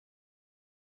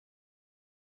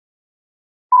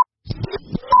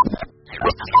Good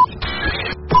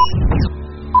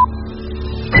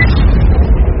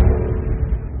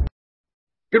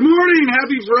morning,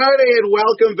 happy Friday, and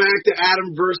welcome back to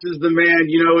Adam versus the Man.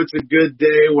 You know, it's a good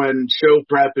day when show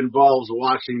prep involves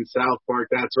watching South Park.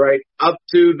 That's right. Up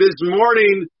to this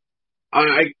morning,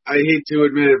 I hate to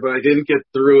admit it, but I didn't get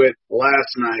through it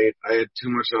last night. I had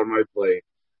too much on my plate.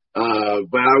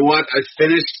 But I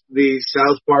finished the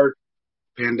South Park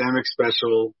pandemic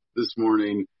special this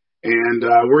morning, and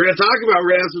we're going to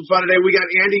have some fun today. We got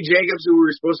Andy Jacobs, who we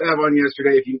were supposed to have on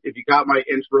yesterday. If you got my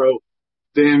intro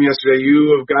to him yesterday,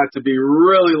 you have got to be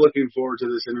really looking forward to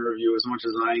this interview as much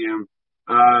as I am.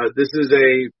 This is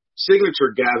a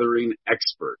signature gathering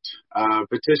expert,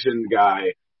 petition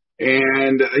guy,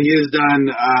 and he has done,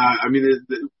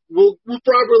 we'll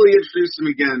properly introduce him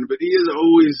again, but he is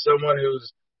always someone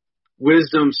whose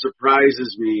wisdom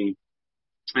surprises me,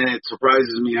 and it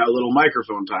surprises me how little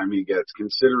microphone time he gets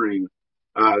considering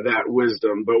that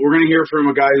wisdom. But we're going to hear from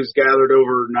a guy who's gathered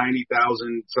over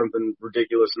 90,000, something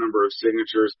ridiculous number of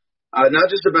signatures, not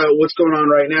just about what's going on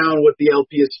right now and what the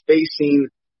LP is facing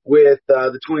with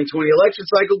the 2020 election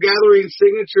cycle, gathering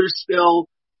signatures still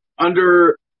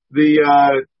under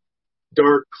the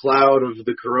dark cloud of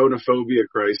the coronaphobia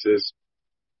crisis.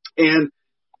 And,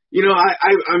 you know,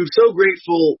 I'm so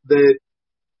grateful that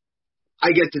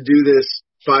I get to do this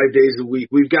 5 days a week.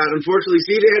 We've got, unfortunately,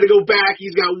 CJ had to go back.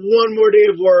 He's got one more day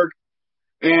of work.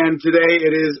 And today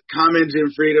it is Comment Jim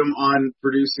Freedom on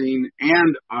producing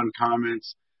and on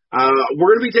comments.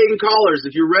 We're going to be taking callers.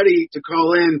 If you're ready to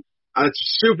call in, it's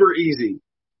super easy.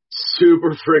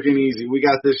 Super freaking easy. We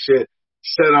got this shit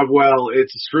set up well.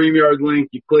 It's a StreamYard link.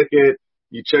 You click it.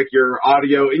 You check your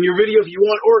audio and your video if you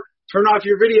want, or turn off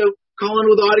your video, call in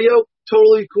with audio.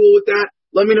 Totally cool with that.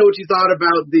 Let me know what you thought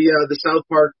about the South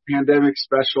Park pandemic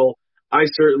special. I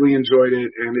certainly enjoyed it,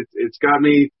 and it's got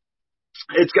me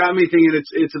thinking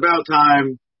it's about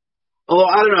time.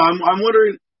 Although I don't know, I'm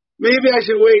wondering maybe I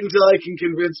should wait until I can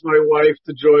convince my wife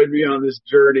to join me on this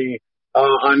journey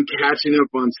on catching up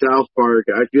on South Park.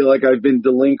 I feel like I've been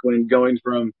delinquent going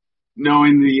from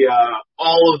knowing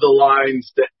all of the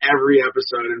lines to every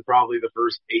episode in probably the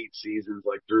first 8 seasons,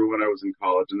 like through when I was in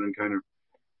college, and then kind of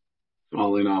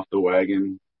falling off the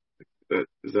wagon.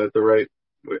 Is that the right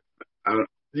way?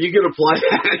 You can apply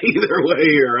that either way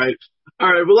here, right?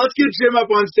 All right, well, let's get Jim up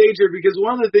on stage here, because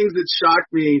one of the things that shocked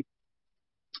me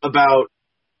about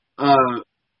I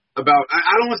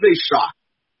don't want to say shocked.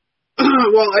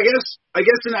 Well, I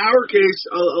guess in our case,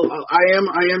 I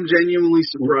am genuinely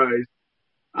surprised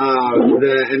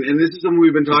that, and this is something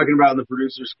we've been talking about in the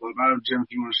Producers Club. I don't know, Jim,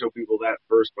 if you want to show people that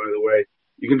first, by the way.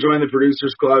 You can join the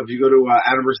Producers Club. You go to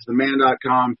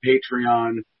AdamVersusTheMan.com,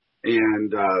 Patreon, and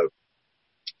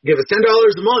give us $10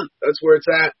 a month. That's where it's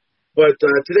at. But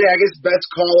today, I guess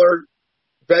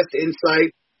best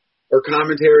insight or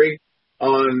commentary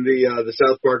on the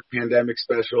South Park pandemic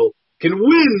special can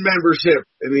win membership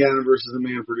in the Adam versus the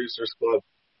Man Producers Club.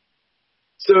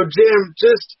 So, Jim,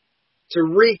 just to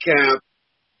recap,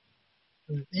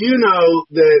 you know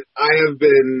that I have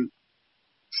been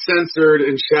censored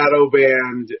and shadow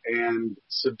banned and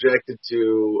subjected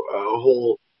to a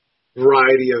whole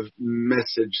variety of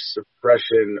message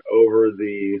suppression over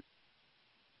the,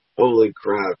 holy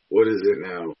crap, what is it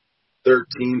now,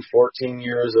 13, 14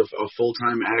 years of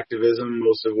full-time activism,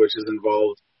 most of which has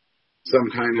involved some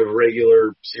kind of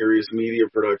regular, serious media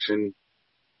production.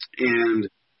 And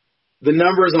the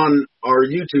numbers on our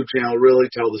YouTube channel really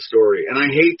tell the story. And I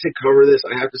hate to cover this.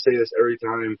 I have to say this every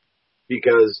time,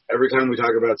 because every time we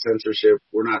talk about censorship,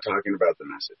 we're not talking about the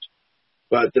message.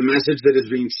 But the message that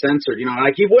is being censored, you know, and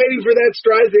I keep waiting for that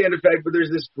Streisand effect, but there's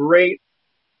this great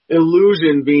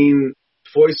illusion being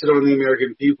foisted on the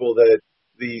American people that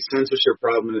the censorship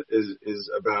problem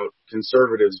is about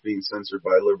conservatives being censored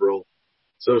by liberal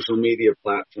social media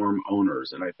platform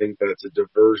owners. And I think that's a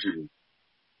diversion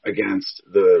against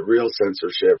the real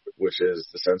censorship, which is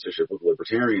the censorship of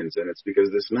libertarians. And it's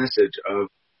because this message of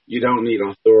you don't need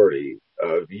authority,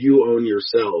 of you own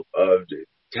yourself, of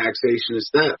taxation is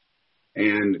theft,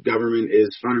 and government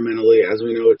is fundamentally, as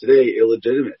we know it today,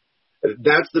 illegitimate.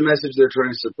 That's the message they're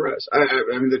trying to suppress.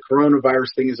 I mean, the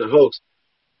coronavirus thing is a hoax.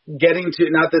 Getting to,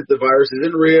 not that the virus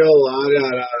isn't real, I've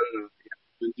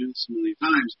been doing this a million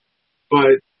times,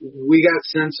 but we got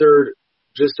censored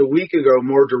just a week ago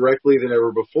more directly than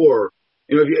ever before.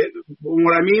 You know,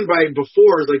 what I mean by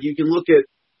before is, like, you can look at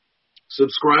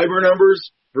subscriber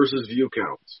numbers versus view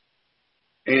counts,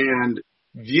 and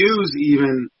views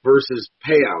even versus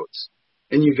payouts.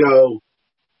 And you go,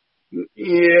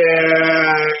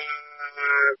 yeah,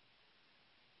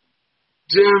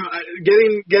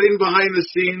 Jim, getting behind the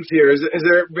scenes here, has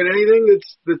there been anything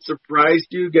that surprised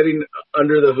you getting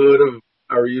under the hood of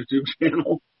our YouTube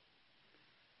channel?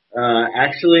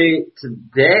 Actually,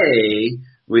 today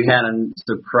we had a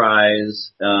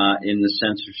surprise in the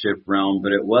censorship realm,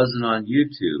 but it wasn't on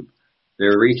YouTube.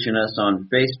 They're reaching us on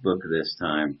Facebook this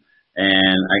time,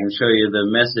 and I can show you the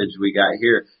message we got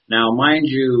here. Now, mind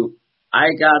you,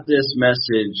 I got this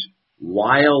message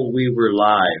while we were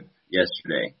live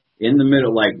yesterday. In the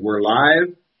middle, like, we're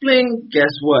live, bling, guess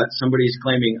what? Somebody's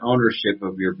claiming ownership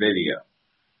of your video.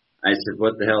 I said,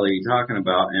 what the hell are you talking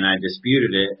about? And I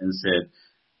disputed it and said,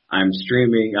 I'm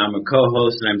streaming, I'm a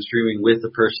co-host, and I'm streaming with the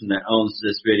person that owns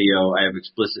this video. I have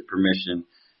explicit permission,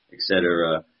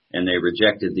 etc. And they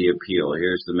rejected the appeal.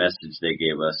 Here's the message they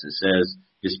gave us. It says,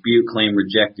 dispute claim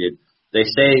rejected. They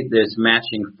say there's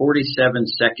matching 47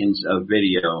 seconds of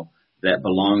video that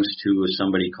belongs to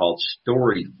somebody called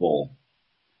Storyful.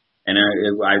 And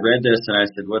I read this and I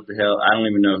said, what the hell? I don't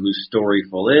even know who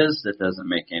Storyful is. That doesn't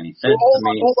make any sense to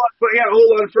me. Hold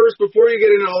on. First, before you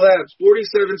get into all that,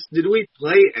 47, did we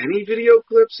play any video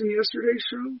clips in yesterday's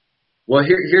show? Well,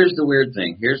 here's the weird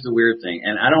thing.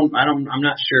 And I'm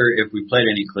not sure if we played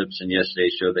any clips in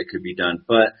yesterday's show that could be done.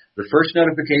 But the first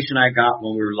notification I got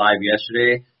when we were live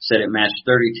yesterday said it matched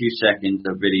 32 seconds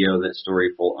of video that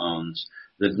Storyful owns.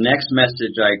 The next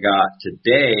message I got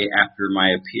today after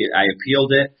I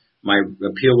appealed it, my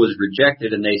appeal was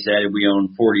rejected, and they said we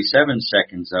own 47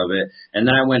 seconds of it. And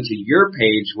then I went to your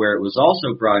page where it was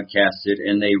also broadcasted,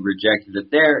 and they rejected it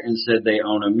there and said they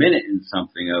own a minute and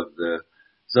something of the.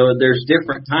 So there's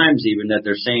different times even that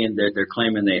they're saying that they're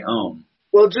claiming they own.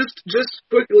 Well, just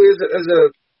quickly as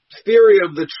a theory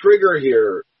of the trigger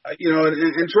here,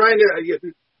 and trying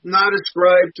to not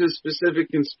ascribe to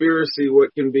specific conspiracy what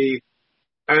can be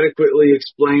adequately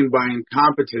explained by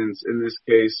incompetence in this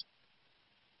case.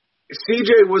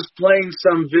 CJ was playing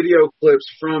some video clips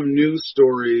from news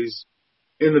stories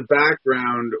in the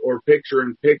background or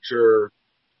picture-in-picture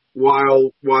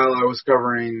while I was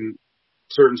covering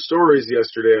certain stories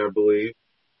yesterday, I believe.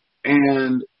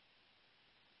 And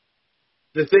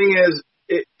the thing is,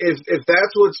 if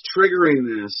that's what's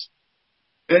triggering this,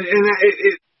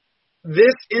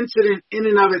 this incident in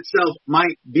and of itself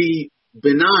might be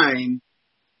benign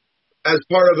as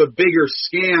part of a bigger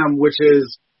scam, which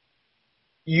is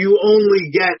you only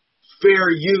get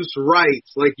fair use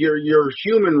rights, like your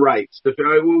human rights.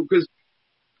 Because,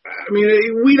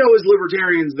 we know as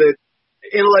libertarians that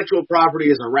intellectual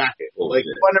property is a racket. Like,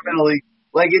 fundamentally,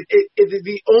 like, it's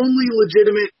the only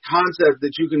legitimate concept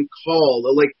that you can call,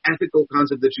 like, ethical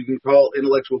concept that you can call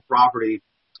intellectual property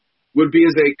would be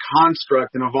as a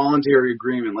construct in a voluntary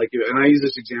agreement. Like, and I use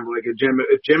this example, like, if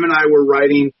Jim and I were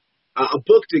writing a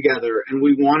book together and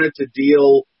we wanted to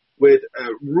deal with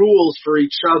rules for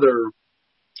each other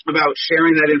about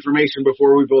sharing that information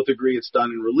before we both agree it's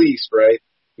done and released, right?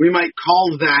 We might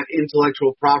call that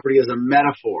intellectual property as a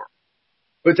metaphor.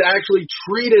 But to actually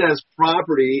treat it as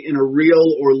property in a real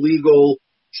or legal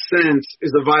sense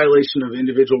is a violation of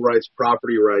individual rights,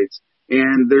 property rights.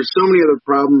 And there's so many other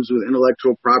problems with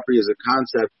intellectual property as a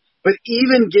concept. But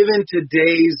even given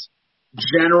today's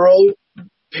general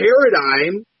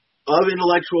paradigm of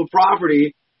intellectual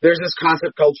property, there's this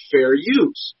concept called fair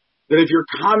use. That if you're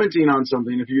commenting on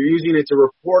something, if you're using it to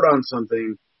report on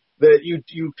something, that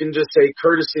you can just say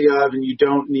courtesy of, and you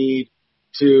don't need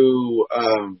to,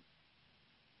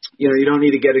 you don't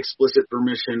need to get explicit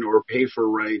permission or pay for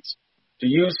rights to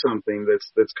use something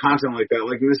that's content like that.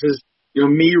 Like, and this is,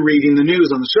 me reading the news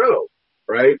on the show,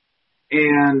 right?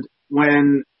 And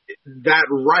when that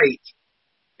right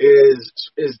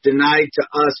is denied to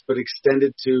us but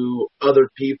extended to other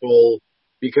people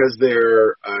because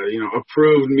they're,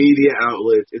 approved media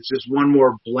outlets, it's just one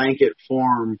more blanket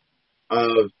form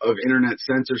of internet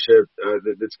censorship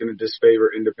that's going to disfavor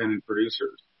independent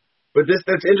producers. But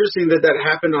that's interesting that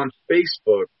happened on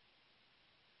Facebook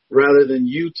rather than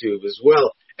YouTube as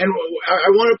well. And I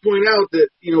want to point out that,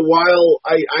 while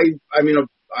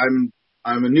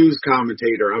I'm a news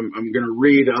commentator, I'm going to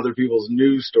read other people's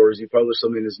news stories. You publish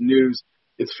something as news,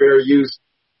 it's fair use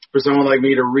for someone like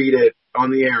me to read it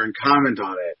on the air and comment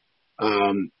on it.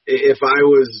 If I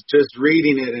was just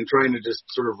reading it and trying to just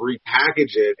sort of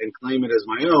repackage it and claim it as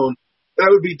my own, that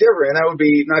would be different. That would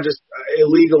be not just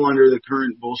illegal under the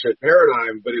current bullshit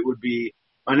paradigm, but it would be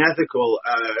unethical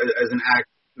as an act,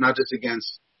 not just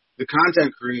against the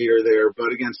content creator there,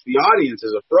 but against the audience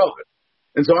as a fraud.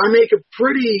 And so I make a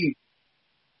pretty,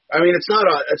 it's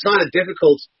not a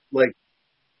difficult, like,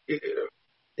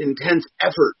 intense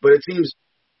effort, but it seems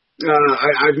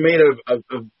I've made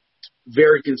a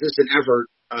very consistent effort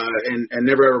and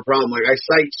never have a problem. Like I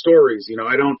cite stories,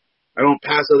 I don't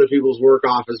pass other people's work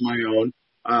off as my own.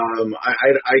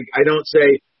 I don't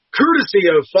say courtesy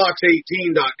of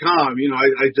Fox18.com.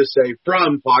 I just say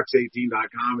from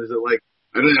Fox18.com. Is it like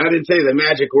I didn't say the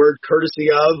magic word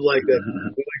courtesy of like that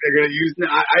like they're going to use.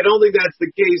 I don't think that's the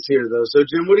case here though. So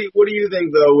Jim, what do you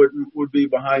think though would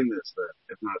be behind this then,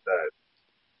 if not that?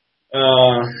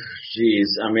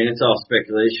 Geez. I mean, it's all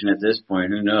speculation at this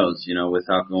point. Who knows?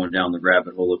 Without going down the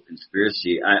rabbit hole of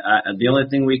conspiracy. The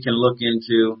only thing we can look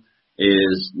into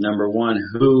is number one,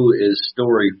 who is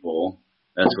Storyful?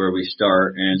 That's where we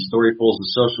start. And Storyful is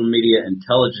a social media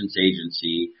intelligence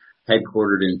agency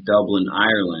headquartered in Dublin,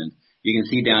 Ireland. You can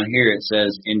see down here it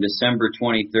says in December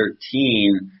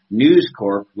 2013, News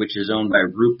Corp, which is owned by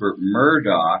Rupert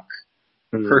Murdoch,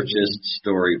 purchased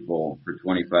Storyful for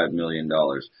 $25 million.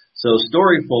 So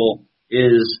Storyful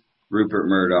is Rupert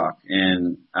Murdoch.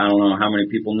 And I don't know how many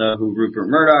people know who Rupert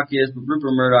Murdoch is, but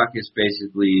Rupert Murdoch is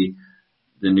basically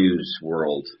the news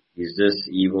world. He's this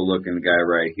evil-looking guy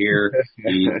right here.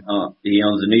 He owns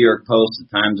the New York Post, the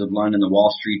Times of London, the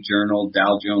Wall Street Journal,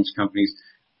 Dow Jones Companies,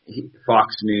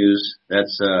 Fox News.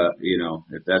 That's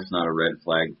if that's not a red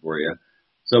flag for you.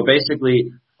 So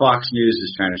basically, Fox News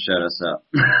is trying to shut us up.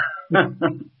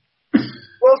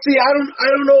 Well, see, I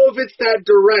don't know if it's that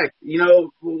direct.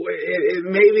 It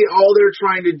maybe all they're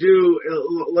trying to do,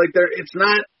 it's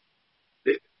not.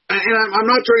 And I'm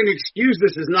not trying to excuse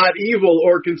this as not evil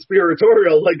or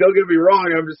conspiratorial. Like, don't get me wrong.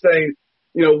 I'm just saying,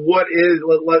 what is?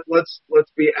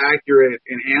 Let's be accurate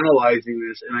in analyzing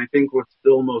this. And I think what's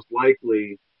still most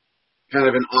likely, kind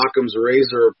of an Occam's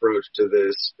razor approach to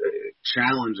this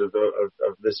challenge of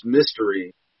this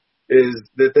mystery, is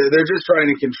that they're just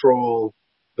trying to control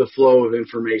the flow of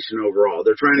information overall.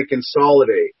 They're trying to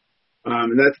consolidate,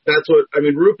 and that's what I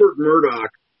mean. Rupert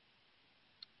Murdoch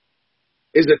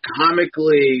is a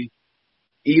comically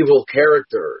evil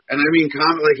character, and I mean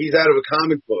like he's out of a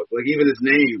comic book. Like even his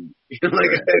name,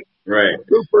 right?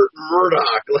 Rupert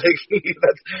Murdoch. Like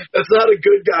that's not a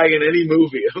good guy in any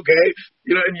movie, okay?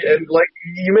 And like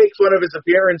you make fun of his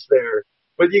appearance there,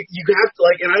 but you have to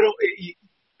and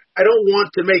I don't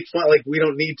want to make fun. Like we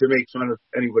don't need to make fun of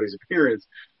anybody's appearance,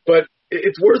 but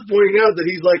it's worth pointing out that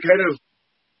he's like kind of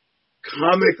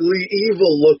comically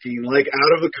evil looking, like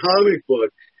out of a comic book.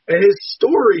 And his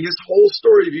whole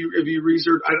story, if you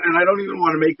research, and I don't even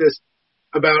want to make this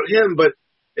about him, but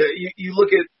you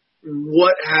look at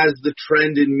what has the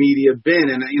trend in media been,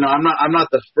 and I'm not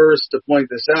the first to point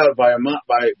this out by a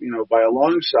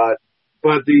long shot,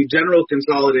 but the general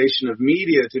consolidation of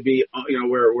media to be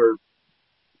where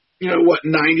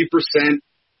 90%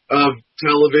 of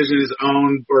television is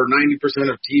owned, or 90%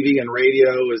 of TV and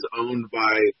radio is owned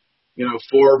by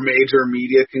 4 major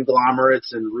media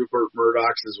conglomerates, and Rupert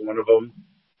Murdoch's is one of them.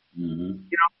 Mm-hmm.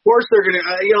 Of course they're gonna,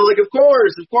 of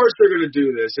course they're gonna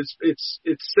do this. It's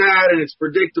sad and it's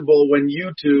predictable when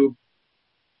YouTube,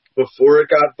 before it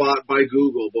got bought by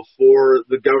Google, before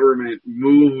the government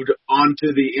moved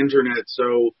onto the internet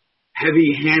so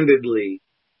heavy-handedly,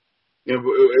 it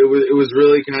was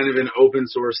really kind of an open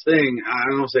source thing. I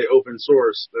don't want to say open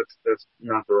source. That's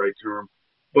not the right term.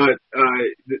 But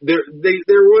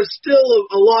there was still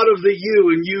a lot of the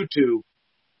you in YouTube.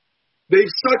 They've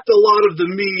sucked a lot of the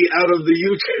me out of the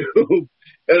YouTube,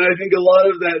 and I think a lot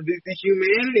of that, the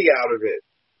humanity out of it.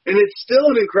 And it's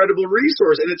still an incredible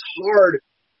resource, and it's hard,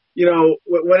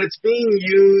 when it's being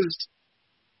used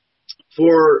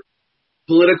for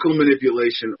political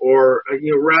manipulation, or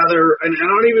rather, and I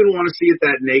don't even want to see it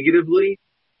that negatively,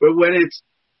 but when it's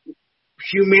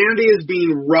humanity is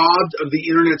being robbed of the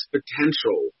internet's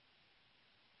potential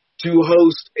to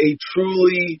host a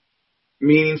truly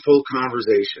meaningful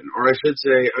conversation, or I should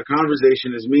say a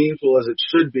conversation as meaningful as it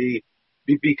should be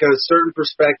because certain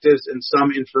perspectives and some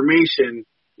information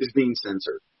is being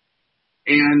censored.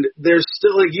 And there's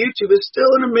still, YouTube is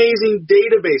still an amazing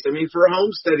database. I mean, for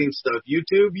homesteading stuff,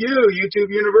 YouTube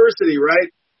University, right?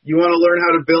 You want to learn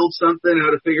how to build something, how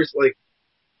to figure,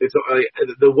 it's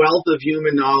the wealth of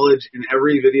human knowledge in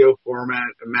every video format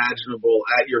imaginable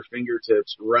at your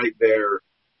fingertips right there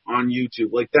on YouTube.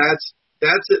 That's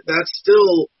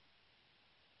still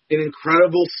an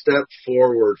incredible step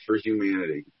forward for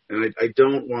humanity. And I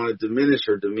don't want to diminish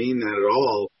or demean that at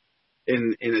all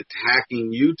in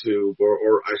attacking YouTube,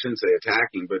 or I shouldn't say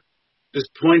attacking, but just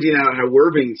pointing out how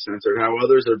we're being censored, how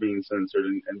others are being censored,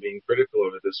 and being critical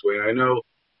of it this way. I know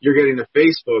you're getting to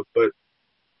Facebook, but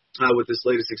with this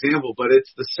latest example, but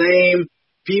it's the same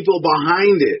people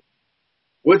behind it.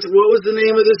 What was the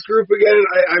name of this group again?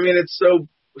 I mean, it's so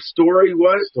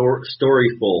Storyful.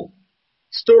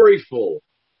 Storyful.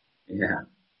 Yeah.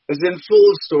 As in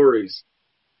full of stories.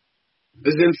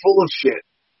 As in full of shit.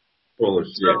 Full of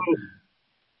shit.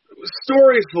 So,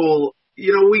 Storyful,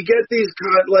 we get these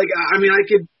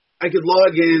I could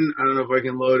log in. I don't know if I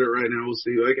can load it right now. We'll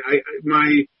see.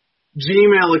 My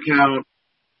Gmail account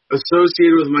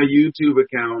associated with my YouTube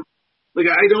account,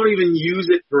 I don't even use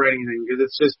it for anything because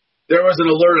it's just, there was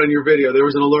an alert on your video. There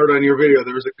was an alert on your video.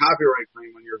 There was a copyright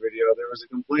claim on your video. There was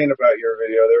a complaint about your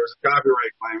video. There was a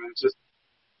copyright claim. And it's just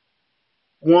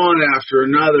one after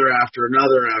another after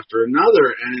another after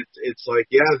another. And it's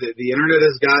the internet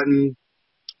has gotten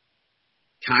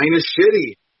kind of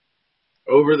shitty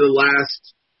over the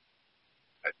last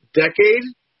decade,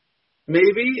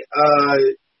 maybe.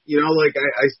 I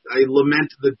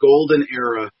lament the golden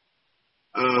era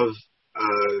of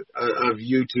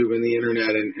YouTube and the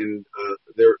internet, and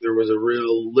there was a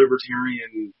real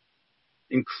libertarian,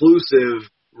 inclusive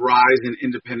rise in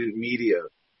independent media.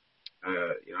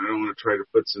 I don't want to try to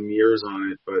put some years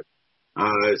on it, but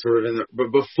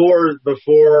but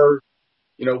before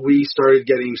we started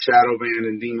getting shadow banned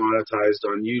and demonetized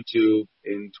on YouTube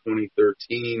in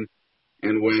 2013,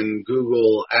 and when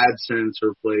Google AdSense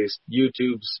replaced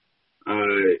YouTube's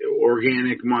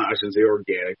organic, I shouldn't say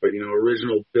organic, but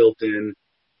original built-in.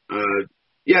 So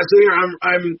here I'm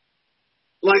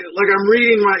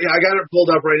reading I got it pulled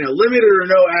up right now. Limited or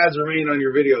no ads remain on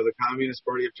your video. The Communist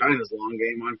Party of China's long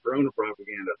game on corona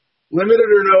propaganda. Limited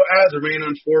or no ads remain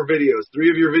on 4 videos. 3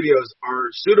 of your videos are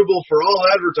suitable for all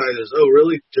advertisers. Oh,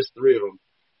 really? Just 3 of them.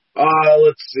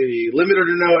 Let's see. Limited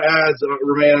or no ads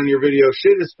remain on your video.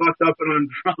 Shit is fucked up and I'm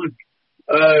drunk.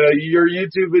 Your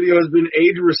YouTube video has been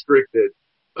age restricted.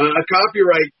 A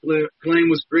copyright claim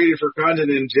was created for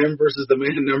content in Jim versus the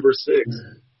Man number 6.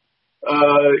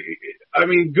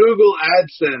 Google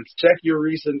AdSense, check your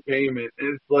recent payment.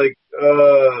 And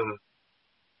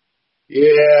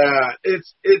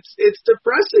it's it's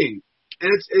depressing.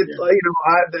 And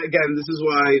again, this is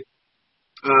why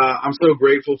I'm so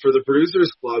grateful for the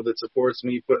Producers Club that supports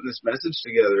me putting this message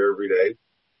together every day.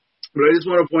 But I just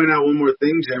want to point out one more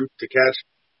thing, Jim, to catch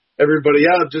everybody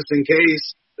up, just in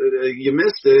case you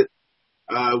missed it.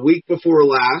 Week before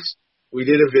last, we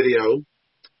did a video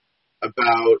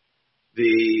about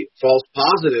the false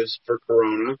positives for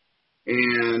corona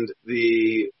and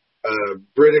the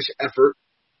British effort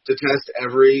to test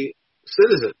every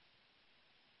citizen.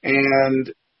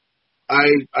 And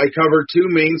I covered 2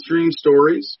 mainstream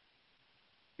stories,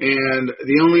 and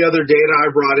the only other data I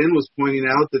brought in was pointing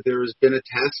out that there has been a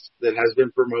test that has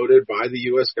been promoted by the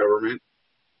U.S. government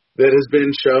that has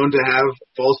been shown to have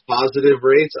false positive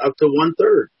rates up to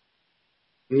 1/3.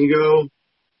 And you go,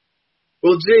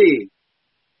 well, gee,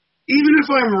 even if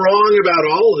I'm wrong about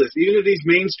all of this, even if these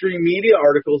mainstream media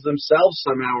articles themselves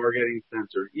somehow are getting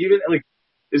censored,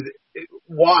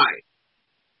 why?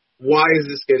 Why is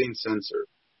this getting censored?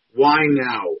 Why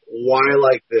now? Why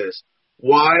like this?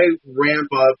 Why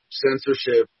ramp up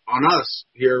censorship on us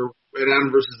here at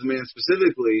Adam versus the Man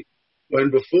specifically, when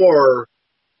before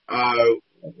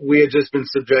we had just been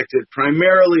subjected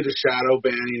primarily to shadow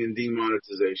banning and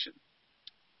demonetization?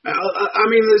 When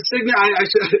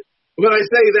I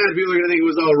say that, people are going to think it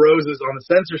was all roses on the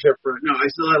censorship front. No, I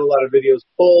still had a lot of videos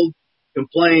pulled,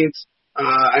 complaints.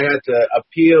 I had to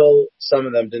appeal. Some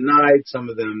of them denied. Some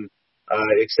of them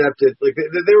accepted.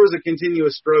 There was a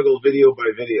continuous struggle, video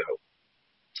by video.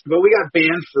 But we got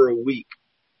banned for a week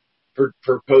for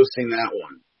posting that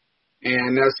one.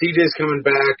 And now CJ's coming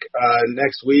back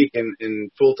next week and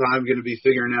full time, going to be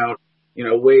figuring out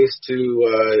ways to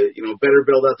better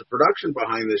build out the production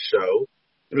behind this show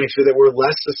to make sure that we're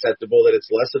less susceptible, that it's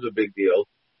less of a big deal,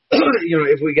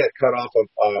 if we get cut off of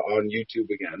on YouTube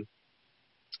again.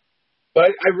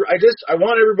 But I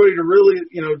want everybody to really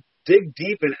dig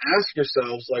deep and ask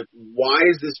yourselves, why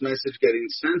is this message getting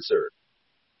censored?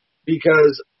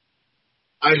 Because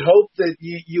I hope that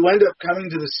you end up coming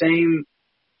to the same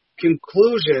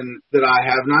conclusion that I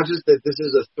have, not just that this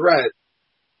is a threat,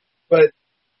 but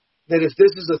that if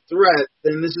this is a threat,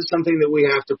 then this is something that we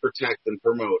have to protect and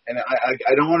promote. And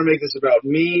I don't want to make this about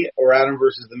me or Adam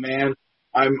versus the Man.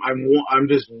 I'm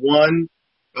just one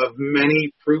of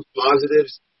many proof positive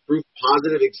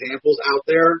examples out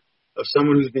there of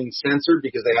someone who's being censored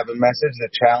because they have a message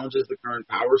that challenges the current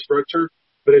power structure.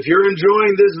 But if you're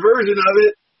enjoying this version of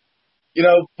it,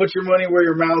 put your money where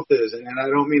your mouth is. And I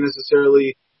don't mean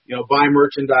necessarily, buy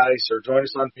merchandise or join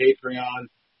us on Patreon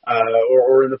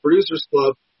or in the Producers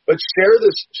Club, but share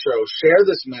this show, share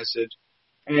this message,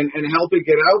 and help it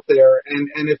get out there.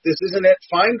 And if this isn't it,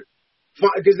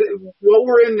 because what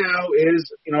we're in now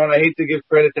is, and I hate to give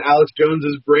credit to Alex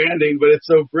Jones's branding, but it's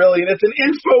so brilliant. It's an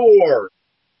info war.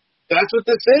 That's what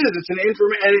this is. It's an and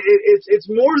it's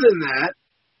more than that.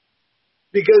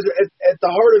 because at the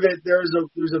heart of it, there's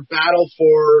a battle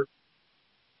for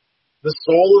the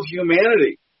soul of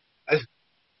humanity. I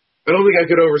don't think I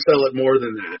could oversell it more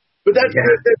than that, but that's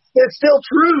still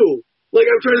true. Like,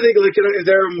 I'm trying to think, like, is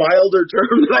there a milder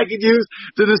term that I could use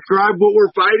to describe what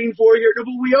we're fighting for here? No,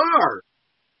 but we are.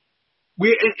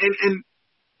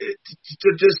 To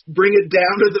just bring it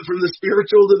down from the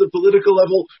spiritual to the political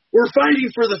level, we're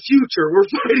fighting for the future. We're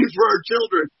fighting for our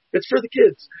children. It's for the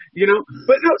kids,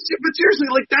 But seriously,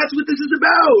 like, that's what this is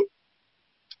about.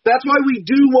 That's why we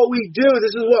do what we do.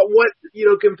 This is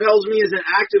what compels me as an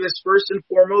activist first and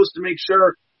foremost to make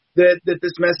sure that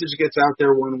this message gets out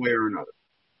there one way or another.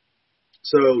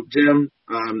 So, Jim,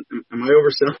 am I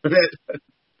overselling it?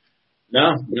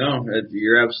 No,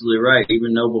 you're absolutely right.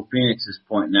 Even Noble Phoenix is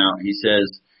pointing out. He says,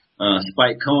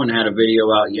 Spike Cohen had a video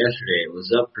out yesterday. It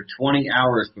was up for 20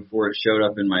 hours before it showed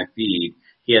up in my feed.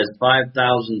 He has 5,000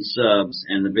 subs,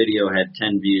 and the video had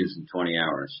 10 views in 20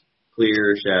 hours.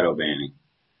 Clear shadow banning.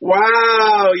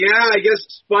 Wow, yeah, I guess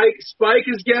Spike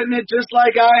is getting it just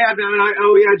like I have.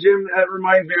 Jim, that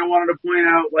reminds me, I wanted to point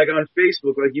out, like, on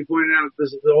Facebook, like you pointed out,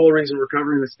 this is the whole reason we're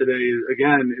covering this today, is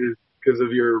because of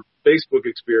your Facebook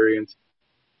experience.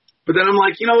 But then I'm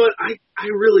like, you know what, I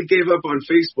really gave up on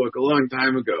Facebook a long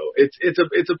time ago. It's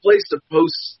a place to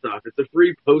post stuff. It's a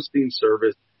free posting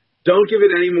service. Don't give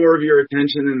it any more of your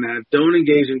attention than that. Don't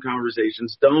engage in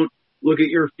conversations. Don't look at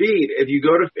your feed. I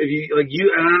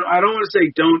don't want to say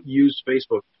don't use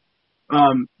Facebook,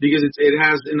 because it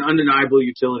has an undeniable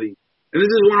utility. And this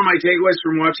is one of my takeaways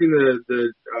from watching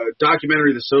the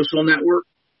documentary, The Social Network.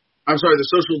 I'm sorry, The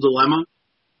Social Dilemma.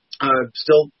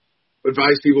 Still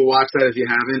advise people watch that if you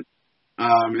haven't.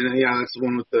 That's the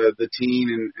one with the teen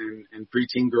and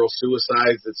preteen girl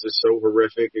suicides. That's just so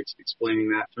horrific. It's explaining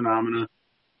that phenomena.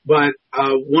 But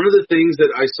one of the things that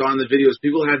I saw in the video is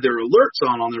people had their alerts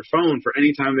on their phone for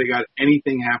any time they got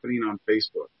anything happening on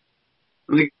Facebook.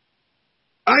 Like,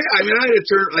 I had to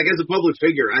turn, like, as a public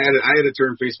figure, I had to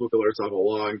turn Facebook alerts off a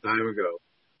long time ago.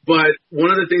 But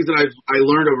one of the things that I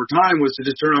learned over time was to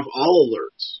just turn off all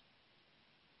alerts.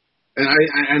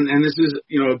 And this is,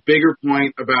 a bigger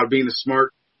point about being a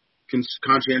smart,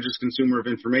 conscientious consumer of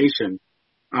information.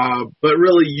 But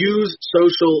really use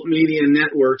social media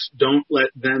networks. Don't let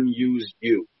them use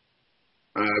you.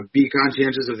 Be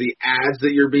conscientious of the ads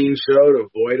that you're being showed.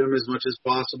 Avoid them as much as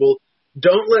possible.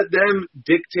 Don't let them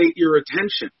dictate your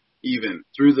attention, even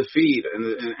through the feed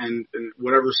and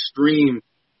whatever stream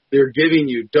they're giving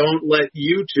you. Don't let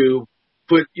YouTube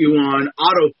put you on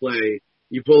autoplay.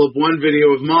 You pull up one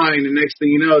video of mine, and next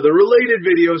thing you know, the related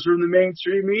videos from the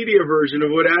mainstream media version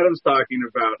of what Adam's talking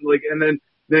about. Like, and then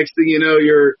next thing you know,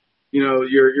 you're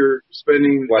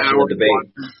spending watching hours the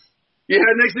debate. Yeah,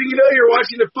 next thing you know, you're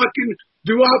watching the fucking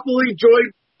duopoly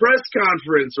joint press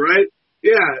conference, right?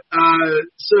 Yeah.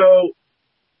 So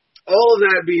all of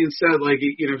that being said, like,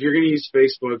 if you're going to use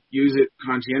Facebook, use it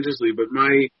conscientiously. But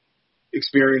my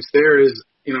experience there is,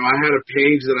 I had a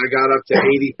page that I got up to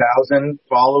 80,000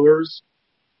 followers,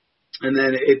 and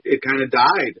then it kind of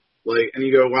died. Like, and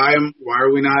you go, why are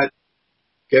we not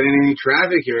getting any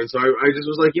traffic here? And so I just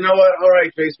was like, you know what? All right,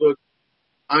 Facebook,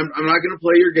 I'm not going to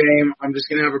play your game. I'm just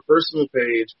going to have a personal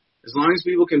page. As long as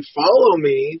people can follow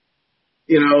me,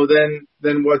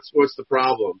 then what's the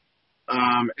problem?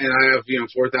 And I have,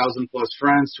 4,000 plus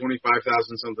friends, 25,000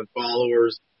 something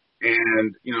followers.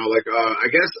 And, I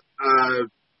guess,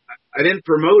 I didn't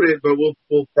promote it, but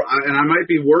and I might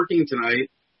be working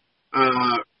tonight.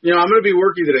 I'm going to be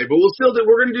working today, but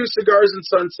we're going to do Cigars and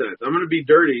Sunsets. I'm going to be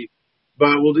dirty,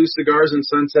 but we'll do Cigars and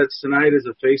Sunsets tonight as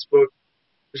a Facebook.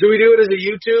 Should we do it as a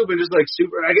YouTube and just I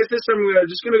guess this time I'm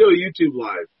just going to go YouTube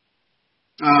live.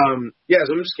 So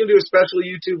I'm just going to do a special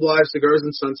YouTube live, Cigars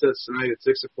and Sunsets tonight at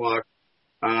 6 o'clock.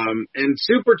 And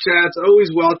super chats,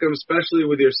 always welcome, especially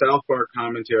with your South Park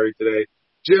commentary today.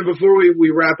 Jim, before we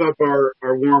wrap up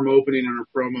our warm opening and our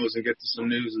promos and get to some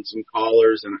news and some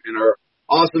callers and our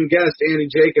awesome guest, Andy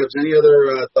Jacobs, any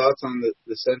other thoughts on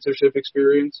the censorship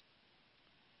experience?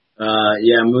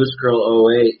 Moose Girl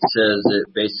 08 says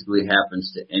it basically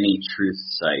happens to any truth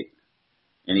site.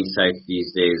 Any site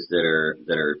these days that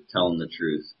are telling the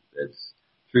truth.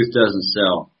 Truth doesn't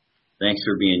sell. Thanks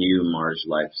for being you, Marge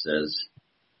Life says.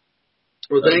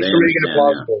 Well, thanks for making it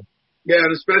possible. Yeah,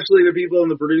 and especially the people in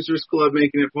the Producers Club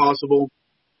making it possible.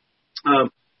 And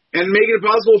making it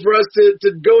possible for us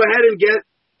to go ahead and get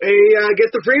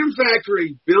the Freedom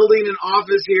Factory building an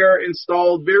office here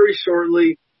installed very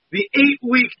shortly. The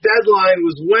 8-week deadline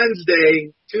was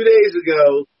Wednesday, 2 days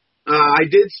ago. I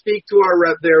did speak to our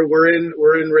rep there. We're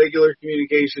in regular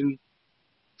communication,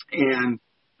 and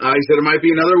he said it might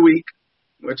be another week,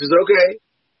 which is okay.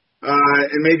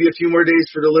 and maybe a few more days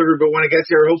for delivery. But when it gets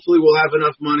here, hopefully we'll have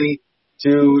enough money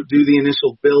to do the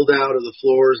initial build out of the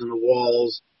floors and the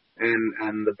walls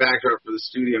and the backdrop for the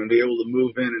studio and be able to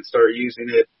move in and start using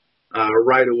it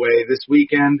right away this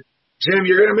weekend. Jim,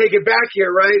 you're gonna make it back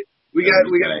here, right? We got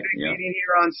a big meeting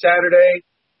here on Saturday,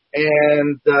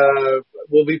 and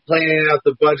we'll be planning out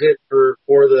the budget for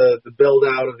the build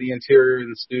out of the interior in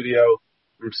the studio.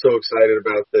 I'm so excited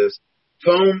about this.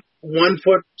 1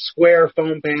 foot square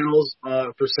foam panels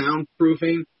for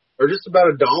soundproofing are just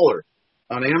about $1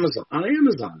 on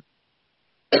Amazon.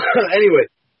 Anyway,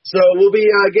 so we'll be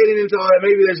getting into all that.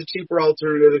 Maybe there's a cheaper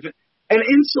alternative. And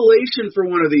insulation for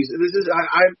one of these. This is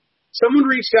someone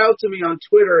reached out to me on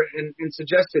Twitter and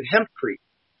suggested hempcrete,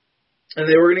 and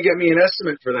they were going to get me an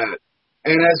estimate for that.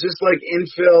 And as just like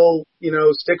infill,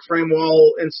 stick frame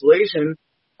wall insulation,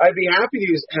 I'd be happy to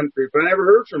use hempcrete, but I never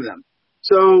heard from them.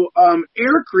 So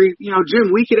aircrete,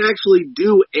 Jim, we could actually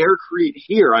do aircrete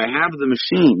here. I have the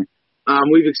machine.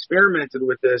 We've experimented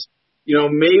with this.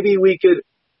 Maybe we could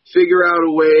figure out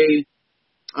a way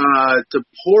to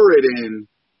pour it in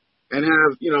and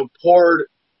have, poured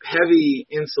heavy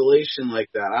insulation like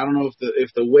that. I don't know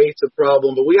if the weight's a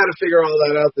problem, but we got to figure all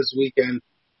that out this weekend.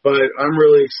 But I'm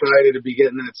really excited to be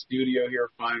getting that studio here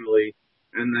finally,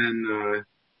 and then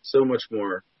so much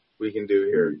more we can do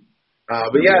here.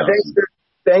 But yeah,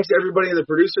 thanks to everybody in the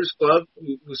Producers Club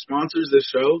who sponsors this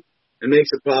show and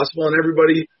makes it possible, and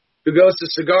everybody who goes to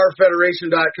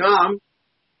cigarfederation.com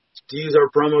to use our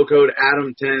promo code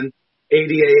ADAM10,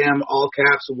 ADAM, all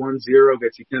caps 10,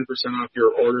 gets you 10% off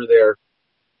your order there.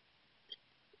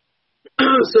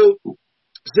 So,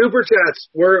 Super Chats,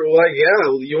 we're like,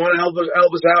 you want to help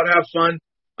us out, have fun,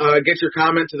 get your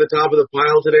comment to the top of the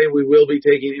pile today. We will be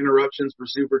taking interruptions for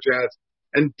Super Chats.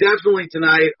 And definitely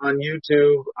tonight on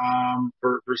YouTube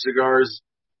for Cigars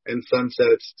and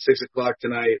Sunsets, 6 o'clock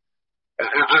tonight.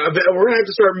 We're going to have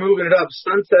to start moving it up.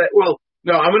 Sunset, well,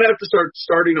 no, I'm going to have to start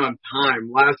starting on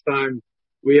time. Last time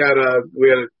we had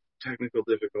technical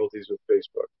difficulties with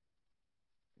Facebook.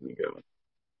 Let me go.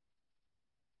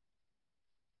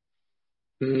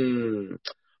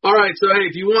 All right, so hey,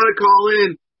 if you want to call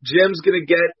in, Jim's going to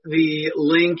get the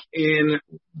link in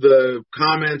the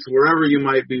comments wherever you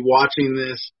might be watching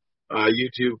this,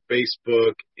 YouTube,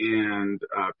 Facebook, and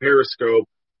Periscope.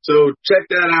 So check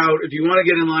that out. If you want to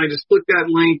get in line, just click that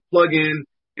link, plug in,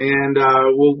 and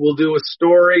we'll do a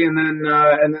story and then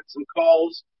some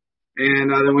calls.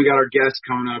 And then we got our guest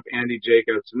coming up, Andy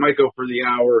Jacobs. It might go for the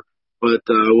hour, but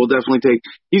we'll definitely take.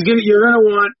 You're gonna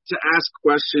want to ask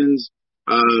questions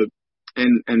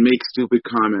and make stupid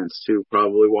comments too,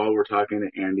 probably while we're talking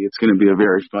to Andy. It's gonna be a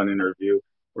very fun interview.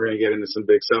 We're gonna get into some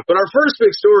big stuff. But our first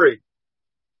big story.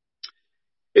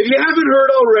 If you haven't heard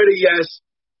already, yes,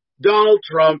 Donald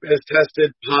Trump has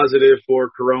tested positive for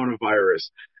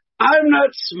coronavirus. I'm not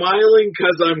smiling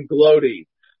because I'm gloating.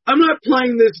 I'm not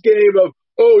playing this game of,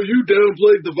 oh, you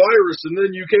downplayed the virus and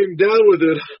then you came down with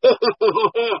it.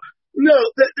 No,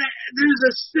 there's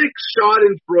a sick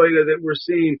schadenfreude that we're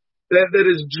seeing that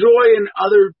is joy in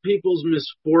other people's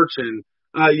misfortune.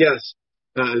 Yes,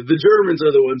 the Germans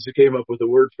are the ones who came up with a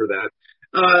word for that.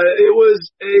 It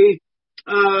was a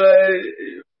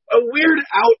weird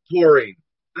outpouring.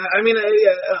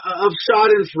 Of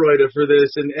schadenfreude for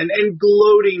this and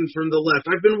gloating from the left.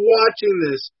 I've been watching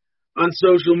this on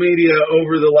social media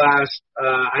over the last,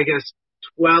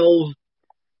 12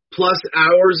 plus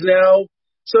hours now.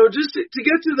 So just to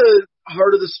get to the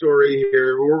heart of the story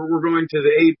here, we're going to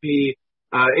the AP,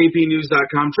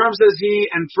 APnews.com. Trump says he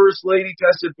and First Lady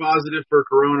tested positive for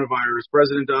coronavirus.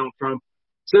 President Donald Trump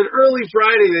said early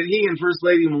Friday that he and First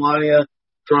Lady Melania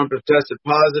Trump have tested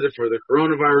positive for the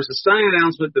coronavirus, a stunning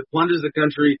announcement that plunges the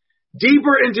country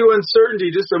deeper into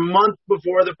uncertainty just a month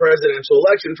before the presidential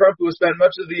election. Trump, who has spent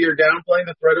much of the year downplaying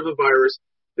the threat of a virus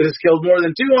that has killed more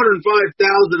than 205,000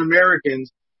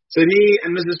 Americans, said he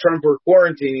and Mrs. Trump were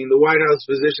quarantining. The White House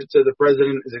physician said the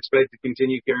president is expected to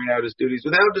continue carrying out his duties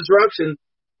without disruption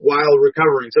while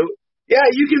recovering. So, yeah,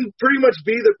 you can pretty much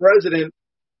be the president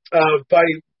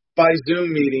by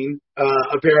Zoom meeting,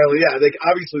 apparently. Yeah,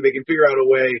 obviously they can figure out a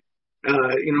way,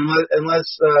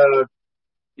 unless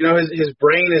his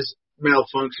brain is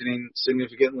malfunctioning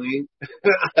significantly,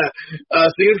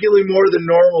 significantly more than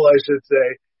normal, I should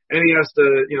say, and he has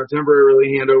to,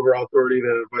 temporarily hand over authority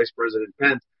to Vice President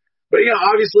Pence. But,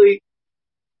 obviously,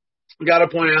 got to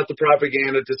point out the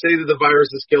propaganda to say that the virus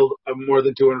has killed more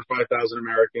than 205,000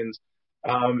 Americans.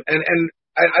 And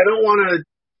I don't want to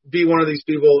be one of these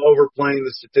people overplaying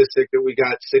the statistic that we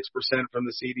got 6% from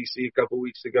the CDC a couple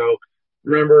weeks ago.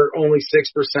 Remember, only 6%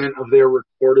 of their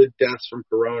recorded deaths from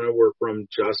corona were from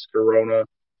just corona.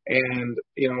 And,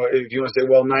 if you want to say,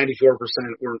 well,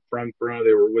 94% weren't from Corona,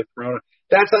 they were with Corona.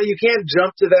 That's how you can't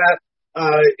jump to that.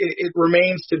 It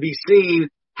remains to be seen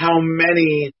how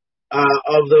many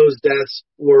of those deaths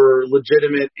were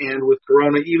legitimate and with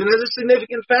Corona, even as a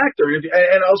significant factor.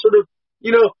 And I'll sort of,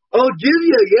 I'll give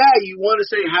you, you want to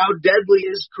say how deadly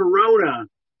is Corona,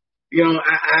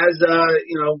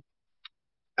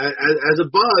 as a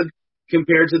bug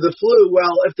compared to the flu.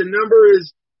 Well, if the number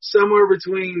is somewhere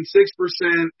between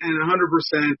 6% and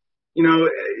 100%,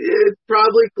 it's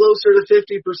probably closer to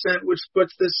 50%, which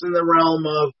puts this in the realm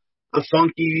of a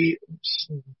funky,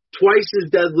 twice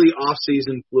as deadly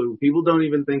off-season flu. People don't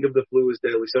even think of the flu as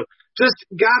deadly. So just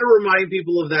got to remind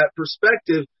people of that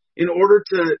perspective in order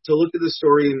to look at the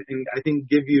story and I think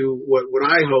give you what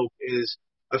I hope is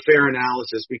a fair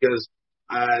analysis, because,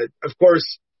 of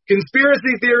course,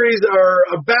 conspiracy theories are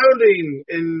abounding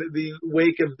in the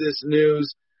wake of this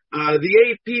news.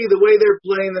 The AP, the way they're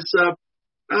playing this up,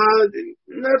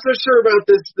 not so sure about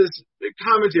this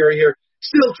commentary here.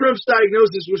 Still, Trump's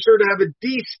diagnosis was sure to have a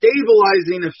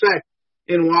destabilizing effect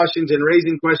in Washington,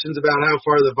 raising questions about how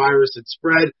far the virus had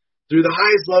spread. Through the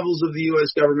highest levels of the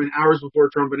U.S. government, hours before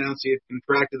Trump announced he had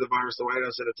contracted the virus, the White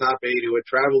House said a top aide who had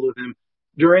traveled with him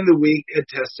during the week had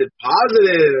tested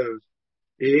positive.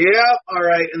 Yep, all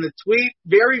right. And the tweet,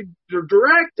 very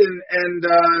direct and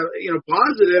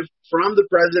positive from the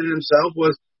president himself,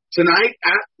 was, tonight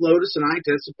at Lotus and I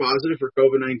tested positive for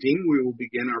COVID-19. We will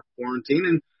begin our quarantine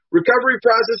and recovery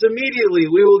process immediately.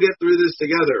 We will get through this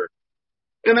together.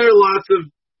 And there are lots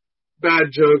of bad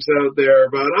jokes out there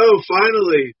about,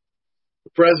 finally, the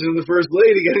president and the first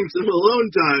lady getting some alone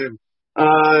time.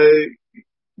 Or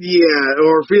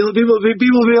people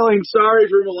feeling sorry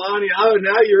for Melania. Oh,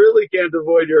 now you really can't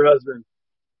avoid your husband.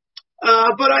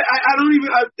 But I don't even.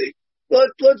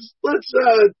 Let's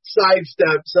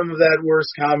sidestep some of that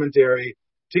worse commentary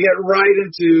to get right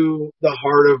into the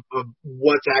heart of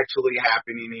what's actually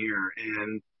happening here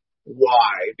and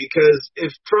why. Because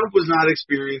if Trump was not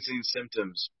experiencing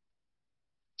symptoms,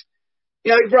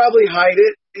 he'd probably hide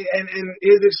it. And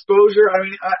his exposure,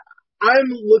 I'm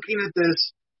looking at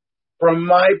this from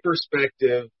my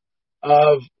perspective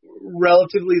of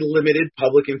relatively limited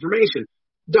public information.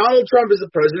 Donald Trump is the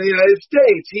president of the United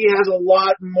States. He has a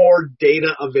lot more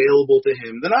data available to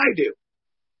him than I do.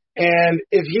 And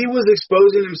if he was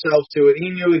exposing himself to it, he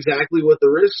knew exactly what the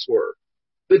risks were.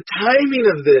 The timing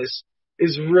of this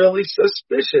is really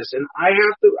suspicious. And I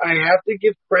have to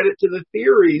give credit to the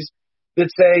theories that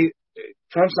say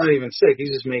Trump's not even sick.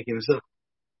 He's just making this up.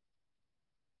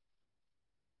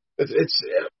 It's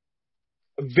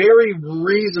a very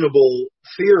reasonable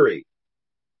theory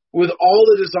with all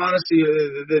the dishonesty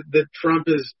that Trump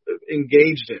is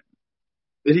engaged in,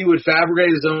 that he would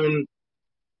fabricate his own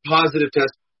positive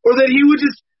test, or that he would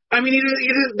just, he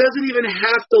doesn't even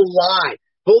have to lie.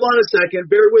 Hold on a second.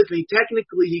 Bear with me.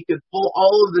 Technically, he could pull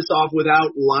all of this off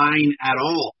without lying at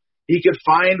all. He could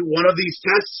find one of these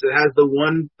tests that has the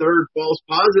 1/3 false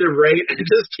positive rate and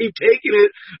just keep taking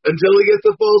it until he gets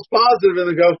a false positive and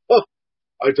then go,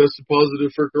 I tested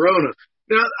positive for Corona.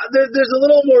 Now, there's a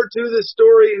little more to this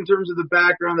story in terms of the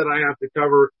background that I have to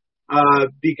cover,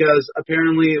 because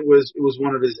apparently it was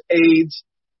one of his aides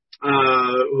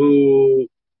who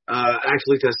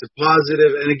actually tested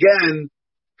positive. And again,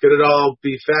 could it all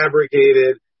be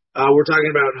fabricated? We're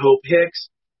talking about Hope Hicks,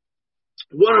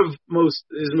 one of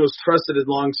his most trusted and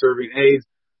long-serving aides,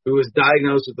 who was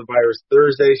diagnosed with the virus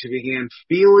Thursday. She began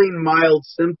feeling mild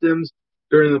symptoms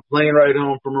during the plane ride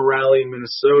home from a rally in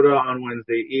Minnesota on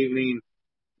Wednesday evening.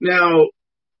 Now,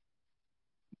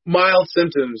 mild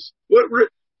symptoms.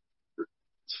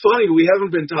 It's funny, we haven't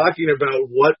been talking about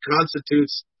what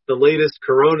constitutes the latest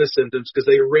Corona symptoms, because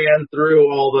they ran through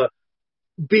all the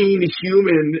being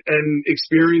human and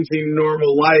experiencing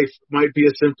normal life might be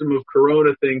a symptom of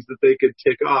Corona things that they could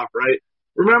tick off, right?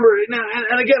 Remember,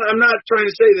 and again, I'm not trying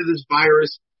to say that this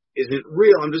virus isn't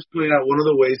real. I'm just pointing out one of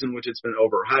the ways in which it's been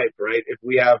overhyped, right? If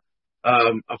we have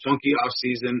a funky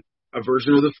off-season, a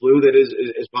version of the flu that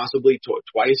is possibly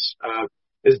twice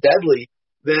as deadly,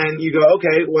 then you go,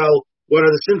 okay, well, what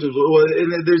are the symptoms? Well,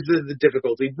 and there's the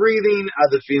difficulty breathing,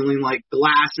 the feeling like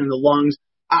glass in the lungs.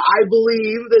 I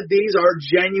believe that these are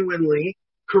genuinely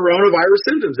coronavirus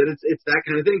symptoms, and it's that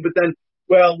kind of thing. But then,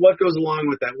 well, what goes along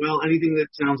with that? Well, anything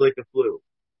that sounds like the flu.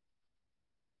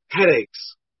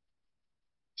 Headaches,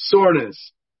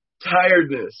 soreness,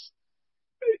 tiredness,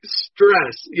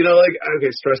 stress.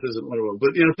 Okay, stress isn't one of them,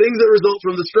 but things that result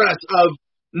from the stress of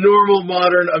normal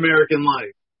modern American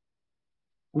life.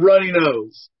 Runny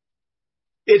nose,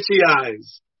 itchy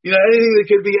eyes, anything that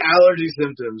could be allergy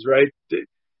symptoms, right?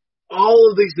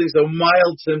 All of these things, so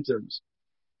mild symptoms.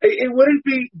 it wouldn't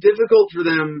be difficult for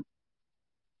them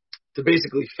to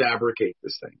basically fabricate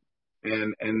this thing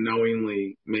and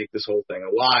knowingly make this whole thing a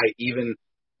lie, even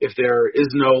if there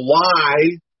is no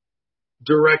lie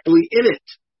directly in it.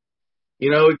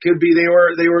 It could be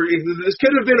this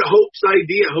could have been Hope's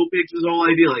idea, Hope Hicks' whole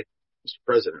idea, like, Mr.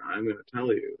 President, I'm going to tell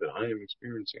you that I am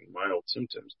experiencing mild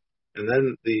symptoms. And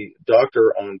then the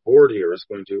doctor on board here is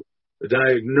going to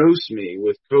diagnose me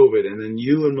with COVID, and then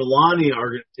you and Melania are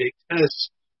going to take tests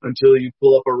until you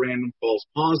pull up a random false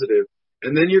positive.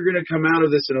 And then you're going to come out of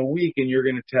this in a week and you're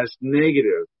going to test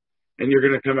negative. And you're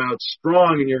going to come out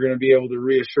strong, and you're going to be able to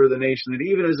reassure the nation that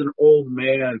even as an old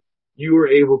man, you were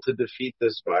able to defeat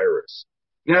this virus.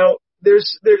 Now,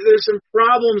 there's some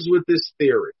problems with this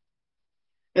theory.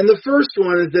 And the first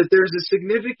one is that there's a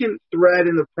significant thread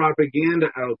in the propaganda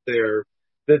out there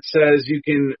that says you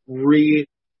can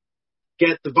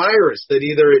get the virus, that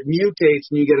either it mutates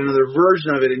and you get another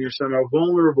version of it and you're somehow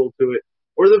vulnerable to it,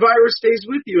 or the virus stays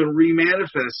with you and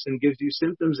remanifests and gives you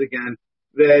symptoms again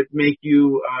that make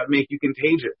you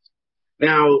contagious.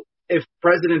 Now, if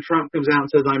President Trump comes out and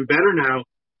says, I'm better now,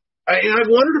 and I've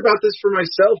wondered about this for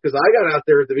myself, because I got out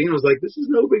there at the beginning, I was like, this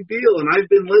is no big deal, and I've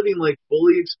been living like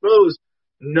fully exposed,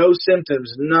 no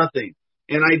symptoms, nothing.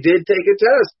 And I did take a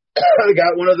test. I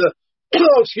got one of the,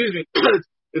 excuse me,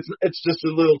 it's just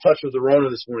a little touch of the Rona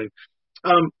this morning.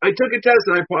 I took a test,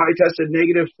 and I tested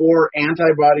negative for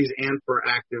antibodies and for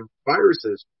active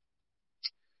viruses.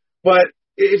 But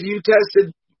if you test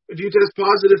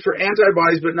positive for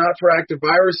antibodies but not for active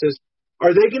viruses,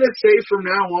 are they going to say from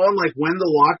now on, like when the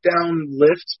lockdown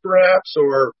lifts perhaps,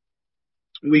 or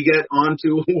we get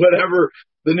onto whatever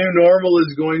the new normal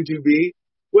is going to be?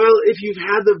 Well, if you've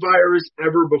had the virus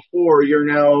ever before, you're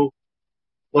now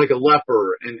like a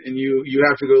leper, and you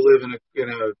have to go live in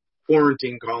a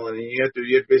quarantine colony. You have to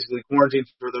basically quarantine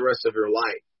for the rest of your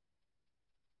life.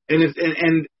 And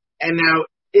now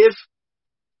if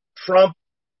Trump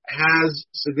has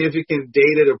significant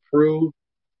data to prove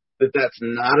that that's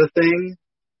not a thing,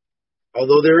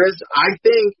 although there is, I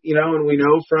think, and we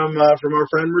know from our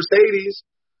friend Mercedes,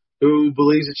 who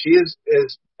believes that she is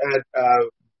at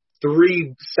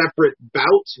 3 separate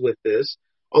bouts with this,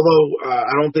 although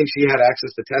I don't think she had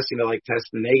access to testing to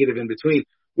test the negative in between.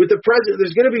 With the president,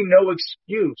 there's going to be no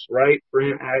excuse, right, for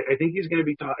him. I think he's going to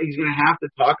have to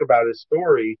talk about his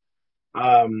story.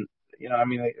 Of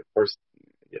course,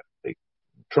 the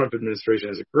Trump administration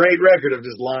has a great record of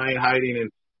just lying, hiding,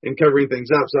 and covering things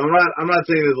up. So I'm not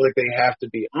saying that they have to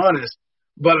be honest,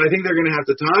 but I think they're going to have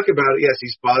to talk about it. Yes,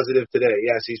 he's positive today.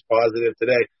 Yes, he's positive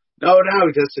today. No, now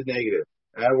he tested negative.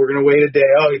 We're going to wait a day.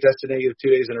 Oh, he tested negative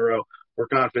 2 days in a row. We're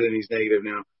confident he's negative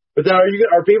now. But then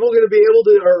are people going to be able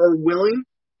to, or willing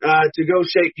to go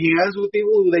shake hands with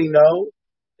people who they know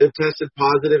have tested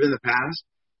positive in the past?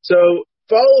 So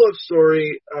follow-up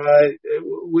story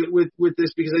with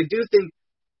this, because I do think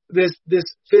this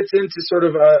fits into sort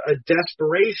of a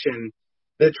desperation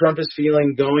that Trump is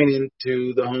feeling going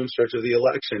into the home stretch of the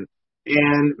election.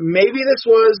 And maybe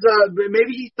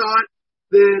maybe he thought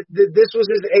that this was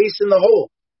his ace in the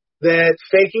hole, that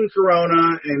faking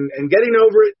Corona and getting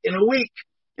over it in a week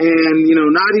and,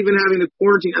 not even having to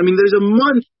quarantine. I mean, there's a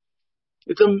month.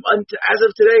 It's as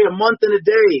of today, a month and a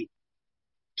day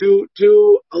to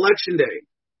election day.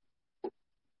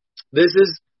 This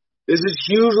is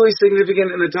hugely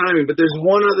significant in the timing, but there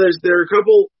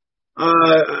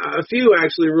are a few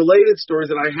actually related stories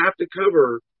that I have to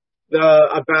cover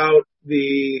about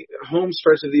the home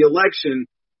stretch of the election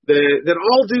that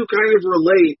all do kind of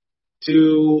relate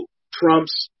to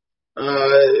Trump's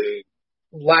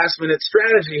last minute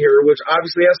strategy here, which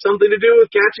obviously has something to do with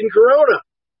catching Corona.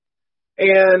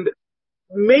 And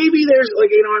maybe there's and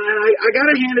I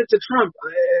gotta hand it to Trump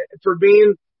for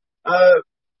being a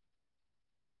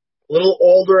little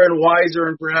older and wiser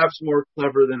and perhaps more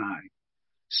clever than I.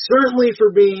 Certainly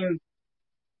for being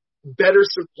better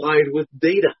supplied with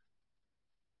data.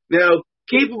 Now,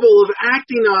 capable of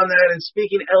acting on that and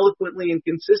speaking eloquently and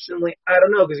consistently, I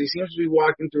don't know, because he seems to be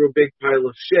walking through a big pile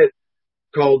of shit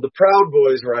called the Proud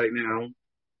Boys right now.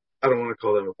 I don't want to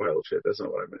call them a pile of shit. That's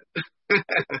not what I meant.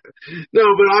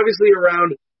 No, but obviously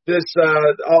around this,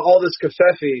 all this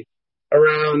covfefe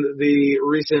around the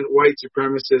recent white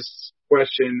supremacists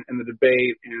question and the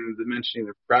debate and the mentioning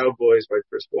of Proud Boys by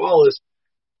Chris Wallace.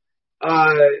 So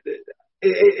I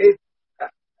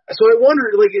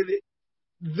wonder,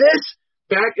 this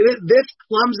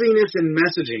clumsiness in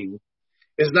messaging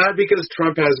is not because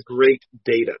Trump has great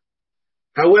data.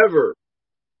 However,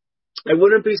 I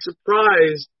wouldn't be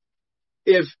surprised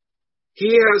if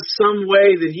he has some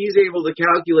way that he's able to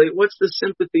calculate what's the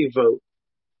sympathy vote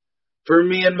for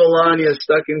me and Melania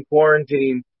stuck in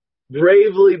quarantine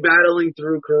bravely battling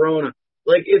through Corona.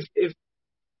 Like if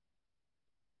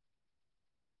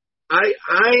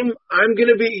I'm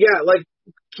gonna be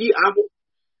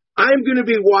I'm gonna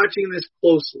be watching this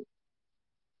closely.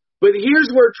 But here's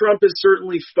where Trump is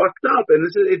certainly fucked up, and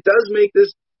it does make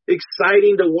this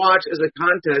exciting to watch as a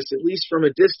contest, at least from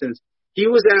a distance. He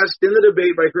was asked in the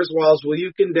debate by Chris Wallace, will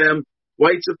you condemn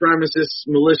white supremacists,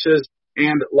 militias,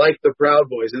 and like the Proud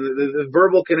Boys? And the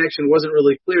verbal connection wasn't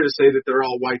really clear to say that they're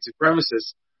all white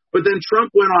supremacists. But then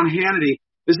Trump went on Hannity.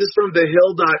 This is from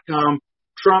thehill.com.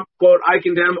 Trump, quote, I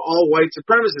condemn all white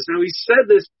supremacists. Now, he said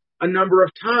this a number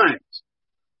of times.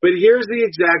 But here's the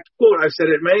exact quote. I've said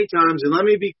it many times, and let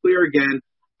me be clear again.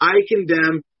 I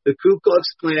condemn the Ku Klux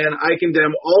Klan. I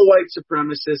condemn all white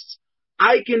supremacists.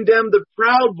 I condemn the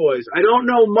Proud Boys. I don't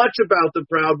know much about the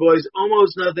Proud Boys,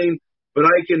 almost nothing, but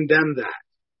I condemn that.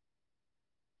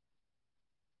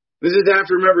 This is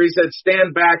after, remember, he said,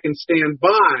 stand back and stand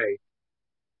by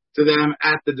to them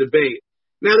at the debate.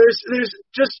 Now, this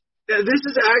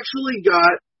has actually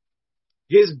got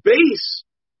his base.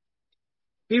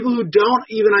 People who don't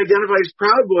even identify as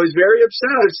Proud Boys very upset.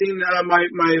 I've seen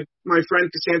my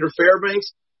friend Cassandra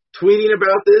Fairbanks tweeting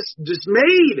about this,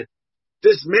 dismayed,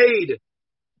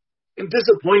 and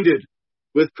disappointed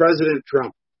with President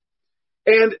Trump.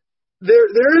 And there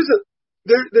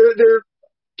are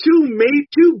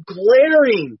two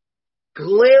glaring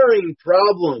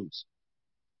problems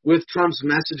with Trump's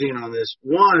messaging on this.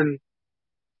 One,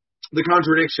 the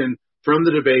contradiction from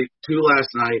the debate to last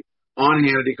night on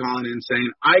Hannity calling in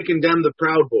saying, I condemn the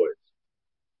Proud Boys.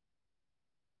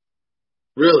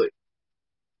 Really?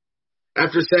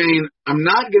 After saying, I'm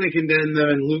not going to condemn them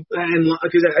and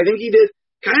because I think he did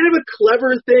kind of a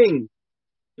clever thing,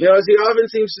 as he often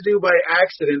seems to do by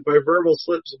accident, by verbal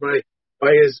slips, by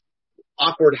his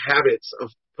awkward habits of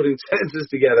putting sentences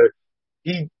together.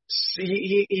 He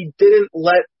didn't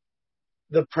let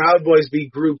the Proud Boys be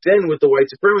grouped in with the white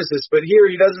supremacists, but here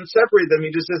he doesn't separate them.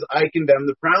 He just says, I condemn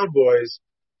the Proud Boys.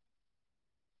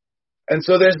 And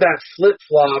so there's that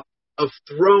flip-flop of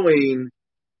throwing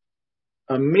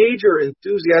a major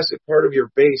enthusiastic part of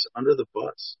your base under the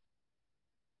bus.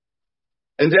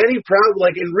 And to any proud,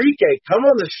 like Enrique, come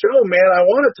on the show, man. I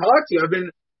want to talk to you.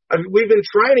 We've been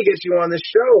trying to get you on this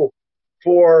show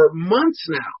for months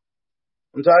now.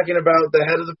 I'm talking about the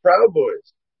head of the Proud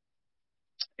Boys.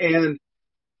 And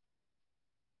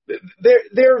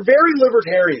they're very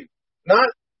libertarian, not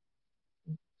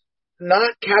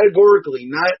categorically,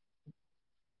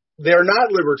 they're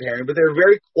not libertarian, but they're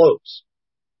very close.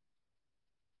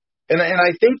 And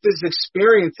I think this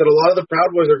experience that a lot of the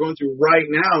Proud Boys are going through right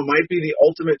now might be the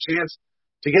ultimate chance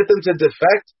to get them to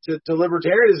defect to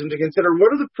libertarianism, to consider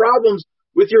what are the problems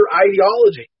with your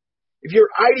ideology. If your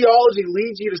ideology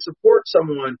leads you to support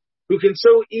someone who can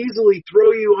so easily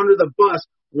throw you under the bus,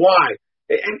 why?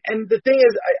 And the thing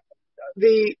is,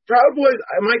 the Proud Boys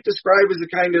I might describe as a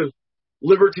kind of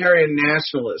libertarian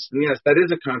nationalist. And yes, that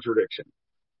is a contradiction.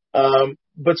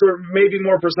 But sort of maybe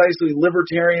more precisely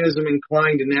libertarianism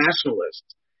inclined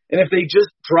nationalists. And if they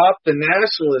just drop the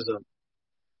nationalism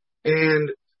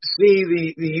and see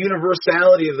the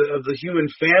universality of the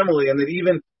human family, and that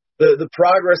even the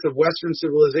progress of Western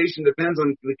civilization depends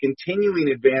on the continuing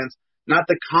advance, not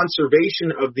the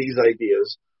conservation of these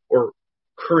ideas or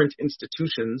current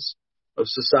institutions of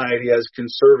society as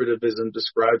conservatism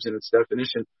describes in its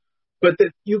definition, but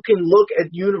that you can look at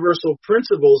universal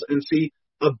principles and see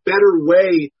a better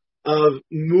way of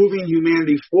moving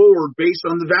humanity forward based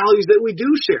on the values that we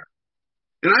do share.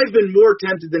 And I've been more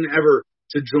tempted than ever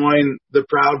to join the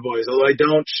Proud Boys, although I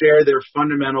don't share their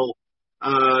fundamental,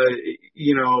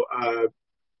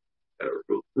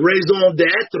 raison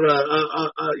d'etre,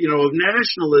 of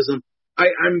nationalism.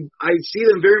 I see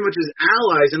them very much as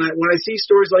allies. And when I see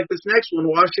stories like this next one,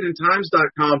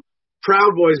 WashingtonTimes.com,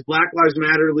 Proud Boys, Black Lives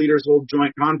Matter leaders hold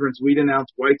joint conference. We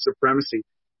denounce white supremacy.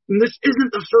 And this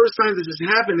isn't the first time this has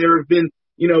happened. There have been,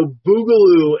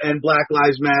 Boogaloo and Black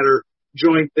Lives Matter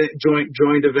joint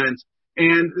events.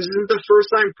 And this isn't the first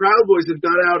time Proud Boys have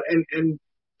gone out and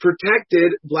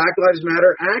protected Black Lives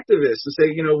Matter activists and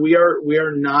say, we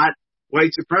are not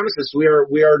white supremacists. We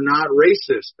are not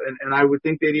racist. And I would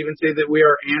think they'd even say that we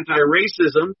are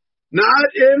anti-racism,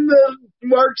 not in the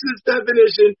Marxist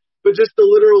definition, but just the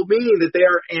literal meaning that they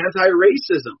are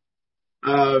anti-racism.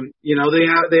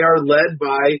 They are led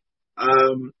by,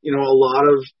 a lot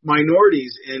of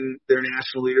minorities in their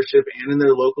national leadership and in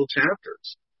their local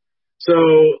chapters. So,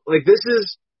 this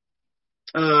is,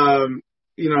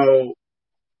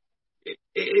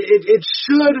 it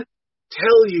should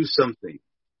tell you something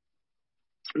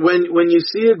when you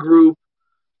see a group,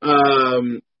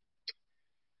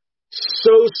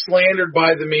 so slandered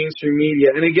by the mainstream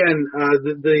media. And again,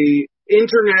 the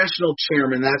international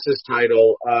chairman, that's his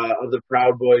title, of the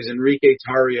Proud Boys, Enrique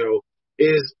Tarrio,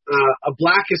 is a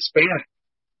black Hispanic.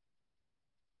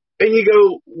 And you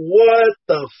go, what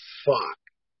the fuck?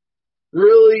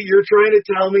 Really? You're trying to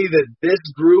tell me that this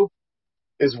group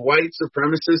is white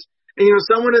supremacist? And,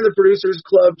 someone in the Producers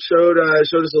Club showed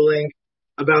us a link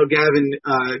about Gavin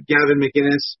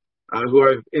McInnes, who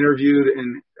I've interviewed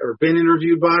or been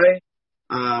interviewed by.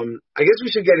 I guess we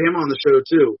should get him on the show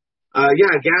too.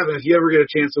 Yeah, Gavin, if you ever get a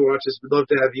chance to watch this, we'd love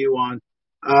to have you on.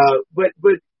 But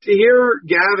to hear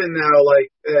Gavin now,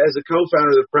 as a co-founder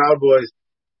of the Proud Boys,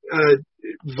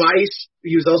 Vice,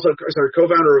 he was also,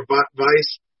 co-founder of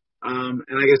Vice, and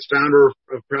I guess founder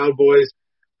of Proud Boys.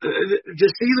 To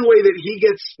see the way that he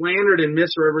gets slandered and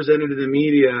misrepresented in the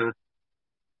media,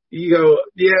 you go,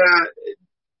 yeah,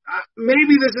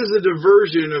 maybe this is a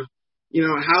diversion of,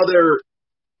 how they're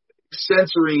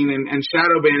censoring and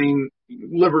shadow banning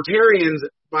libertarians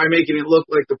by making it look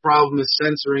like the problem is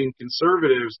censoring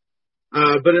conservatives.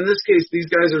 But in this case, these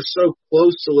guys are so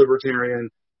close to libertarian.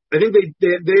 I think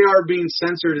they are being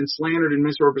censored and slandered and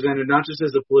misrepresented, not just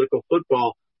as a political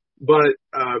football, but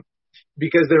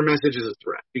because their message is a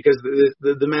threat. Because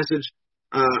the message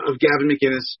of Gavin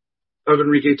McInnes, of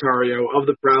Enrique Tarrio, of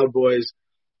the Proud Boys,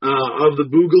 of the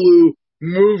Boogaloo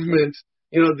movement,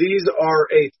 these are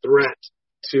a threat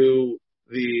to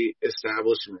the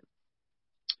establishment.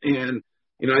 And,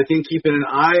 I think keeping an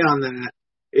eye on that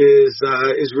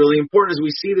is really important as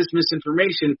we see this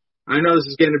misinformation. I know this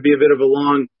is going to be a bit of a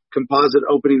long composite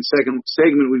opening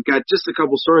segment. We've got just a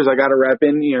couple stories I got to wrap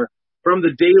in here. From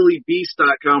the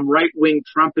dailybeast.com, right-wing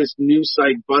Trumpist news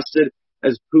site busted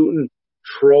as Putin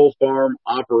troll farm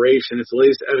operation. It's the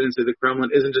latest evidence that the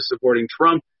Kremlin isn't just supporting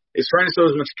Trump, it's trying to sow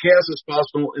as much chaos as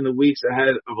possible in the weeks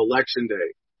ahead of Election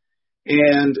Day.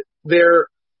 And there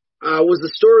was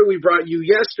the story we brought you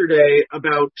yesterday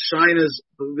about China's,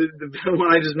 the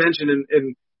one I just mentioned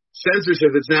in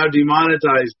censorship that's now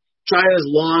demonetized, China's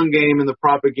long game in the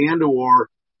propaganda war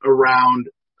around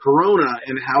Corona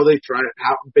and how they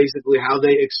how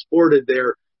they exported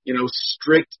their,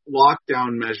 strict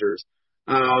lockdown measures.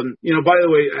 By the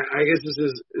way, I guess this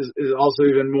is also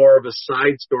even more of a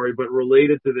side story, but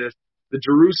related to this, the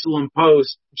Jerusalem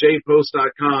Post,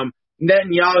 jpost.com,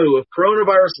 Netanyahu, if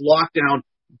coronavirus lockdown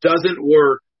doesn't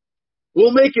work,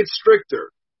 we'll make it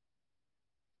stricter.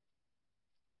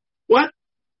 What?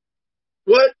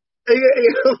 Oh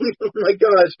my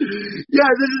gosh. Yeah,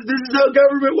 this is how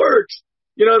government works.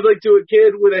 It's like to a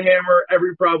kid with a hammer,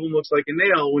 every problem looks like a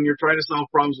nail. When you're trying to solve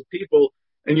problems with people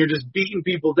and you're just beating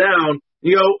people down,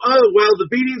 you go, oh, well, the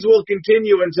beatings will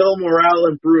continue until morale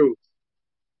improves.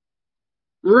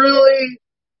 Really?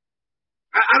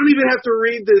 I don't even have to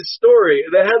read this story.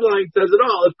 The headline says it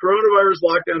all. If coronavirus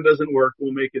lockdown doesn't work,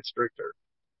 we'll make it stricter.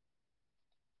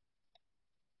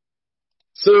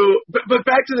 So, but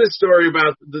back to this story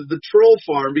about the troll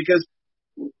farm, because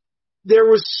there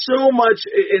was so much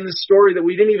in the story that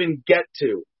we didn't even get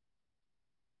to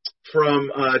from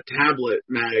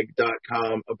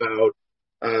tabletmag.com about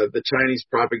the Chinese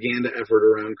propaganda effort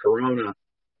around Corona.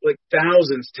 Like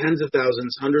thousands, tens of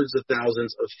thousands, hundreds of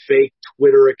thousands of fake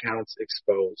Twitter accounts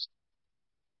exposed.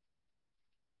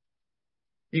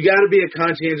 You got to be a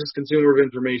conscientious consumer of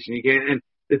information. You can't, and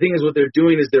the thing is, what they're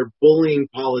doing is they're bullying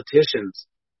politicians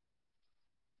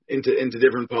into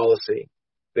different policy.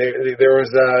 There was,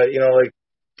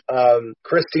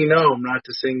 Kristi Noem, not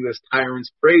to sing this tyrant's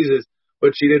praises,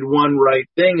 but she did one right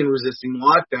thing in resisting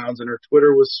lockdowns, and her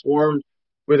Twitter was swarmed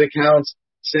with accounts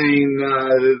saying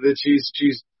that she's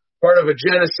part of a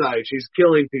genocide. She's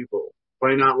killing people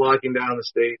by not locking down the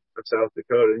state of South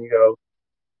Dakota. And you go,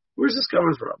 where's this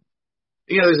coming from?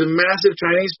 There's a massive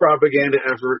Chinese propaganda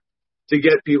effort to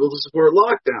get people to support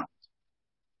lockdowns.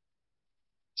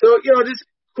 So, just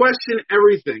question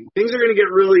everything. Things are going to get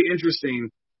really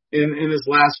interesting in this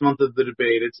last month of the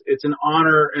debate. It's an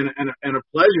honor and a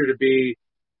pleasure to be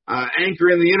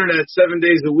anchoring the internet 7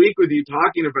 days a week with you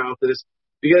talking about this,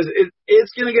 because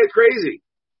it's going to get crazy.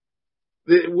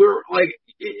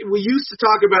 We used to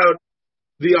talk about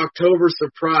the October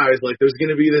surprise, like there's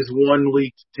going to be this one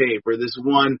leaked tape or this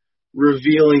one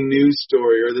revealing news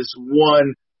story or this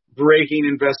one breaking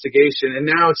investigation, and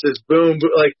now it says boom,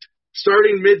 like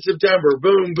starting mid-September,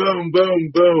 boom, boom,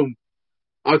 boom, boom,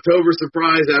 October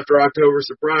surprise after October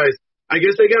surprise. I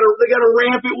guess they gotta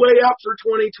ramp it way up for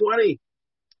 2020.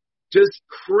 Just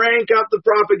crank up the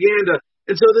propaganda.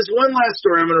 And so this one last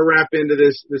story, I'm going to wrap into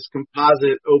this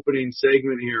composite opening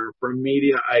segment here from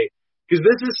Mediaite, because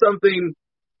this is something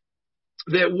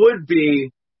that would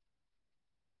be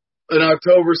an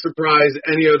October surprise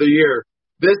any other year.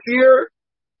 This year,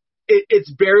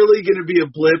 it's barely going to be a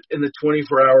blip in the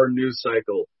 24-hour news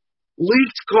cycle.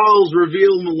 Leaked calls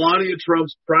reveal Melania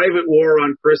Trump's private war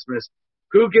on Christmas.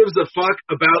 Who gives a fuck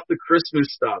about the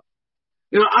Christmas stuff?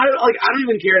 You know, I don't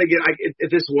even care to get, if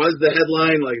this was the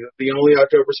headline, like the only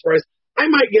October surprise, I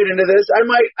might get into this. I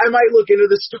might look into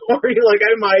the story. Like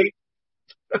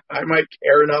I might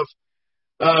care enough.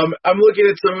 I'm looking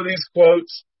at some of these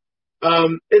quotes.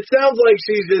 It sounds like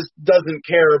she just doesn't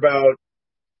care about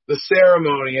the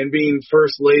ceremony and being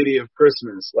first lady of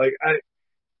Christmas. Like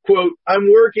quote,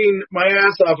 I'm working my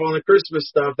ass off on the Christmas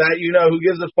stuff. That, you know, who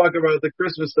gives a fuck about the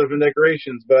Christmas stuff and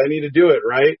decorations, but I need to do it,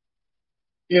 right?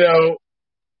 You know,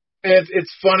 and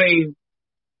it's funny,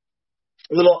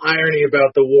 a little irony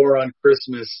about the war on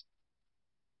Christmas,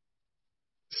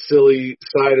 silly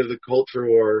side of the culture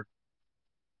war.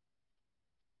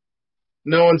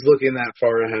 No one's looking that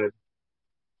far ahead.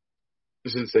 I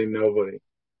shouldn't say nobody.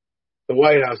 The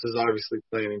White House is obviously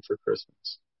planning for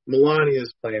Christmas. Melania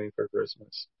is planning for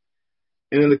Christmas.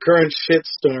 And in the current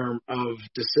shitstorm of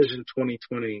Decision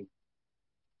 2020,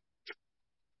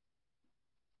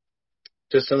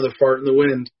 just another fart in the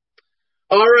wind.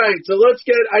 All right, so let's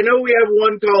get, I know we have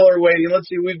one caller waiting. Let's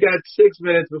see, we've got 6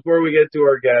 minutes before we get to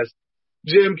our guest.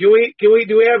 Jim, do we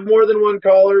have more than one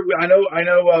caller? I know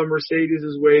Mercedes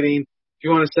is waiting. If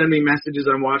you want to send me messages,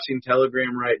 I'm watching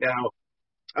Telegram right now.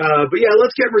 But yeah,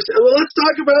 let's talk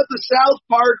about the South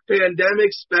Park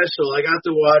pandemic special. I got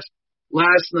to watch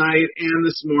last night and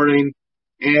this morning,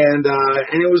 and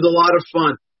it was a lot of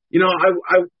fun. You know,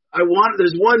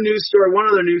 there's one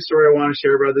other news story I want to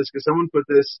share about this, because someone put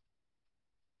this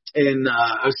in,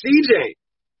 CJ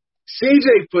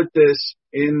put this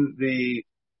in the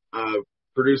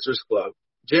Producers Club.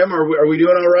 Jim, are we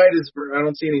doing all right? I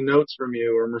don't see any notes from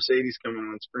you or Mercedes coming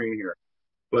on screen here,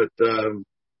 but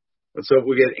let's hope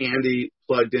we get Andy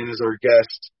plugged in as our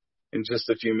guest in just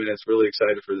a few minutes. Really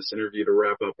excited for this interview to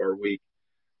wrap up our week.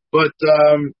 But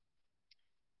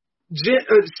CJ,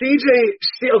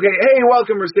 okay, hey,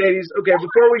 welcome, Mercedes. Okay,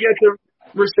 before we get to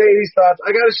Mercedes' thoughts,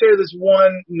 I got to share this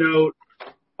one note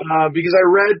because I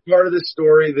read part of the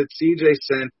story that CJ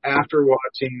sent after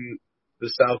watching the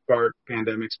South Park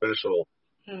pandemic special.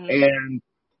 And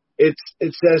it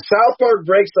says, South Park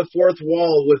breaks the fourth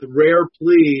wall with rare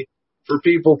plea for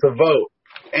people to vote.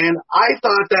 And I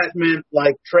thought that meant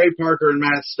like Trey Parker and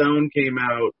Matt Stone came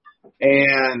out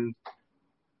and,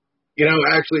 you know,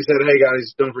 actually said, hey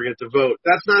guys, don't forget to vote.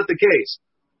 That's not the case.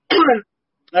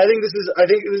 I think this is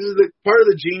the part of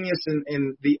the genius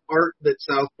in the art that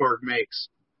South Park makes,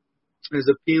 is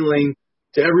appealing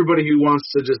to everybody who wants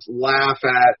to just laugh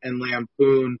at and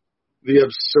lampoon the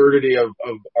absurdity of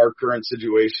our current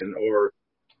situation. Or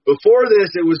before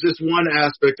this, it was just one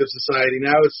aspect of society.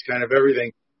 Now it's kind of everything.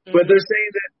 Mm-hmm. But they're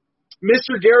saying that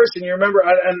Mr. Garrison, you remember,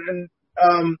 I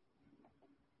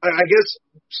guess,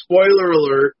 spoiler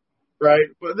alert, right?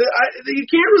 But you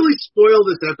can't really spoil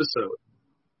this episode.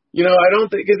 You know, I don't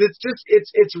think, because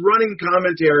it's running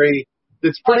commentary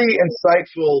that's pretty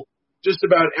insightful just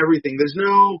about everything. There's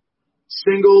no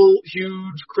single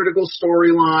huge critical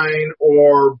storyline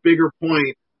or bigger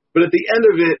point, but at the end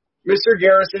of it, Mr.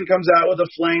 Garrison comes out with a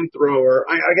flamethrower.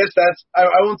 I guess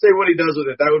I won't say what he does with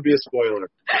it. That would be a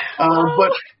spoiler.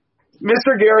 But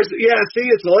Mr. Garrison, yeah, see,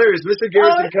 it's hilarious. Mr.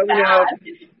 Garrison coming out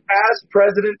as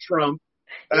President Trump,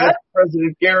 as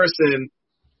President Garrison,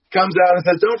 comes out and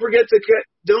says, don't forget to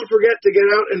get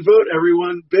out and vote,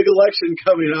 everyone. Big election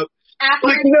coming up.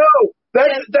 Like, no.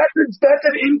 That's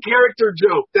an in-character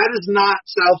joke. That is not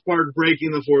South Park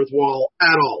breaking the fourth wall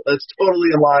at all. That's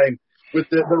totally in line with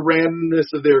the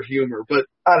randomness of their humor. But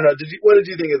I don't know. What did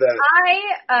you think of that?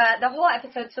 The whole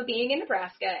episode, so being in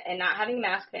Nebraska and not having a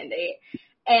mask mandate,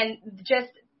 and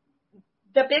just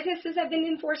the businesses have been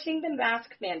enforcing the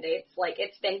mask mandates. Like,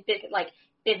 it's been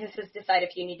businesses decide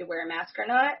if you need to wear a mask or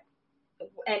not,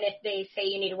 and if they say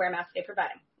you need to wear a mask, they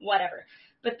provide them. Whatever.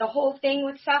 But the whole thing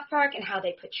with South Park and how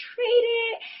they portrayed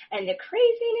it and the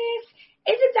craziness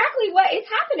is exactly what is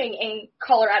happening in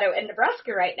Colorado and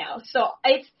Nebraska right now. So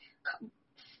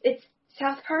it's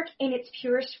South Park in its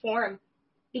purest form,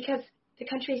 because the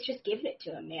country has just given it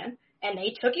to them, man. And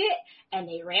they took it and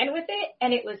they ran with it,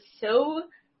 and it was so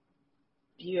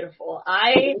beautiful.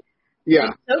 I'm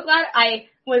so glad. I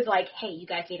was like, hey, you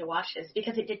guys need to watch this,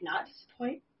 because it did not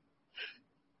disappoint.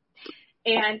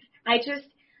 And I just...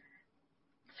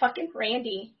 fucking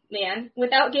Randy, man.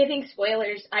 Without giving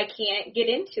spoilers, I can't get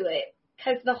into it,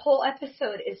 because the whole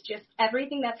episode is just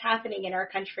everything that's happening in our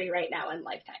country right now in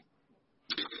Lifetime.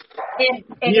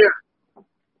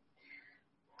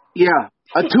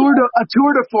 A tour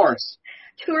de force.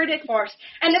 Tour de force.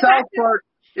 And the South Park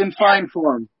in fine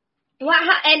form.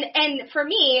 And for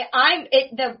me,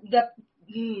 the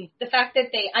fact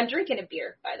that I'm drinking a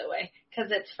beer, by the way,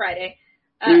 because it's Friday.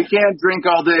 You can't drink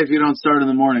all day if you don't start in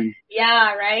the morning.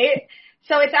 Yeah, right?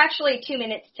 So it's actually 2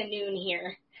 minutes to noon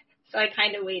here. So I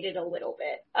kind of waited a little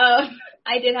bit.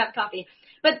 I did have coffee.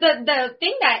 But the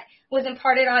thing that was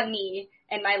imparted on me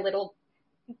and my little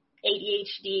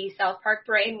ADHD South Park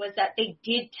brain was that they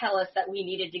did tell us that we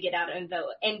needed to get out and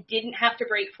vote and didn't have to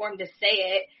break form to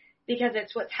say it because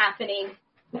it's what's happening.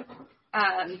 But what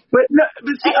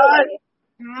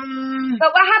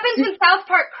happens when South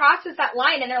Park crosses that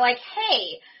line and they're like,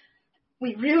 hey,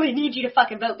 we really need you to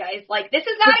fucking vote, guys. Like, this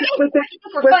is not a game.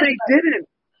 But they didn't.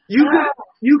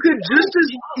 You could just as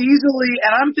easily,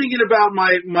 and I'm thinking about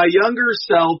my younger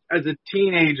self as a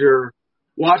teenager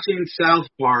watching South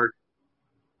Park.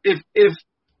 If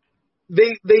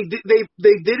they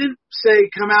didn't say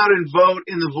come out and vote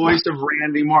in the voice of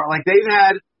Randy Martin, like they've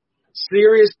had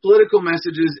serious political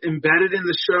messages embedded in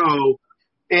the show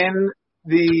in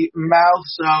the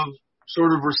mouths of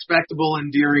sort of respectable,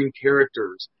 endearing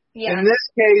characters. Yeah. In this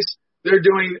case, they're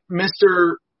doing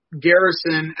Mr.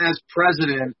 Garrison as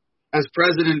President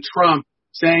Trump,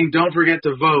 saying, don't forget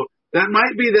to vote. That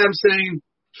might be them saying,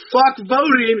 fuck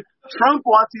voting. Trump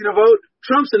wants you to vote.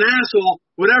 Trump's an asshole.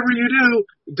 Whatever you do,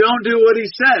 don't do what he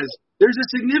says. There's a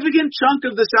significant chunk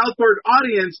of the South Park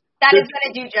audience that is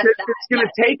going to do just that. It's going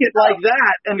to take it like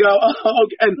that and go, oh,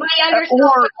 okay, or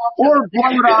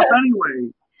blow it off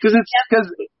anyway. Because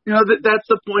that's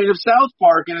the point of South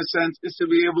Park in a sense, is to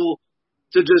be able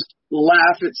to just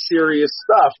laugh at serious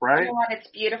stuff, right? Oh, it's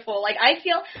beautiful. Like I've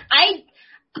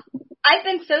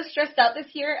been so stressed out this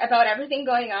year about everything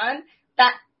going on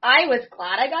that I was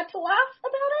glad I got to laugh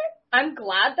about it. I'm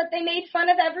glad that they made fun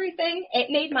of everything. It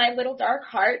made my little dark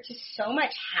heart just so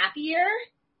much happier.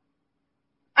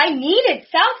 I needed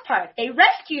South Park. They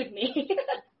rescued me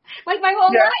like my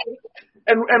whole life.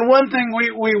 And one thing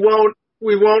we won't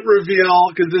reveal,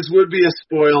 because this would be a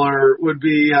spoiler, would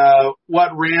be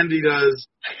what Randy does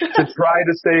to try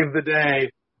to save the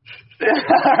day.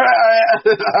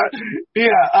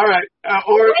 Yeah, all right.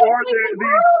 Or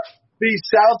the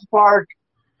South Park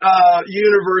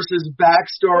universe's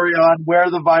backstory on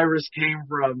where the virus came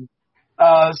from.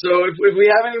 So if we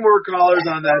have any more callers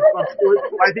on that,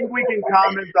 I think we can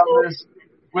comment on this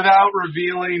without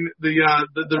revealing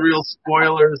the real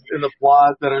spoilers in the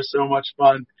plot that are so much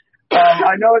fun.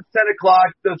 I know it's 10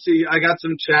 o'clock. Let's see. I got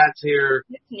some chats here.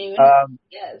 It's noon.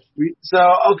 Yes.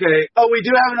 Okay. Oh, we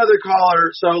do have another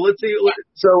caller. So let's see.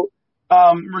 So,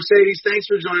 Mercedes, thanks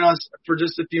for joining us for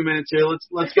just a few minutes here.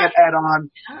 Let's get Ed on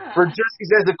for just, he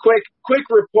says, a quick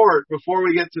report before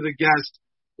we get to the guest.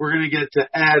 We're going to get to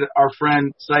Ed, our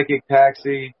friend, Psychic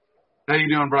Taxi. How you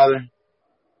doing, brother?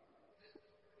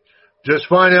 Just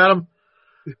fine, Adam.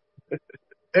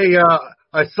 Hey,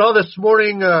 I saw this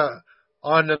morning,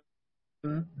 on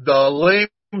the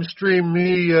lamestream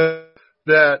media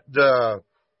that the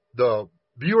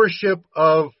viewership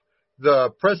of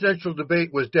the presidential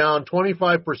debate was down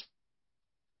 25%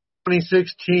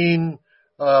 2016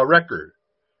 record.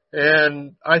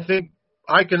 And I think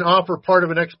I can offer part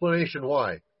of an explanation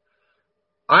why.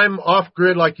 I'm off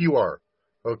grid like you are.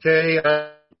 Okay.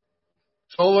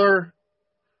 Solar.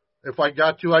 If I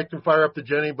got to, I can fire up the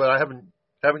Jenny, but I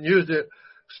haven't used it.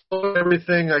 Solar,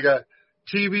 everything. I got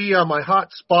TV on my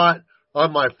hotspot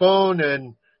on my phone,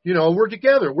 and we're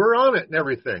together. We're on it and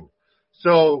everything.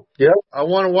 So yep. I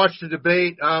want to watch the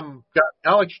debate. Got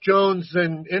Alex Jones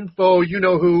and Info,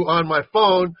 who, on my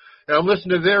phone, and I'm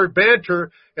listening to their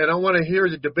banter, and I want to hear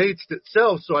the debates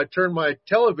itself. So I turn my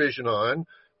television on,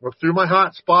 look through my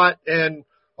hotspot, and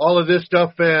all of this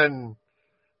stuff, and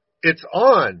it's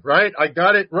on, right? I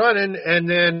got it running, and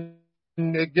then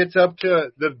it gets up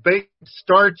to the debate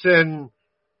starts, and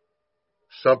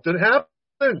something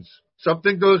happens.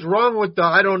 Something goes wrong with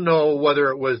I don't know whether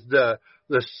it was the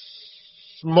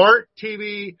smart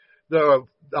TV, the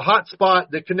hotspot,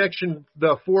 the connection,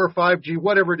 the 4 or 5G,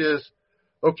 whatever it is.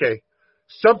 Okay.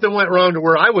 Something went wrong to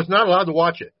where I was not allowed to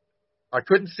watch it. I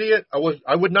couldn't see it.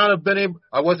 I would not have been able,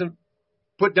 I wasn't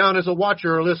put down as a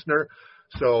watcher or listener.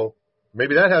 So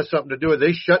maybe that has something to do with it.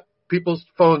 They shut people's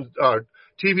phones,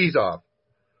 TVs off.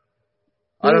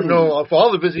 I don't know if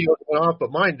all the videos went off, but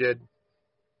mine did.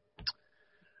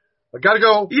 I gotta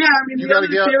go. Yeah, I mean, the other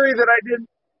theory that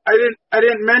I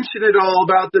didn't mention at all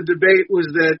about the debate was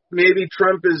that maybe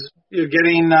Trump is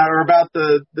getting, or about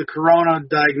the corona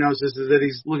diagnosis, is that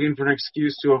he's looking for an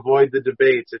excuse to avoid the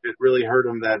debates if it really hurt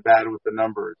him that bad with the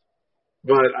numbers.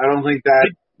 But I don't think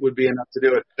that would be enough to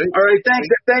do it. All right, thanks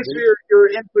for your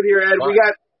input here, Ed.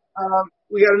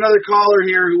 we got another caller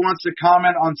here who wants to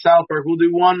comment on South Park. We'll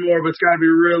do one more, but it's got to be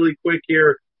really quick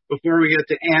here before we get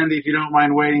to Andy, if you don't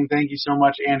mind waiting. Thank you so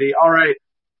much, Andy. All right.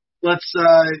 Let's,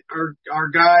 our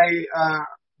guy,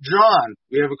 John.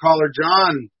 We have a caller,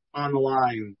 John, on the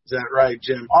line. Is that right,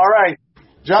 Jim? All right.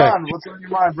 John, what's on your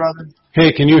mind, brother?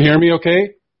 Hey, can you hear me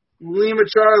okay? Lima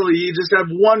Charlie, you just have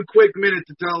 1 quick minute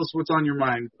to tell us what's on your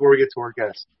mind before we get to our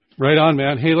guest. Right on,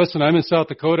 man. Hey, listen, I'm in South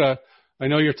Dakota. I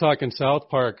know you're talking South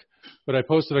Park, but I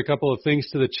posted a couple of things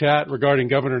to the chat regarding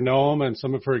Governor Noem and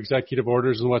some of her executive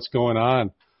orders and what's going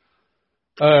on.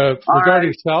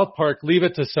 Regarding South Park, leave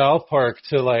it to South Park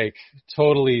to like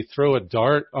totally throw a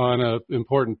dart on a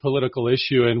important political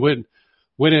issue. And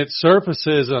when it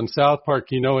surfaces on South Park,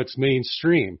 you know it's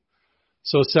mainstream.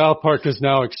 So South Park has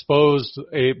now exposed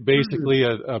basically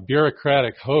a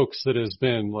bureaucratic hoax that has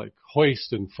been like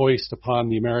hoist and foist upon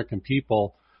the American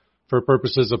people for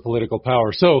purposes of political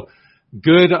power. So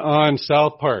good on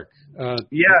South Park.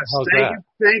 Yes,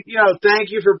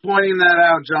 thank you for pointing that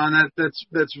out, John.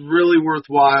 That's really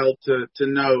worthwhile to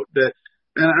note that.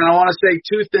 And I want to say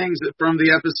two things from the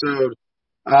episode.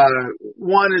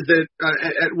 One is that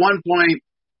at one point,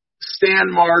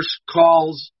 Stan Marsh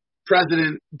calls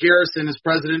President Garrison as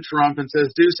President Trump and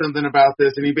says, do something about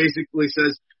this. And he basically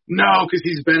says, no, because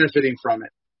he's benefiting from it,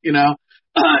 you know?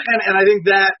 And I think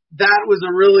that was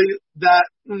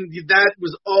that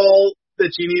was all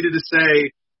that you needed to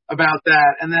say about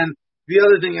that. And then the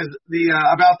other thing is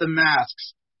about the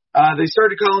masks. They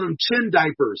started calling them chin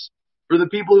diapers for the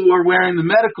people who are wearing the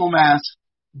medical masks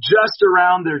just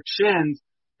around their chins.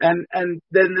 And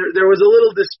then there was a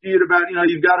little dispute about, you know,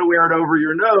 you've got to wear it over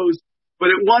your nose. But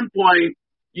at one point,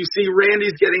 you see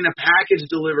Randy's getting a package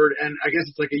delivered, and I guess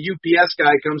it's like a UPS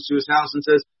guy comes to his house and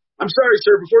says, I'm sorry,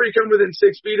 sir, before you come within 6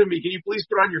 feet of me, can you please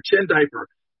put on your chin diaper?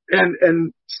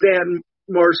 And Stan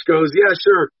Marsh goes, yeah,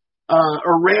 sure.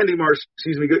 Or Randy Marsh,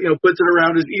 excuse me, you know, puts it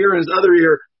around his ear and his other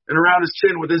ear and around his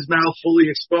chin with his mouth fully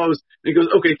exposed. And he goes,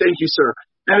 okay, thank you, sir.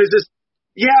 And it's just,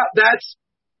 yeah, that's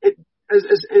it.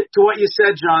 To what you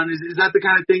said, John, is that the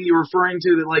kind of thing you're referring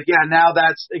to? That like, yeah, now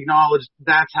that's acknowledged.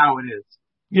 That's how it is.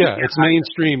 Yeah, it's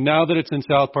mainstream. Now that it's in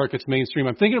South Park, it's mainstream.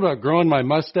 I'm thinking about growing my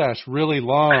mustache really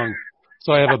long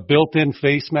so I have a built-in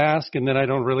face mask, and then I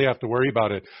don't really have to worry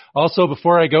about it. Also,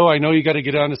 before I go, I know you got to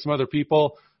get on to some other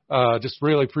people. Just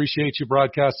really appreciate you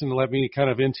broadcasting to let me kind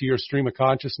of into your stream of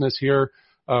consciousness here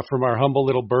from our humble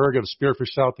little burg of Spearfish,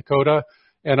 South Dakota.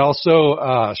 And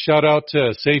also, shout out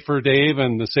to Safer Dave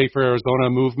and the Safer Arizona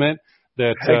movement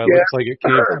that looks like it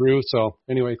came through. So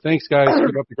anyway, thanks guys.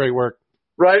 Keep up the great work.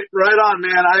 Right on,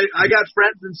 man. I got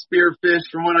friends in Spearfish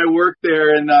from when I worked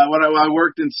there, and when I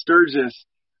worked in Sturgis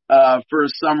for a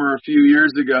summer a few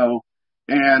years ago.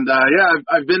 And yeah,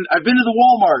 I've been to the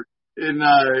Walmart in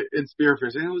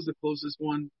Spearfish. I think it was the closest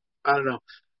one. I don't know.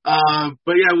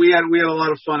 But yeah, we had a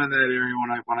lot of fun in that area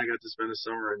when I got to spend a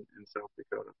summer in South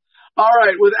Dakota. All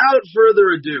right, without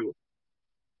further ado,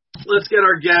 let's get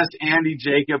our guest Andy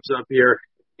Jacobs up here.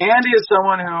 Andy is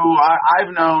someone who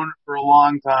I've known for a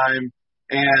long time,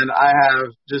 and I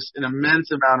have just an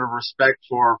immense amount of respect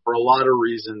for a lot of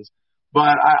reasons.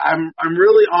 But I'm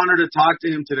really honored to talk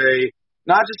to him today,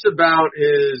 not just about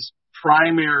his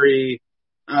primary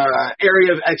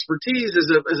area of expertise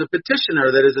as a petitioner,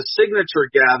 that is a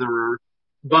signature gatherer,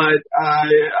 but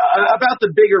about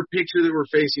the bigger picture that we're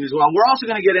facing as well. We're also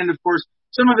going to get into, of course,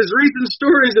 some of his recent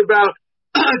stories about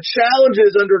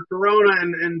challenges under Corona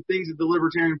and things that the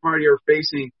Libertarian Party are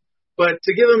facing. But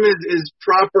to give him his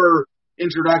proper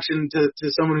introduction to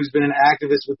someone who's been an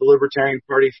activist with the Libertarian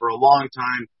Party for a long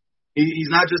time, he's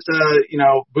not just a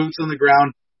boots on the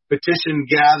ground petition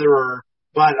gatherer,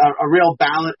 but a real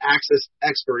ballot access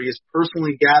expert. He has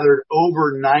personally gathered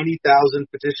over 90,000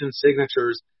 petition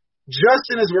signatures just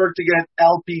in his work to get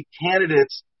LP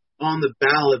candidates on the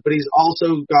ballot. But he's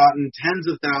also gotten tens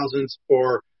of thousands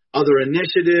for other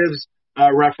initiatives,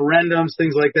 referendums,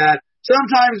 things like that.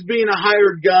 Sometimes being a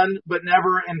hired gun, but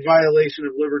never in violation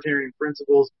of libertarian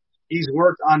principles. He's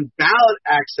worked on ballot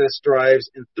access drives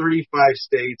in 35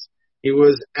 states. He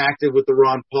was active with the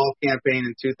Ron Paul campaign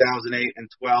in 2008 and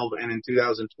 12, and in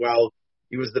 2012,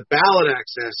 he was the ballot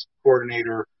access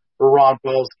coordinator for Ron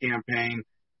Paul's campaign.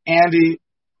 Andy,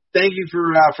 thank you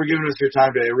for giving us your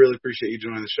time today. I really appreciate you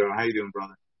joining the show. How you doing,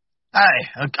 brother?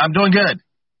 Hi, I'm doing good.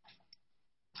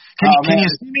 Can you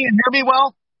see me and hear me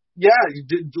well? Yeah,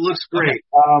 it looks great. Okay.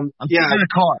 I'm in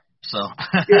the car, so.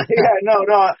 No,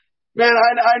 man,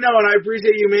 I know, and I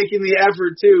appreciate you making the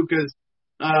effort too, because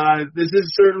this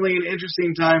is certainly an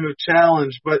interesting time of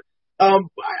challenge. But I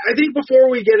think before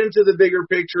we get into the bigger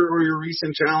picture or your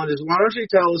recent challenges, why don't you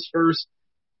tell us first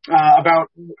about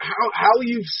how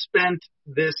you've spent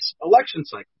this election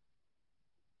cycle.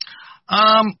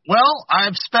 Well,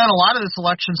 I've spent a lot of this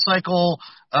election cycle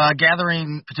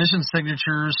gathering petition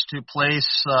signatures to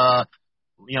place,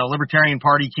 Libertarian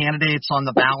Party candidates on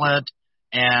the ballot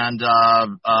and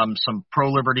some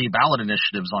pro-liberty ballot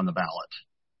initiatives on the ballot.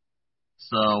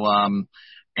 So,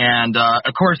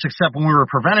 of course, except when we were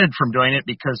prevented from doing it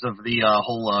because of the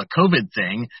whole COVID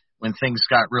thing, when things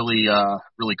got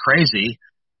really crazy,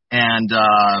 and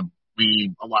a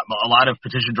lot of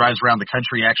petition drives around the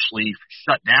country actually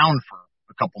shut down for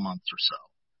a couple months or so.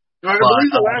 I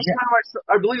believe the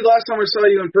last time I saw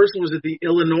you in person was at the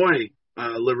Illinois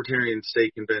Libertarian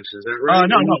State Convention. Is that right?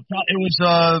 No, it was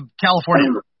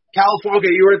California. California.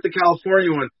 Okay, you were at the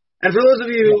California one. And for those of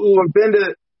you who have been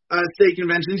to state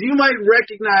conventions, you might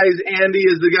recognize Andy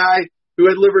as the guy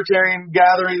who had libertarian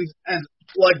gatherings as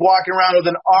like walking around with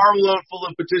an armload full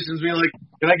of petitions, being like,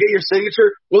 "Can I get your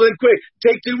signature? Well, then, quick,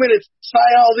 take 2 minutes,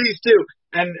 sign all these too,"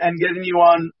 and getting you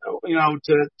on,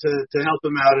 to help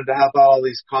him out and to help out all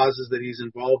these causes that he's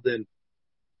involved in.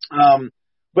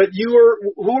 But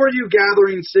who are you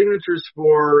gathering signatures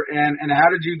for, and how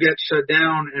did you get shut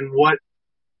down, and what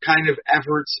kind of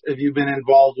efforts have you been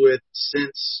involved with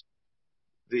since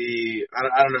the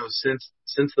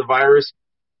since the virus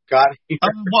got here?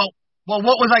 Well,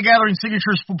 what was I gathering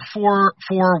signatures for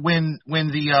when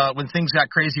things got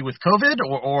crazy with COVID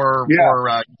or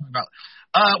I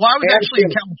was actually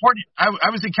in California. I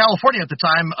was in California at the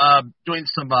time doing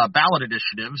some ballot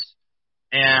initiatives,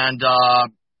 and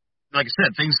like I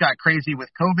said, things got crazy with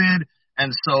COVID,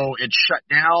 and so it shut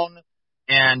down.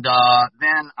 And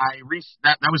then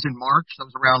that was in March. That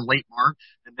was around late March,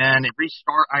 and then it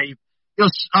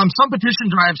some petition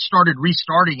drives started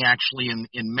restarting actually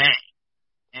in May.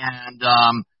 And,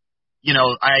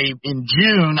 in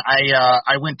June,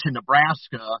 I went to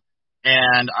Nebraska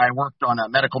and I worked on a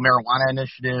medical marijuana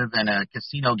initiative and a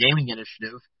casino gaming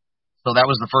initiative. So that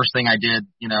was the first thing I did,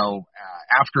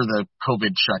 after the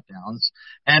COVID shutdowns.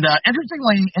 And,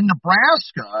 interestingly, in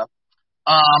Nebraska,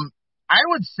 I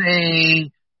would say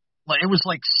it was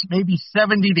like maybe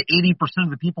 70 to 80%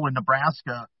 of the people in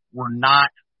Nebraska were not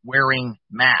wearing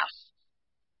masks.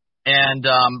 And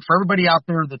for everybody out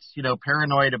there that's,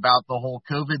 paranoid about the whole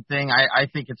COVID thing, I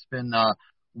think it's been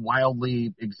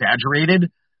wildly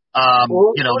exaggerated.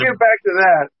 We'll get back to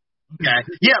that. Okay.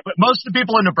 Yeah, but most of the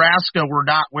people in Nebraska were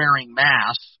not wearing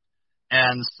masks.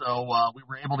 And so we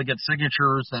were able to get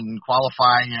signatures and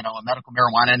qualify, a medical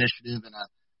marijuana initiative and a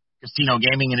casino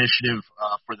gaming initiative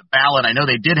for the ballot. I know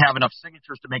they did have enough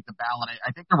signatures to make the ballot. I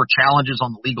think there were challenges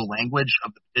on the legal language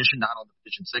of the petition, not on the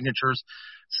petition signatures.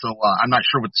 So I'm not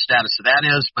sure what the status of that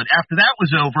is. But after that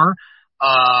was over,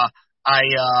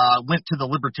 I went to the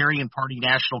Libertarian Party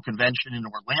National Convention in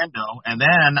Orlando, and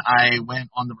then I went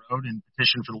on the road and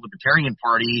petitioned for the Libertarian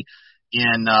Party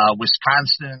in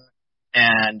Wisconsin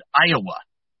and Iowa.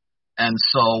 And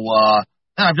so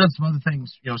I've done some other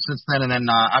things, since then. And then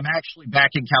I'm actually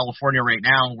back in California right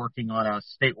now working on a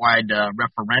statewide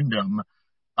referendum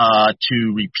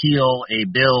to repeal a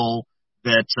bill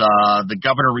that the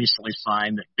governor recently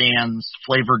signed that bans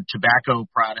flavored tobacco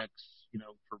products,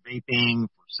 for vaping,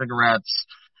 for cigarettes,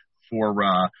 for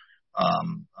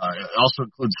it also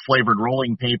includes flavored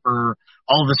rolling paper.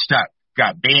 All of this stuff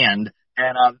got banned.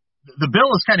 And the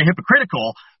bill is kind of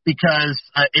hypocritical because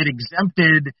it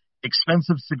exempted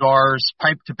expensive cigars,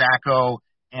 pipe tobacco,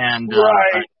 and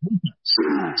right.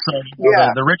 So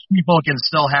the rich people can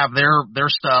still have their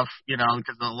stuff,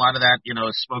 because a lot of that,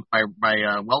 is smoked by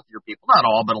wealthier people. Not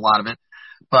all, but a lot of it.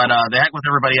 But the heck with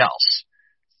everybody else.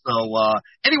 So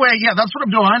anyway, yeah, that's what I'm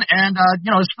doing. And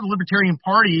as for the Libertarian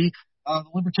Party,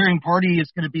 is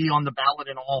going to be on the ballot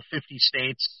in all 50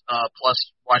 states plus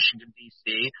Washington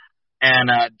D.C.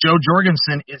 And Jo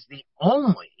Jorgensen is the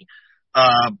only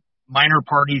minor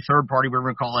party, third party, whatever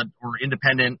we call it, or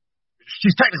independent.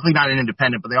 She's technically not an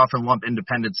independent, but they often lump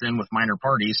independents in with minor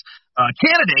parties.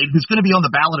 Candidate who's going to be on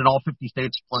the ballot in all 50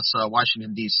 states plus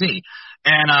Washington, D.C.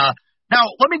 And now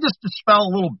let me just dispel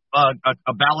a little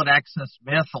a ballot access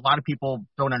myth. A lot of people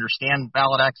don't understand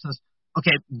ballot access.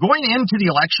 Okay, going into the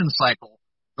election cycle,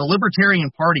 the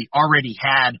Libertarian Party already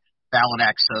had ballot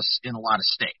access in a lot of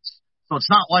states. So it's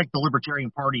not like the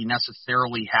Libertarian Party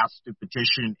necessarily has to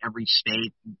petition every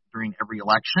state during every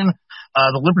election.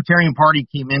 The Libertarian Party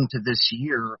came into this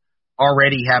year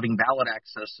already having ballot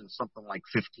access in something like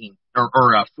 15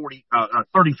 or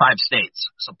 35 states,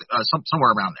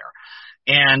 somewhere around there.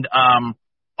 And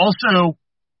also,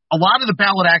 a lot of the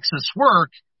ballot access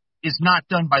work is not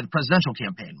done by the presidential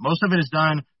campaign. Most of it is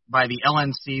done by the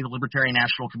LNC, the Libertarian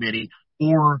National Committee,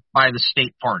 or by the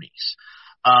state parties.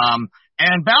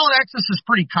 And ballot access is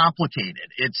pretty complicated.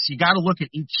 You got to look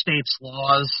at each state's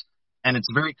laws, and it's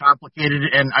very complicated.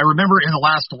 And I remember in the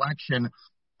last election,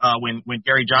 when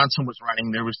Gary Johnson was running,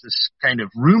 there was this kind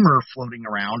of rumor floating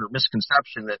around or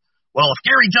misconception that, well, if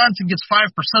Gary Johnson gets 5%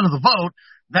 of the vote,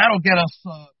 that'll get us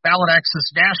ballot access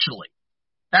nationally.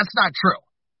 That's not true.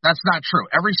 That's not true.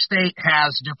 Every state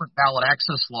has different ballot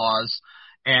access laws,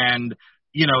 and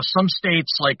some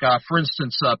states, like for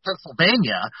instance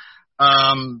Pennsylvania.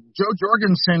 Jo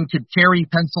Jorgensen could carry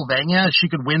Pennsylvania. She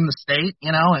could win the state,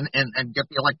 and get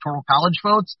the electoral college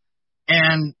votes.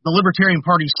 And the Libertarian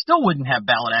Party still wouldn't have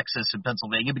ballot access in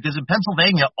Pennsylvania, because in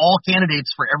Pennsylvania, all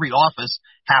candidates for every office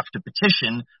have to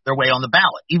petition their way on the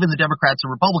ballot, even the Democrats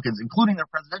and Republicans, including their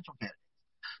presidential candidates.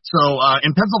 So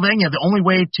in Pennsylvania, the only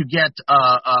way to get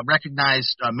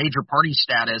recognized major party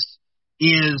status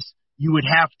is you would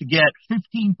have to get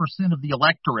 15% of the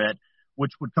electorate,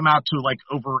 which would come out to like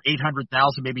over 800,000,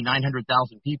 maybe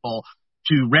 900,000 people,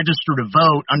 to register to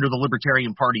vote under the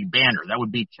Libertarian Party banner. That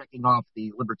would be checking off the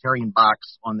Libertarian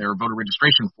box on their voter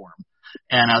registration form.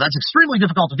 And that's extremely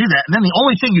difficult to do that. And then the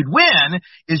only thing you'd win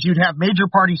is you'd have major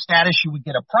party status. You would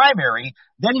get a primary.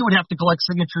 Then you would have to collect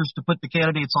signatures to put the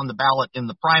candidates on the ballot in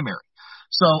the primary.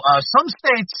 So some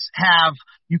states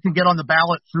you can get on the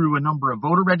ballot through a number of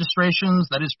voter registrations.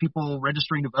 That is, people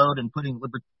registering to vote and putting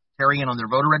Libertarian on their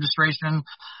voter registration.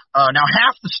 Now,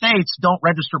 half the states don't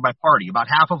register by party. About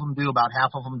half of them do, about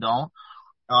half of them don't.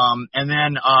 And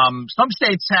then some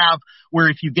states have where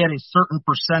if you get a certain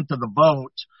percent of the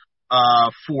vote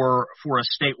for a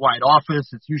statewide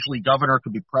office, it's usually governor,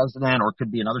 could be president, or it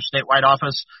could be another statewide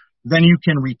office, then you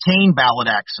can retain ballot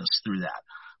access through that.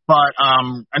 But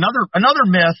another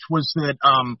myth was that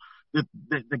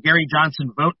the Gary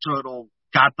Johnson vote total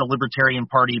got the Libertarian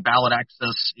Party ballot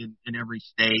access in every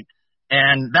state,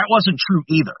 and that wasn't true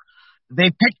either.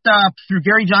 They picked up, through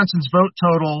Gary Johnson's vote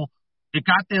total, it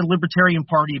got the Libertarian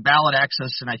Party ballot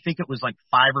access in, I think it was like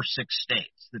 5 or 6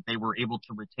 states that they were able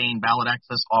to retain ballot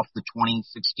access off the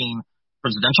 2016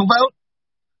 presidential vote.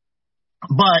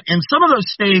 But in some of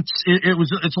those states,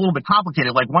 it's a little bit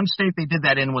complicated. Like one state they did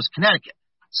that in was Connecticut.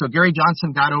 So Gary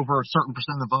Johnson got over a certain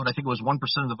percent of the vote. I think it was 1%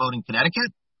 of the vote in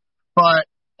Connecticut. But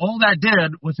all that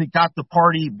did was it got the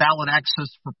party ballot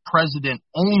access for president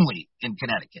only in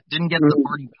Connecticut. Didn't get the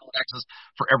party ballot access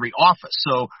for every office.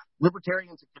 So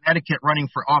Libertarians in Connecticut running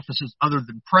for offices other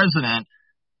than president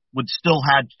would still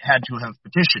had to have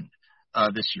petitioned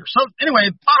this year. So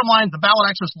anyway, bottom line, the ballot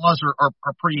access laws are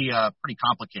pretty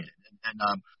complicated, and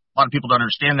a lot of people don't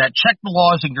understand that. Check the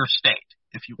laws in your state,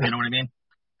 if you know what I mean.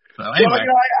 So anyway,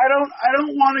 well, I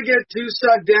don't want to get too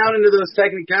sucked down into those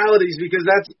technicalities, because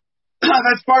that's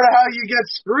part of how you get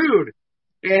screwed.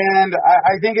 And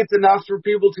I think it's enough for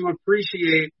people to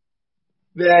appreciate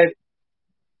that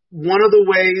one of the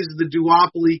ways the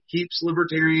duopoly keeps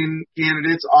Libertarian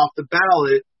candidates off the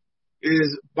ballot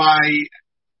is by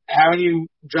having you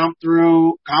jump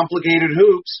through complicated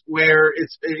hoops where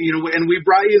it's, and we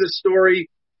brought you the story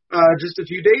just a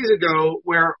few days ago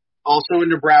where also in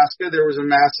Nebraska there was a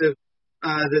massive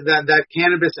that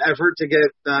cannabis effort to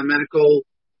get medical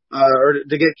or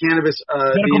to get cannabis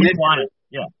marijuana,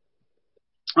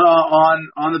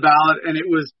 on the ballot, and it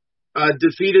was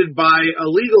defeated by a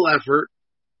legal effort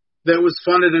that was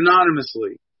funded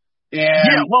anonymously.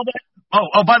 And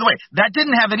by the way, that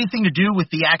didn't have anything to do with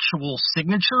the actual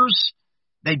signatures.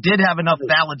 They did have enough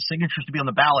valid signatures to be on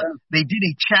the ballot. They did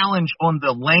a challenge on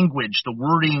the language, the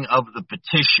wording of the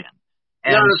petition.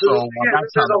 And there's a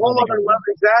whole other level.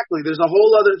 Exactly. There's a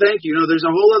whole other, there's a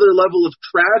whole other level of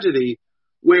tragedy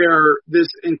where this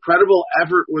incredible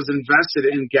effort was invested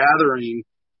in gathering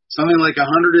something like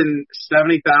 170,000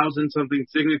 something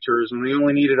signatures, and we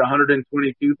only needed 122,000,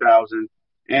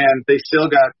 and they still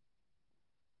got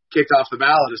kicked off the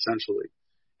ballot essentially.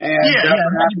 And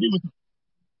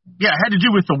it had to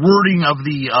do with the wording of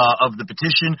the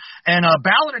petition. And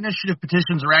ballot initiative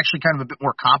petitions are actually kind of a bit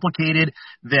more complicated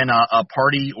than a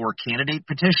party or candidate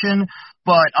petition.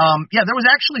 But there was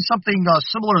actually something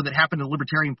similar that happened to the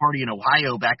Libertarian Party in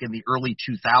Ohio back in the early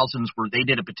 2000s, where they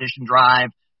did a petition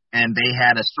drive and they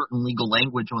had a certain legal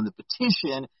language on the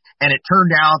petition, and it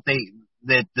turned out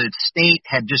that the state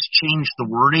had just changed the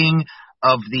wording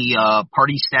of the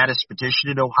party status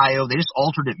petition in Ohio. They just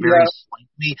altered it very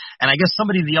slightly, and I guess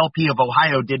somebody in the LP of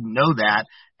Ohio didn't know that,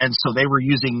 and so they were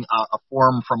using a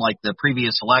form from like the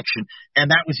previous election, and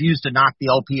that was used to knock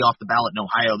the LP off the ballot in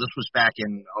Ohio. This was back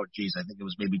in, I think it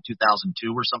was maybe 2002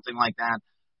 or something like that.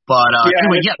 But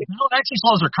anyway, ballot access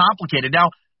laws are complicated.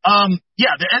 Now, and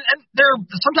they're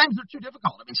sometimes they're too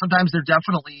difficult. I mean, sometimes they're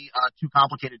definitely too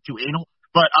complicated, too anal.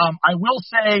 But I will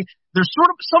say there's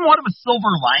somewhat of a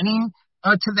silver lining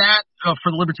to that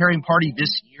for the Libertarian Party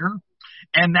this year,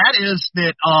 and that is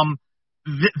that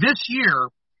this year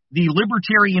the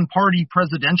Libertarian Party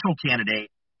presidential candidate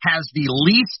has the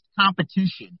least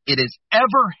competition it has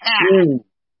ever had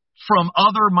from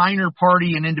other minor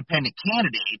party and independent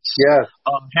candidates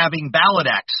having ballot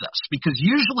access, because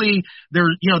usually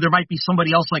there might be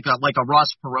somebody else like a Ross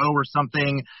Perot or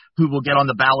something who will get on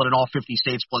the ballot in all 50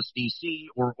 states plus DC,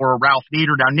 or a Ralph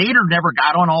Nader. Now Nader never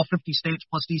got on all 50 states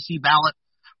plus DC ballot,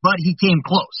 but he came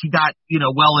close. He got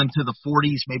well into the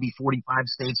 40s, maybe 45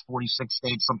 states, 46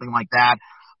 states, something like that.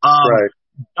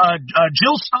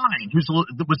 Jill Stein, who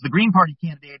was the Green Party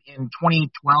candidate in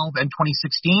 2012 and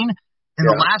 2016. In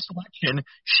the last election,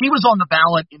 she was on the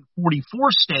ballot in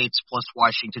 44 states plus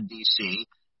Washington, D.C.,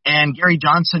 and Gary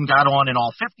Johnson got on in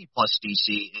all 50 plus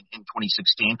D.C. in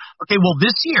 2016. Okay, well,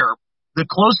 this year, the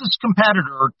closest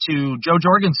competitor to Jo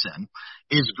Jorgensen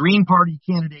is Green Party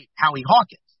candidate Howie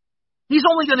Hawkins. He's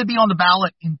only going to be on the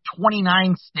ballot in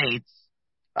 29 states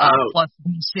plus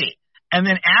D.C. And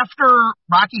then after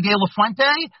Rocky De La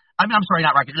Fuente,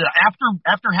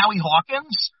 after Howie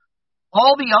Hawkins,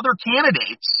 all the other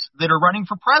candidates that are running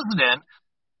for president,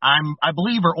 I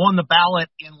believe, are on the ballot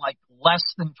in like less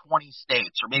than 20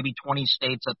 states, or maybe 20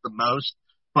 states at the most.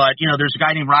 But, there's a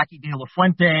guy named Rocky De La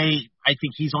Fuente. I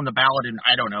think he's on the ballot in,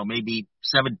 I don't know, maybe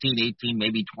 17, 18,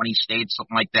 maybe 20 states,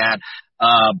 something like that.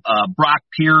 Brock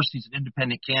Pierce, he's an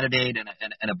independent candidate and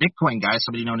a Bitcoin guy,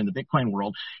 somebody known in the Bitcoin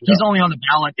world. He's only on the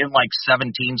ballot in like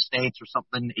 17 states or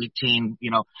something, 18.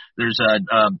 There's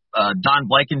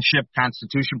Don Blankenship,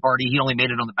 Constitution Party. He only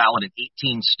made it on the ballot in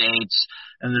 18 states.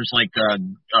 And there's like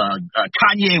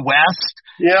Kanye West.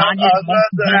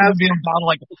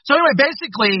 So anyway,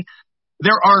 basically,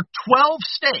 there are 12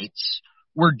 states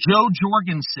where Jo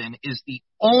Jorgensen is the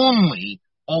only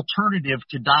alternative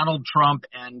to Donald Trump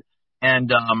and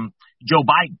Joe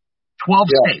Biden. 12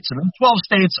 states. And those 12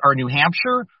 states are New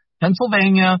Hampshire,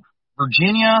 Pennsylvania,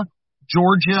 Virginia,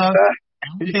 Georgia,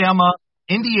 Alabama,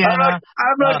 Indiana.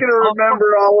 I'm not going to remember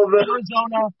all of them.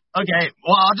 Arizona. Okay,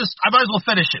 well, I might as well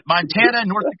finish it. Montana,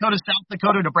 North Dakota, South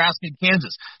Dakota, Nebraska, and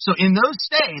Kansas. So in those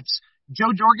states,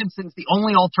 Jo Jorgensen's the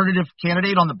only alternative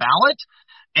candidate on the ballot,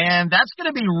 and that's going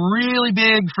to be really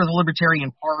big for the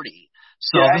Libertarian Party.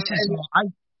 So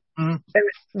and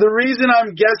the reason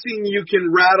I'm guessing you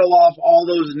can rattle off all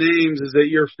those names is that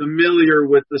you're familiar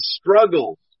with the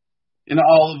struggles in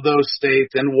all of those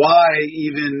states and why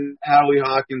even Howie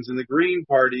Hawkins and the Green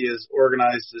Party, as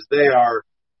organized as they are,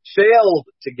 failed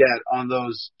to get on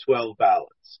those 12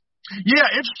 ballots. Yeah,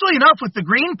 interestingly enough, with the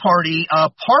Green Party,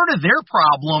 part of their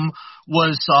problem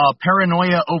was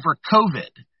paranoia over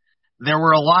COVID. There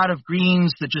were a lot of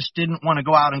Greens that just didn't want to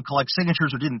go out and collect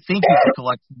signatures or didn't think you could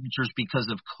collect signatures because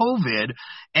of COVID.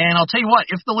 And I'll tell you what,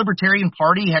 if the Libertarian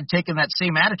Party had taken that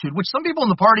same attitude, which some people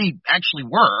in the party actually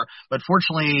were, but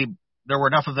fortunately there were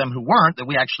enough of them who weren't, that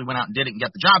we actually went out and did it and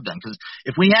get the job done. Because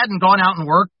if we hadn't gone out and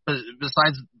worked,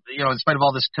 besides, in spite of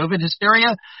all this COVID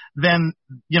hysteria, then,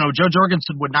 Jo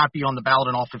Jorgensen would not be on the ballot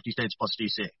in all 50 states plus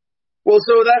D.C. Well,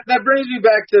 so that brings me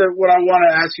back to what I want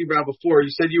to ask you about before. You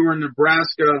said you were in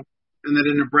Nebraska, and that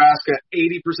in Nebraska,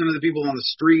 80% of the people on the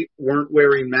street weren't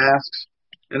wearing masks.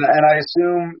 And I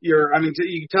assume you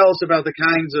can tell us about the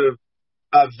kinds of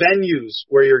venues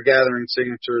where you're gathering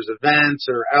signatures, events,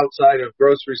 or outside of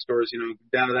grocery stores,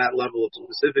 down to that level of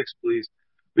specifics, please.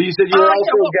 But you said you were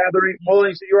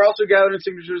also gathering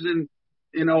signatures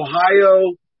in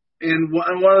Ohio and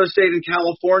one other state in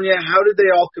California. How did they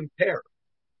all compare?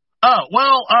 Oh,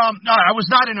 well, no, I was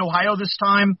not in Ohio this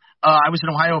time. I was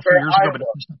in Ohio a few years ago.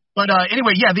 But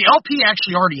anyway, yeah, the LP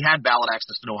actually already had ballot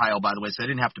access in Ohio, by the way, so I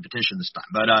didn't have to petition this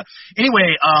time. But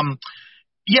anyway,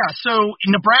 so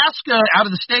Nebraska, out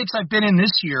of the states I've been in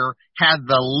this year, had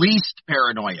the least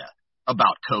paranoia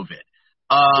about COVID.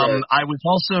 I was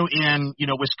also in,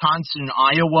 Wisconsin,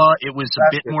 Iowa. It was a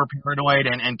bit more paranoid,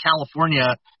 and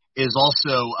California is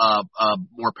also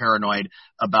more paranoid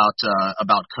about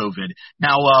COVID.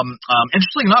 Now,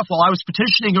 interestingly enough, while I was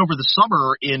petitioning over the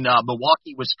summer in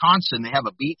Milwaukee, Wisconsin, they have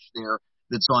a beach there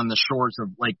that's on the shores of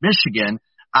Lake Michigan.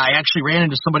 I actually ran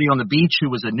into somebody on the beach who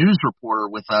was a news reporter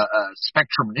with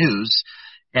Spectrum News,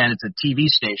 and it's a TV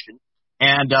station.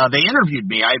 And they interviewed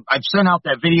me. I've sent out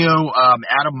that video.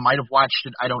 Adam might have watched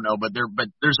it. I don't know, but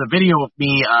there's a video of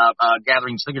me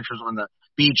gathering signatures on the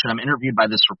beach, and I'm interviewed by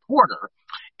this reporter.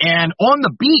 And on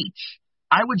the beach,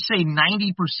 I would say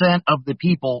 90% of the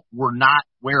people were not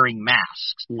wearing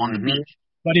masks on the beach.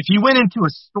 But if you went into a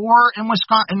store in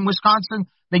Wisconsin,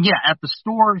 then yeah, at the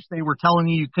stores they were telling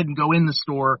you couldn't go in the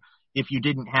store if you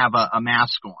didn't have a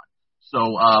mask on.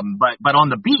 So, but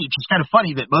on the beach, it's kind of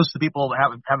funny that most of the people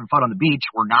having fun on the beach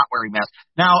were not wearing masks.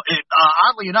 Now,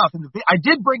 oddly enough, I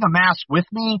did bring a mask with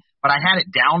me, but I had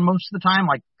it down most of the time,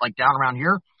 like down around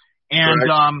here.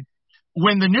 And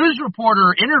when the news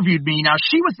reporter interviewed me, now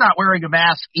she was not wearing a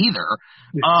mask either,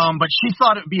 but she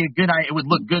thought it would be it would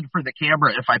look good for the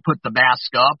camera if I put the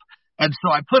mask up. And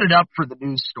so I put it up for the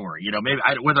news story, maybe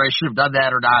whether I should have done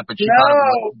that or not, but she thought it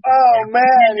was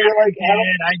man, you're like,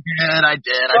 I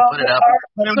did. I put it up.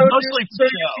 But it was mostly for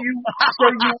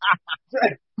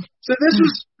So this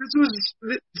was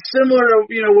similar to,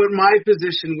 what my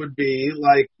position would be,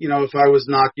 like, if I was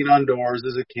knocking on doors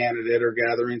as a candidate or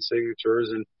gathering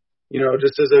signatures and,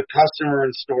 just as a customer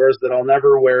in stores that I'll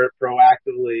never wear it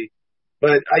proactively.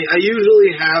 But I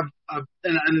usually have,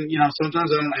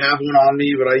 sometimes I don't have one on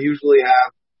me, but I usually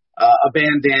have a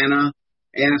bandana.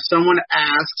 And if someone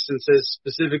asks and says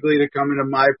specifically to come into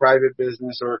my private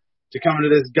business or to come into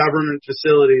this government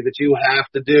facility that you have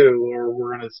to do or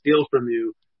we're going to steal from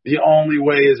you, the only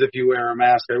way is if you wear a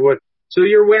mask. I would. So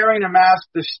you're wearing a mask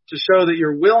to show that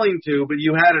you're willing to, but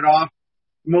you had it off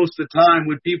most of the time.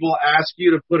 Would people ask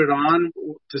you to put it on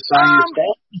to sign your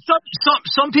stuff?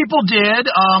 Some people did,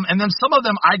 and then some of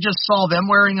them I just saw them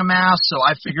wearing a mask, so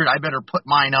I figured I better put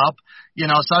mine up.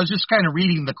 So I was just kind of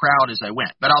reading the crowd as I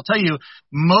went. But I'll tell you,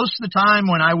 most of the time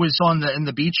when I was in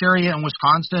the beach area in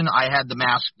Wisconsin, I had the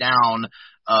mask down.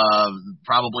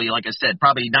 Probably, like I said,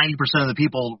 probably 90% of the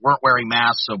people weren't wearing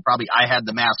masks, so probably I had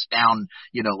the mask down,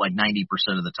 like 90%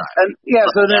 of the time. And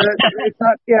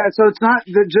so it's not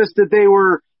just that they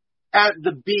were at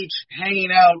the beach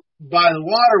hanging out by the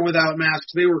water without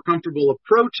masks; they were comfortable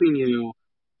approaching you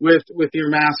with your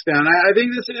mask down. I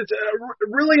think it's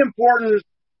really important.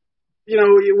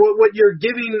 What you're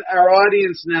giving our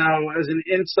audience now as an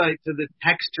insight to the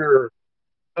texture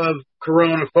of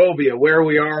coronaphobia, where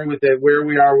we are with it, where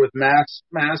we are with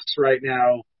masks right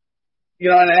now.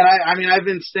 I mean, I've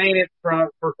been saying it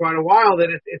for quite a while that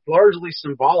it's largely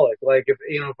symbolic. Like if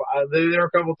there were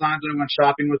a couple times I went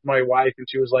shopping with my wife and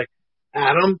she was like,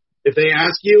 Adam, if they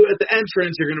ask you at the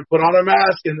entrance, you're going to put on a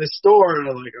mask in this store. And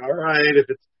I'm like, all right, if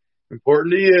it's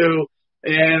important to you.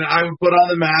 And I would put on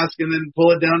the mask and then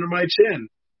pull it down to my chin.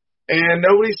 And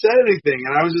nobody said anything.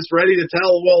 And I was just ready to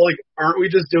tell, well, like, aren't we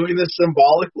just doing this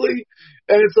symbolically?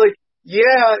 And it's like,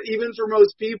 yeah, even for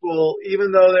most people,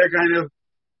 even though they're kind of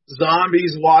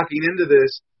zombies walking into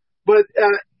this. But,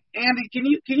 Andy, can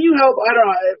you help? I don't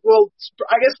know. Well,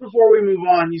 I guess before we move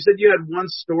on, you said you had one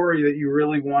story that you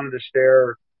really wanted to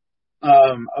share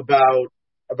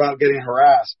about getting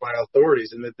harassed by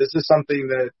authorities, and that this is something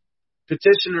that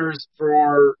petitioners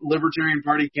for Libertarian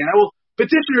Party Canada, well,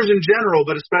 petitioners in general,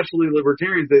 but especially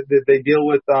libertarians, that they deal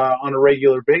with on a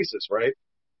regular basis, right?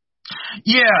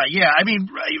 Yeah. I mean,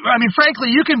 frankly,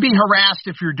 you can be harassed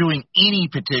if you're doing any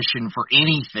petition for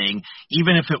anything,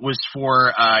 even if it was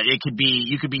for you could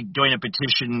be doing a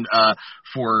petition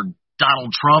for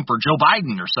Donald Trump or Joe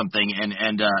Biden or something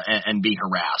and be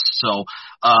harassed. So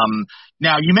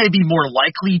now you may be more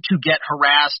likely to get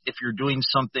harassed if you're doing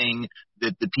something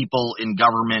that the people in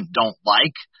government don't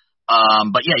like.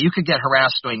 But yeah, you could get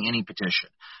harassed doing any petition.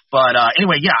 But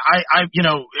anyway, yeah,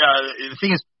 the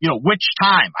thing is, which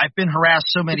time? I've been harassed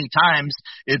so many times,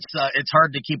 it's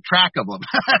hard to keep track of them.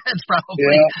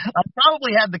 I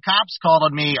probably had the cops called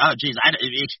on me. Oh, geez,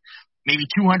 maybe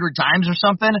 200 times or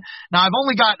something. Now I've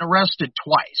only gotten arrested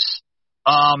twice.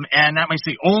 And that might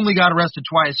say only got arrested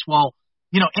twice. Well,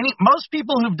 most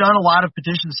people who've done a lot of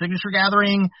petition signature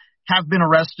gathering have been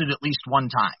arrested at least one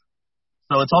time.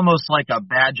 So it's almost like a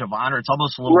badge of honor. It's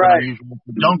almost a little bit unusual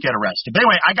if you don't get arrested. But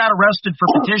anyway, I got arrested for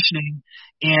petitioning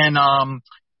in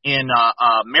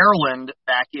Maryland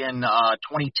back in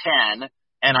 2010,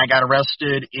 and I got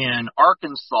arrested in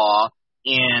Arkansas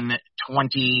in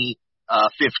 2015.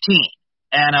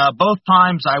 And both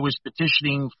times I was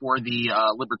petitioning for the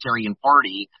Libertarian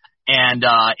Party. And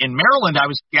in Maryland, I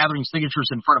was gathering signatures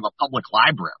in front of a public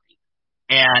library.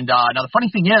 And now the funny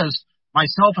thing is,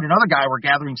 myself and another guy were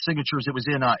gathering signatures. It was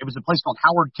a place called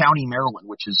Howard County, Maryland,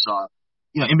 which is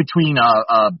in between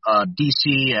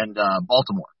DC and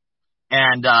Baltimore.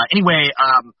 And anyway,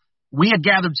 we had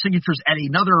gathered signatures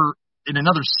in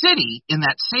another city in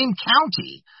that same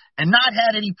county and not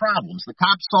had any problems. The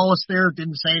cops saw us there,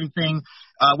 didn't say anything.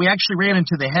 We actually ran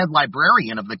into the head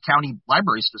librarian of the county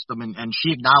library system, and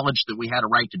she acknowledged that we had a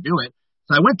right to do it.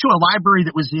 So I went to a library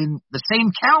that was in the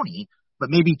same county, but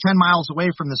maybe 10 miles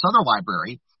away from this other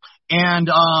library. And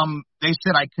they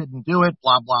said I couldn't do it,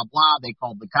 blah, blah, blah. They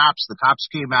called the cops. The cops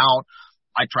came out.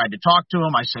 I tried to talk to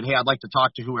him. I said, hey, I'd like to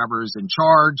talk to whoever is in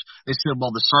charge. They said,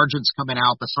 well, the sergeant's coming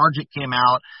out. The sergeant came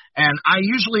out. And I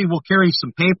usually will carry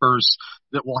some papers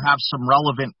that will have some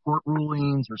relevant court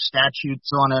rulings or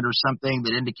statutes on it or something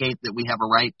that indicate that we have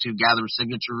a right to gather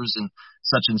signatures in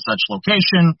such and such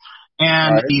location.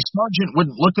 And the sergeant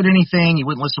wouldn't look at anything. He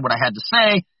wouldn't listen to what I had to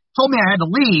say. Told me I had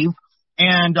to leave.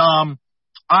 And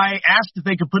I asked if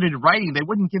they could put it in writing. They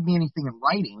wouldn't give me anything in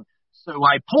writing. So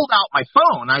I pulled out my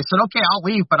phone. I said, okay, I'll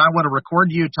leave, but I want to record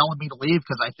you telling me to leave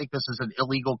because I think this is an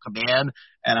illegal command,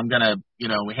 and I'm going to,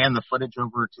 hand the footage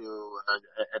over to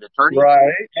an attorney.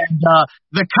 Right. And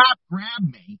the cop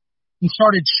grabbed me. He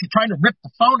started trying to rip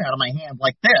the phone out of my hand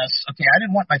like this. Okay, I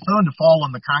didn't want my phone to fall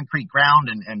on the concrete ground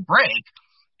and break.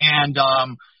 And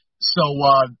so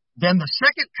then the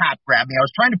second cop grabbed me. I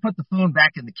was trying to put the phone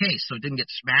back in the case so it didn't get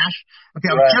smashed. Okay,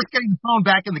 I was just getting the phone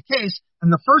back in the case, and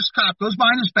the first cop goes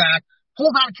behind his back,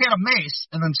 pulled out a can of mace,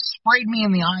 and then sprayed me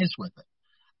in the eyes with it.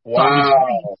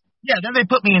 Wow. Then they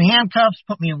put me in handcuffs,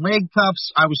 put me in leg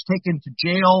cuffs. I was taken to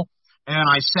jail, and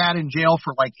I sat in jail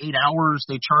for like 8 hours.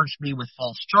 They charged me with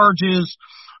false charges.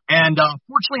 And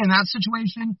fortunately, in that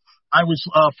situation, I was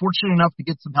fortunate enough to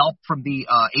get some help from the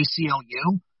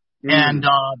ACLU. And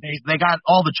they got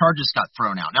all the charges got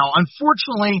thrown out. Now,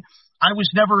 unfortunately, I was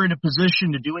never in a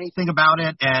position to do anything about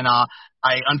it, and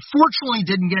I unfortunately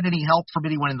didn't get any help from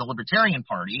anyone in the Libertarian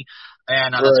Party,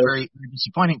 and that's very, very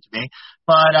disappointing to me.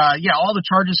 But all the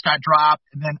charges got dropped,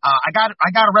 and then I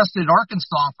got arrested in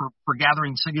Arkansas for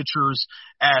gathering signatures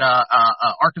at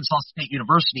Arkansas State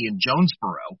University in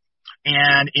Jonesboro.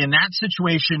 And in that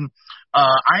situation,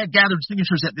 I had gathered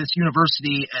signatures at this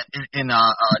university in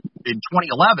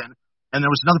 2011, and there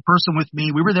was another person with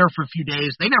me. We were there for a few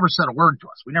days. They never said a word to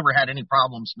us. We never had any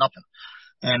problems, nothing.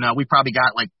 And we probably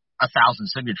got like 1,000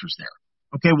 signatures there.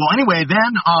 Okay, well, anyway,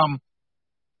 then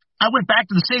I went back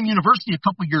to the same university a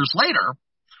couple years later,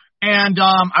 and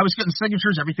I was getting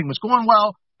signatures. Everything was going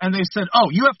well, and they said,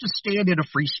 oh, you have to stand in a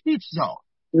free speech zone.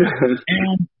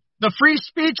 And the free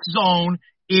speech zone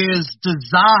is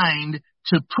designed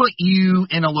to put you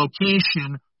in a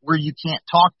location where you can't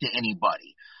talk to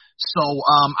anybody. So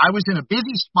I was in a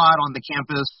busy spot on the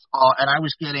campus, and I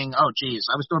was getting, I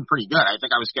was doing pretty good. I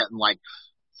think I was getting like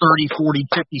 30, 40,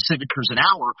 50 signatures an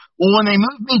hour. Well, when they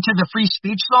moved me to the free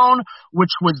speech zone,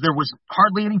 there was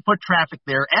hardly any foot traffic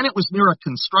there, and it was near a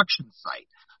construction site.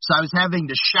 So I was having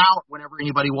to shout whenever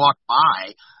anybody walked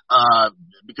by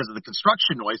because of the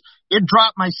construction noise. It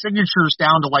dropped my signatures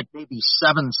down to like maybe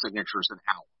 7 signatures an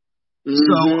hour.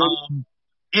 So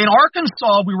in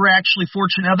Arkansas, we were actually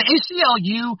fortunate. Now, the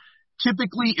ACLU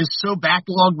typically is so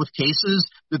backlogged with cases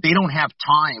that they don't have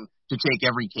time to take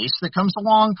every case that comes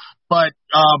along. But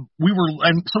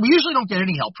so we usually don't get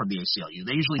any help from the ACLU.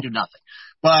 They usually do nothing.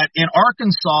 But in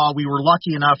Arkansas, we were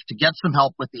lucky enough to get some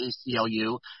help with the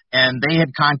ACLU, and they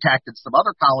had contacted some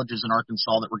other colleges in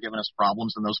Arkansas that were giving us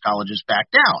problems, and those colleges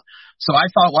backed down. So I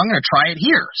thought, well, I'm going to try it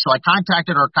here. So I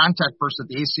contacted our contact person at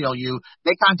the ACLU.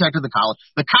 They contacted the college.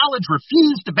 The college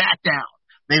refused to back down.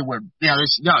 They were, they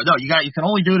said, no, you can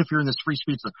only do it if you're in this free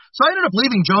speech zone. So I ended up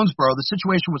leaving Jonesboro. The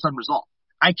situation was unresolved.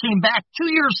 I came back 2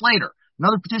 years later,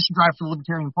 another petition drive for the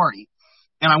Libertarian Party,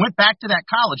 and I went back to that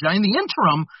college. Now, in the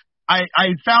interim,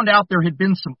 I found out there had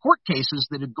been some court cases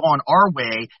that had gone our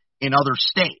way in other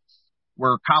states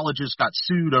where colleges got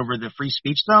sued over the free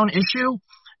speech zone issue.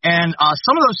 And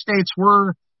some of those states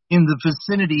were in the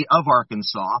vicinity of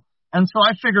Arkansas. And so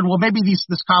I figured, well, maybe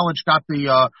this college got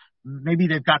maybe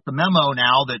they've got the memo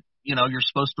now that, you're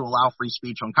supposed to allow free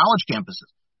speech on college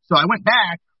campuses. So I went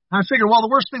back and I figured, well,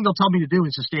 the worst thing they'll tell me to do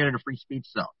is to stand in a free speech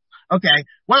zone. Okay.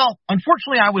 Well,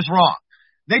 unfortunately, I was wrong.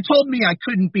 They told me I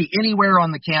couldn't be anywhere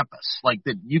on the campus, like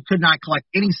that you could not collect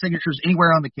any signatures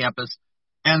anywhere on the campus.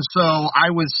 And so I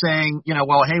was saying,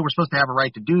 well, hey, we're supposed to have a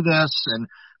right to do this. And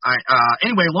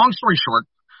anyway, long story short,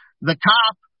 the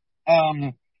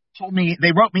cop told me,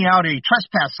 they wrote me out a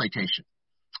trespass citation.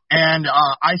 And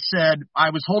I said, I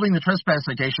was holding the trespass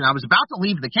citation. I was about to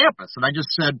leave the campus. And I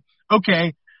just said,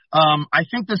 okay, I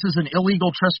think this is an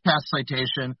illegal trespass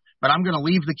citation, but I'm going to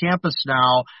leave the campus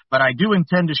now. But I do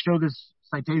intend to show this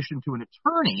citation to an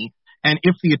attorney, and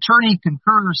if the attorney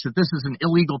concurs that this is an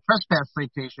illegal trespass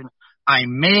citation, I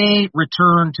may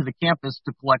return to the campus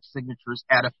to collect signatures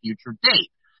at a future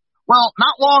date. Well,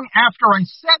 not long after I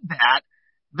said that,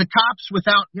 the cops,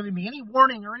 without giving me any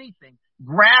warning or anything,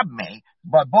 grabbed me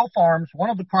by both arms. One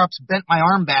of the cops bent my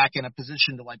arm back in a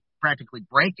position to like practically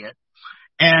break it,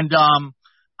 and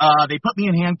they put me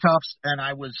in handcuffs, and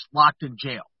I was locked in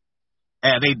jail.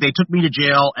 They took me to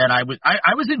jail, and I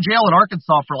was in jail in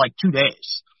Arkansas for like 2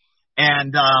 days,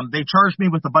 and they charged me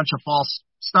with a bunch of false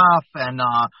stuff, and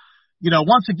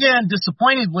once again,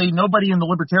 disappointingly, nobody in the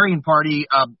Libertarian Party,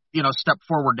 stepped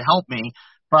forward to help me.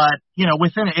 But,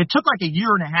 it took like a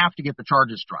year and a half to get the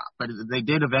charges dropped, but they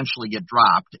did eventually get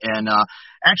dropped. And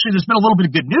actually, there's been a little bit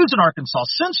of good news in Arkansas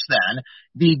since then.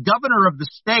 The governor of the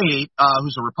state,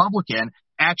 who's a Republican,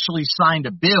 actually signed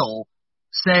a bill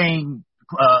saying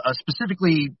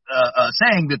specifically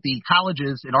saying that the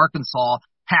colleges in Arkansas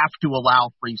have to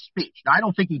allow free speech. Now, I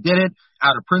don't think he did it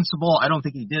out of principle. I don't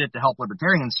think he did it to help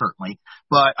libertarians, certainly.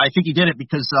 But I think he did it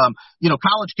because,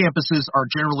 college campuses are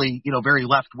generally, very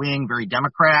left-wing, very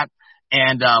Democrat.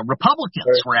 And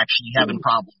Republicans were actually having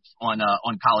problems on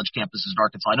college campuses in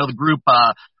Arkansas. I know the group,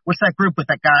 what's that group with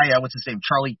that guy, what's his name,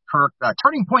 Charlie Kirk,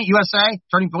 Turning Point USA?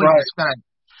 Turning Point USA.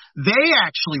 They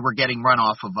actually were getting run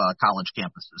off of college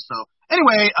campuses. So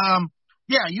anyway,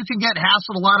 you can get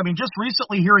hassled a lot. I mean, just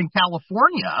recently here in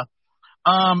California,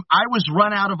 I was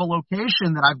run out of a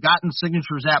location that I've gotten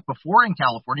signatures at before in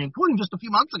California, including just a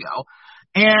few months ago.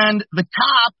 And the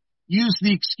cop used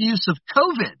the excuse of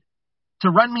COVID to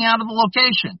run me out of the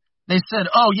location. They said,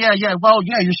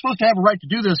 you're supposed to have a right to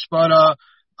do this, but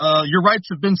your rights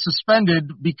have been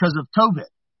suspended because of COVID.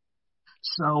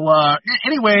 So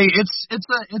anyway, it's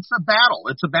a battle.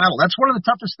 It's a battle. That's one of the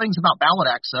toughest things about ballot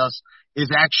access is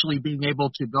actually being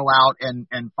able to go out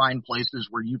and find places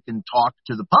where you can talk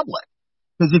to the public.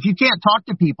 Because if you can't talk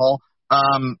to people,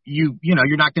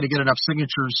 you're not going to get enough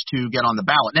signatures to get on the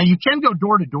ballot. Now you can go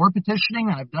door to door petitioning.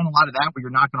 I've done a lot of that where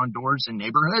you're knocking on doors in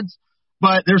neighborhoods.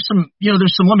 But there's some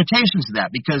limitations to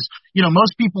that because,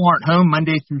 most people aren't home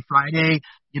Monday through Friday,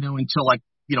 until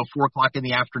 4:00 in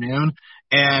the afternoon.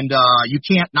 And, you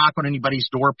can't knock on anybody's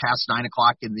door past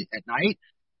 9:00 at night.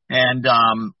 And,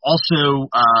 also,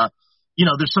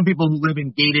 there's some people who live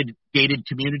in gated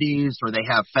communities or they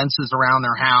have fences around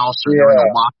their house or they're in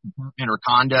a locked apartment or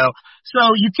condo.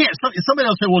 So you can't, somebody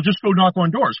else say, well, just go knock on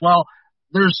doors. Well,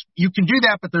 you can do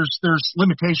that, but there's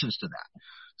limitations to that.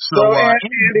 So,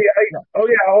 Andy,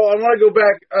 I want to go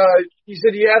back. You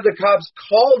said you had the cops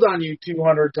called on you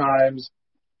 200 times.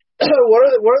 What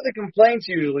are the complaints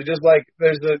usually? Just like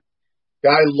there's a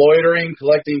guy loitering,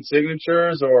 collecting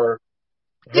signatures, or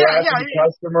harassing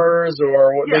customers,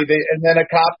 or what? They and then a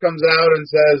cop comes out and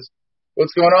says,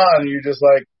 "What's going on?" And you're just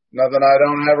like, "Nothing. I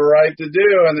don't have a right to do,"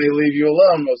 and they leave you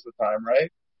alone most of the time, right?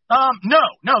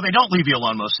 No, they don't leave you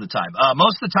alone most of the time.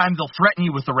 Most of the time, they'll threaten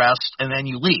you with arrest, and then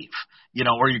you leave,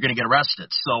 or you're going to get arrested.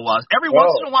 So every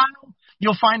once in a while,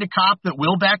 you'll find a cop that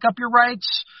will back up your rights,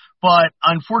 but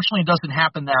unfortunately, it doesn't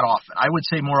happen that often. I would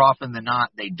say more often than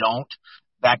not, they don't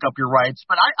back up your rights.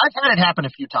 But I've had it happen a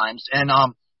few times, and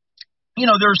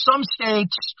there are some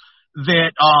states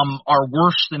that are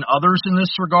worse than others in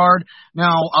this regard.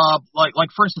 Now,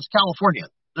 like for instance, California.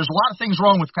 There's a lot of things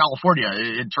wrong with California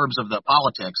in terms of the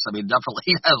politics. I mean,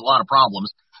 definitely it has a lot of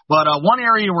problems. But one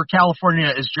area where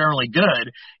California is generally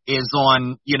good is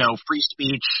on, free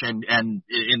speech and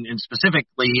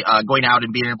specifically going out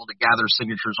and being able to gather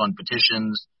signatures on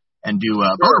petitions and do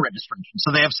voter registration.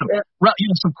 So they have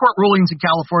some court rulings in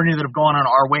California that have gone on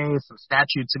our way, some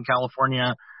statutes in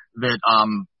California that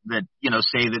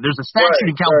say that there's a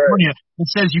statute in California that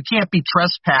says you can't be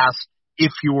trespassed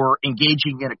if you're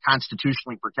engaging in a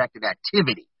constitutionally protected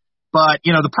activity. But,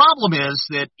 the problem is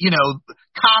that,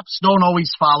 cops don't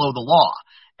always follow the law.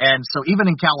 And so even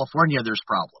in California, there's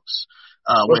problems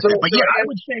with it. But I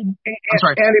would say, I'm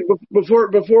sorry. Andy,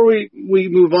 before we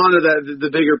move on to that, the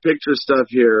bigger picture stuff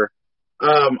here,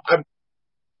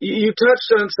 you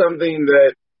touched on something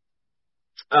that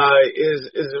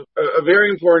is a very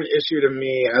important issue to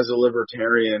me as a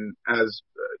libertarian, as,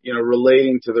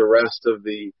 relating to the rest of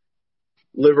the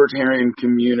libertarian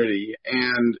community,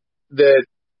 and that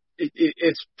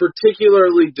it's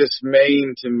particularly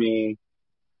dismaying to me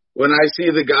when I see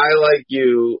the guy like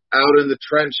you out in the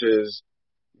trenches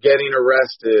getting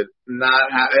arrested,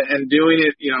 and doing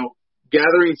it,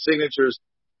 gathering signatures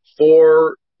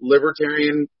for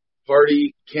Libertarian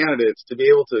Party candidates to be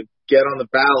able to get on the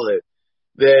ballot,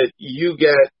 that you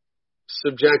get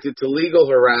subjected to legal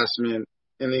harassment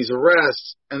in these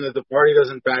arrests and that the party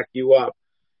doesn't back you up.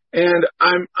 And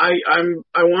I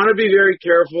want to be very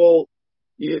careful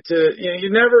you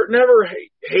never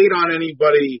hate on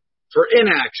anybody for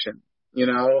inaction.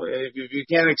 If you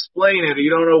can't explain it, you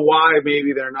don't know why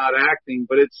maybe they're not acting.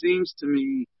 But it seems to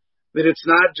me that it's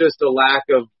not just a lack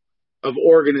of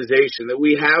organization, that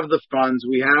we have the funds,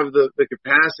 we have the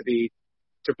capacity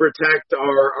to protect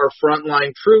our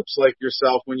frontline troops like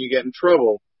yourself when you get in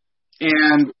trouble.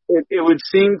 And it would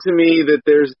seem to me that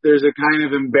there's a kind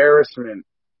of embarrassment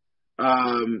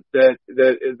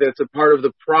that's a part of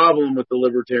the problem with the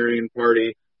Libertarian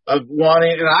Party, of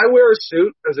wanting, and I wear a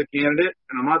suit as a candidate,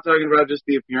 and I'm not talking about just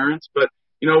the appearance, but,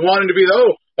 wanting to be,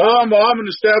 I'm an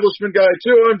establishment guy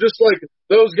too. I'm just like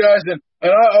those guys. And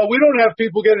we don't have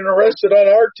people getting arrested on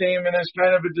our team. And there's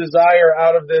kind of a desire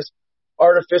out of this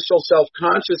artificial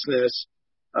self-consciousness.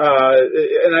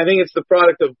 And I think it's the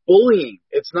product of bullying.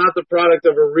 It's not the product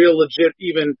of a real legit,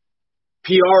 even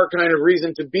PR kind of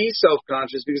reason to be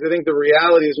self-conscious, because I think the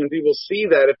reality is when people see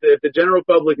that, if the general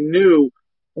public knew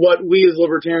what we as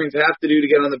libertarians have to do to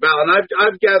get on the ballot, and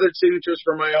I've gathered signatures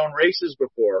for my own races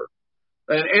before,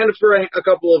 and for a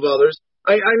couple of others.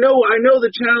 I know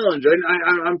the challenge.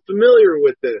 I'm familiar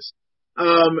with this.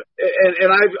 And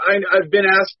I've been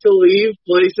asked to leave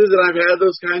places, and I've had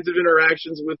those kinds of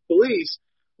interactions with police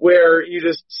where you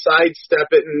just sidestep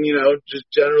it and, just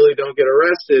generally don't get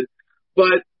arrested.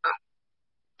 But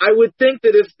I would think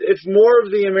that if more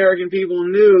of the American people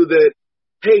knew that,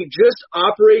 hey, just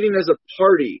operating as a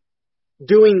party,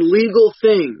 doing legal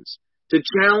things to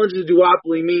challenge the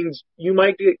duopoly means you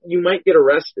might get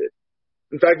arrested.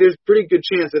 In fact, there's a pretty good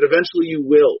chance that eventually you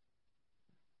will.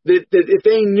 That if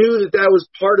they knew that was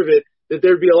part of it, that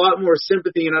there'd be a lot more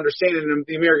sympathy and understanding of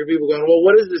the American people going, well,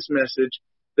 what is this message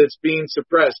that's being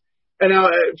suppressed? And now,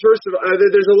 first of all,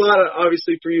 there's a lot of,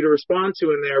 obviously, for you to respond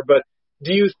to in there, but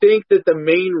do you think that the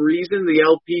main reason the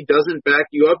LP doesn't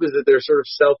back you up is that they're sort of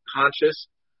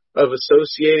self-conscious of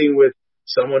associating with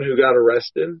someone who got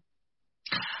arrested?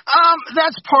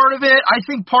 That's part of it. I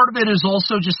think part of it is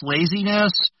also just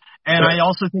laziness. And I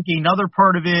also think another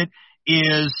part of it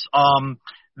is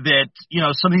that,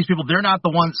 some of these people, they're not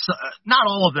the ones, not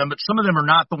all of them, but some of them are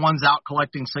not the ones out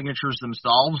collecting signatures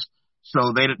themselves.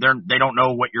 So they don't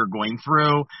know what you're going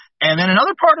through. And then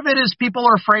another part of it is people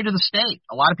are afraid of the state.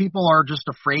 A lot of people are just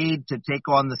afraid to take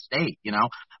on the state, Now,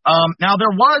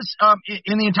 there was,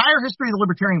 in the entire history of the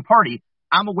Libertarian Party,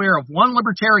 I'm aware of one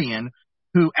libertarian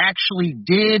who actually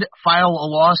did file a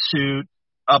lawsuit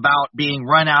about being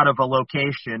run out of a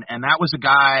location, and that was a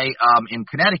guy in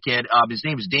Connecticut. His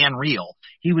name is Dan Reel.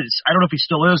 He was, I don't know if he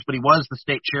still is, but he was the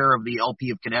state chair of the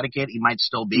LP of Connecticut. He might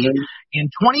still be. Mm-hmm. In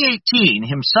 2018,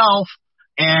 himself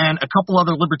and a couple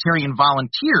other libertarian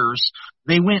volunteers,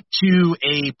 they went to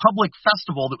a public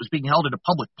festival that was being held at a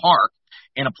public park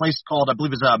in a place called, I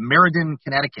believe it was Meriden,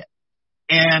 Connecticut.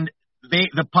 And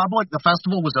the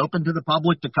festival was open to the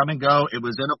public to come and go. It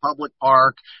was in a public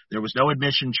park. There was no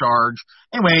admission charge.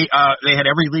 Anyway, they had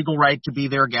every legal right to be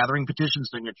there gathering petition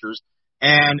signatures.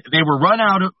 And they were run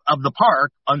out of the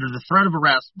park under the threat of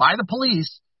arrest by the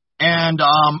police and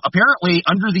apparently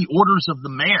under the orders of the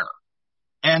mayor.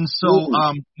 And so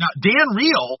now Dan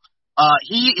Reel,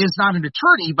 he is not an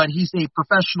attorney, but he's a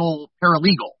professional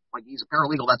paralegal. Like he's a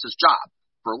paralegal. That's his job.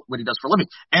 For what he does for a living.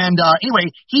 And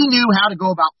anyway, he knew how to go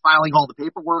about filing all the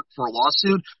paperwork for a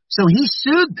lawsuit. So he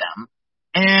sued them,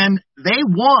 and they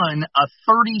won a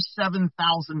 $37,000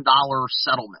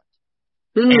 settlement.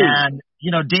 And,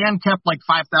 Dan kept like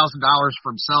 $5,000 for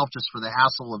himself just for the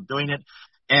hassle of doing it.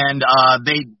 And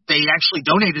they actually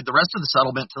donated the rest of the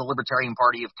settlement to the Libertarian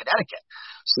Party of Connecticut.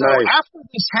 So after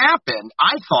this happened,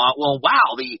 I thought, well,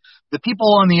 wow, the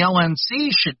people on the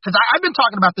LNC should, because I've been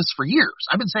talking about this for years.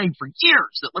 I've been saying for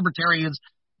years that libertarians,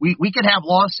 we could have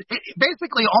laws.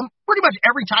 Basically, pretty much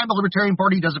every time the Libertarian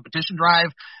Party does a petition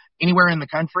drive anywhere in the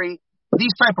country,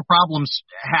 these type of problems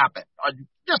happen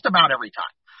just about every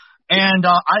time. And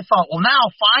I thought, well, now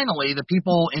finally the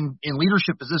people in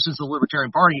leadership positions of the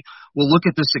Libertarian Party will look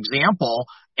at this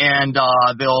example and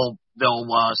they'll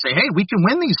say, hey, we can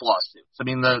win these lawsuits. I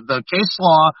mean, the case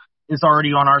law is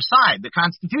already on our side. The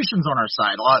Constitution's on our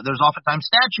side. There's oftentimes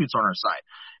statutes on our side.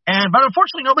 But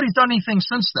unfortunately, nobody's done anything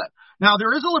since then. Now,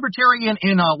 there is a libertarian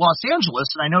in Los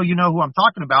Angeles, and I know you know who I'm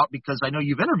talking about because I know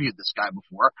you've interviewed this guy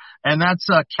before, and that's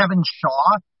Kevin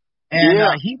Shaw.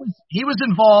 And he was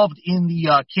involved in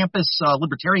the campus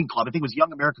Libertarian Club. I think it was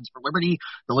Young Americans for Liberty,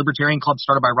 the Libertarian Club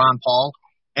started by Ron Paul.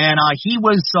 And he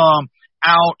was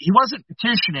out. He wasn't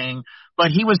petitioning,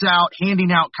 but he was out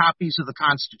handing out copies of the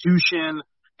Constitution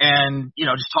and,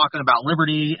 just talking about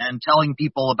liberty and telling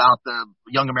people about the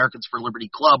Young Americans for Liberty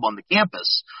Club on the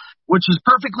campus, which is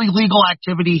perfectly legal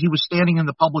activity. He was standing in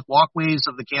the public walkways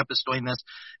of the campus doing this.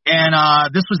 And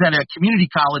this was at a community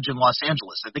college in Los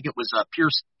Angeles. I think it was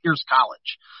Pierce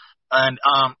College. And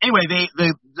anyway,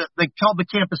 they called the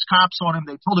campus cops on him.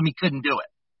 They told him he couldn't do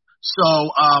it. So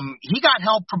he got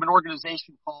help from an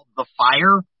organization called The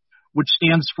Fire, which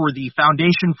stands for the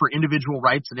Foundation for Individual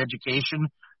Rights and Education.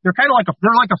 They're kind of like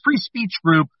a free speech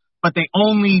group, but they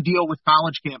only deal with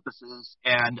college campuses.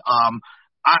 And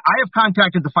I have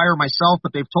contacted The Fire myself,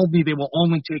 but they've told me they will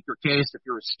only take your case if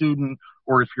you're a student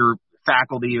or if you're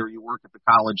faculty or you work at the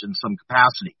college in some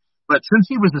capacity. But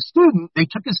since he was a student, they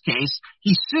took his case,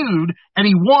 he sued, and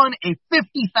he won a $50,000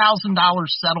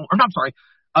 settlement, or no, I'm sorry,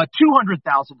 a $200,000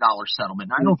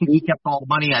 settlement. I don't think he kept all the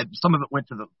money. A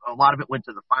lot of it went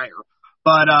to the fire.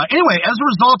 But anyway, as a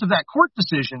result of that court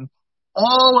decision,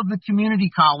 all of the community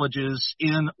colleges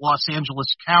in Los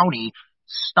Angeles County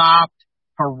stopped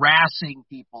harassing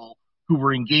people who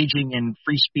were engaging in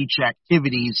free speech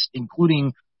activities,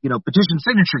 including, petition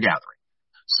signature gathering.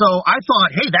 So I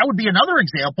thought, hey, that would be another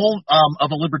example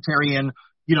of a libertarian,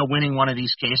 winning one of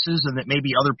these cases, and that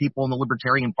maybe other people in the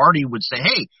Libertarian Party would say,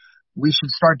 hey, we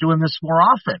should start doing this more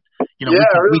often.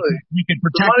 We can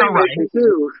protect our rights.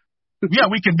 Yeah,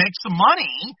 we can make some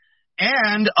money.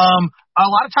 And a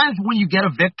lot of times when you get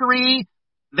a victory,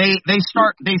 they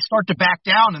start to back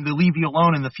down and they leave you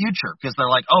alone in the future because they're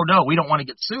like, oh no, we don't want to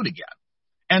get sued again.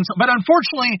 And so, but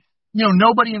unfortunately,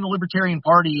 nobody in the Libertarian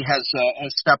Party has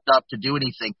stepped up to do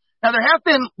anything. Now there have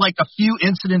been like a few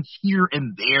incidents here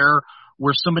and there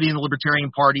where somebody in the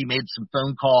Libertarian Party made some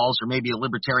phone calls, or maybe a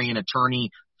Libertarian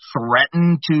attorney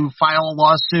threatened to file a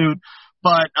lawsuit.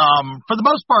 But for the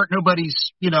most part, nobody's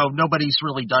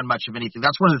really done much of anything.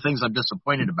 That's one of the things I'm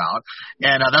disappointed about,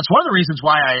 and that's one of the reasons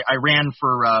why I ran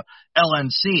for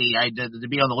LNC. I did to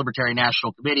be on the Libertarian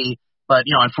National Committee, but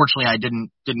unfortunately, I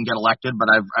didn't get elected. But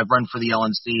I've run for the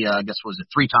LNC. I guess was it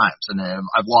 3 times, and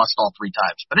I've lost all 3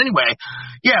 times. But anyway,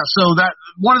 yeah. So that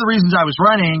one of the reasons I was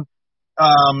running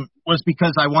was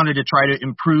because I wanted to try to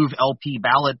improve LP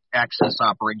ballot access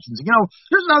operations.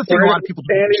 Here's another thing a lot of people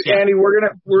don't understand. Andy, we're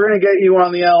gonna get you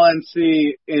on the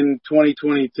LNC in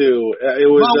 2022. It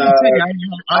was. Well,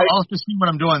 I'll just see what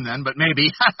I'm doing then, but maybe.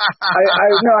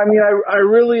 I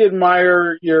really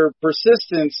admire your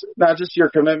persistence, not just your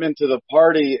commitment to the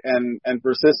party and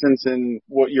persistence in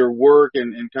what your work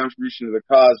and contribution to the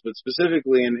cause, but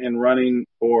specifically in running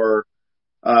for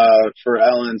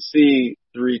LNC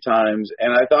 3 times.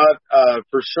 And I thought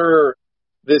for sure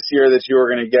this year that you were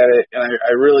going to get it. And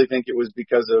I really think it was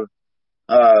because of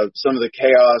some of the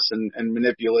chaos and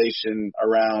manipulation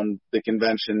around the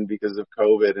convention because of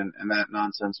COVID and that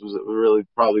nonsense was really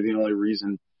probably the only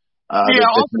reason. One thing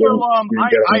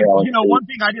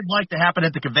I didn't like to happen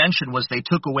at the convention was they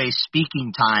took away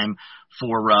speaking time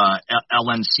for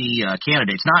LNC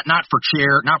candidates, not for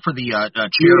chair, not for the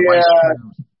chair, vice chair,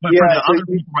 but for the other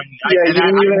people running.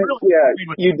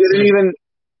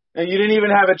 You didn't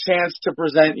even have a chance to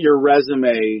present your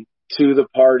resume to the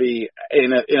party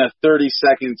in a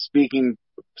 30-second speaking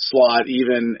slot,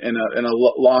 even in a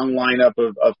long lineup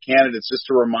of candidates, just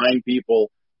to remind people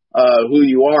who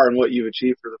you are and what you've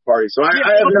achieved for the party. So I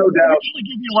have no doubt. They usually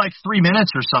give you like 3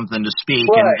 minutes or something to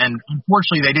speak, right. and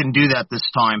unfortunately they didn't do that this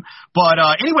time. But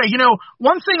anyway,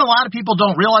 one thing a lot of people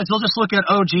don't realize, they'll just look at,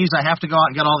 oh, geez, I have to go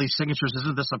out and get all these signatures.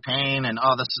 Isn't this a pain? And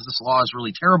this law is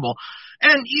really terrible.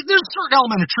 And there's a certain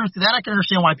element of truth to that. I can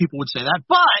understand why people would say that,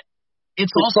 but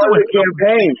it's also part of the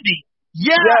campaign.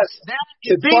 Yes, that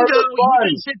is bingo.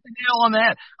 You just hit the nail on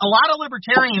that. A lot of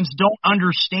libertarians don't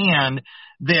understand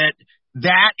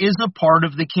that is a part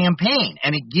of the campaign,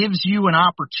 and it gives you an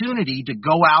opportunity to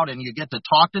go out and you get to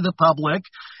talk to the public.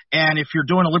 And if you're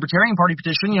doing a Libertarian Party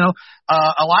petition, a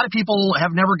lot of people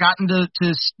have never gotten to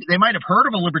they might have heard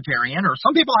of a libertarian, or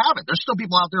some people haven't. There's still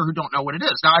people out there who don't know what it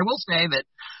is. Now, I will say that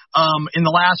in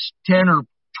the last 10 or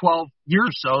 12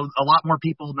 years or so, a lot more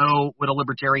people know what a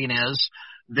libertarian is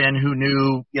than who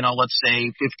knew, let's say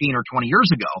 15 or 20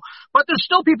 years ago. But there's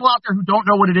still people out there who don't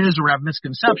know what it is or have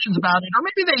misconceptions about it, or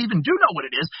maybe they even do know what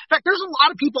it is. In fact, there's a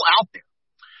lot of people out there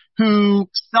who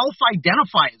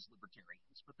self-identify as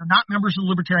libertarians, but they're not members of the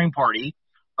Libertarian Party.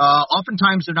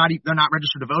 Oftentimes they're not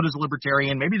registered to vote as a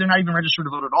libertarian. Maybe they're not even registered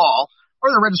to vote at all,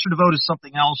 or they're registered to vote as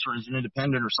something else or as an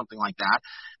independent or something like that.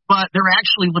 But they're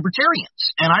actually libertarians.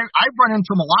 And I've run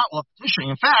into them a lot while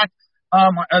petitioning. In fact,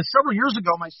 several years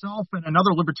ago, myself and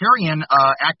another libertarian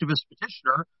activist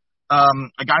petitioner,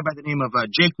 a guy by the name of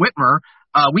Jake Whitmer,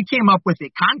 we came up with a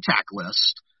contact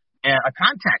list, a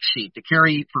contact sheet to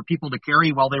carry for people to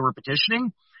carry while they were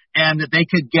petitioning, and that they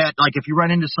could get, like, if you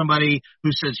run into somebody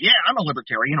who says, yeah, I'm a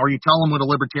libertarian, or you tell them what a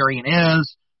libertarian is,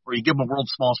 or you give them a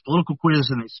world's smallest political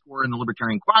quiz and they score in the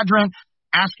Libertarian Quadrant,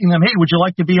 asking them, hey, would you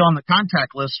like to be on the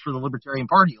contact list for the Libertarian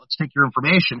Party? Let's take your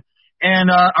information. And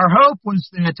our hope was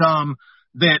that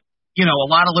a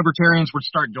lot of libertarians would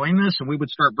start doing this, and we would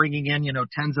start bringing in,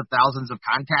 tens of thousands of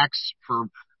contacts for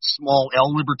small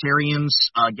L libertarians,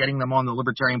 getting them on the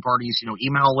Libertarian Party's,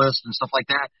 email list and stuff like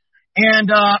that.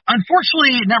 And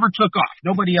unfortunately, it never took off.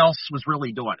 Nobody else was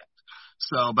really doing it.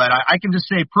 So, but I can just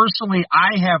say personally,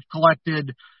 I have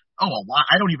collected a lot.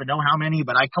 I don't even know how many,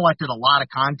 but I collected a lot of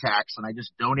contacts, and I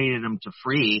just donated them for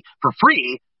free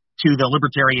to the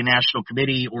Libertarian National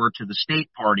Committee or to the state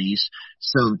parties,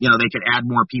 so they could add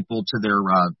more people to their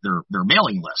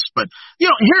mailing list. But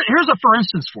here's a for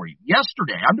instance for you.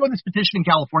 Yesterday, I'm doing this petition in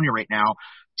California right now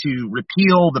to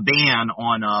repeal the ban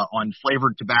on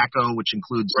flavored tobacco, which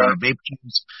includes vape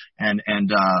tubes and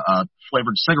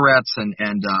flavored cigarettes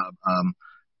and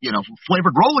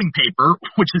flavored rolling paper,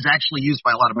 which is actually used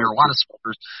by a lot of marijuana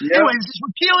smokers. Yep. Anyways, it's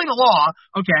repealing a law.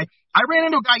 Okay. I ran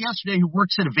into a guy yesterday who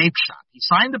works at a vape shop. He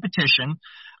signed the petition.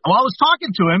 While I was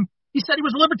talking to him, he said he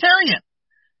was a libertarian.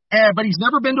 But he's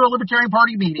never been to a Libertarian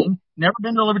Party meeting, never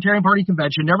been to a Libertarian Party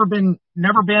convention, never done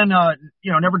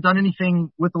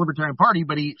anything with the Libertarian Party,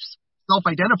 but he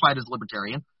self-identified as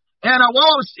libertarian. And while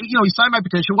I was, he signed my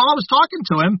petition. While I was talking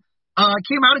to him,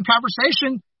 came out in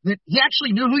conversation that he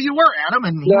actually knew who you were, Adam,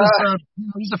 and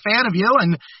he's a fan of you,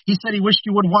 and he said he wished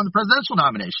you would have won the presidential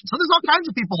nomination. So there's all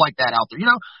kinds of people like that out there,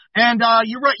 and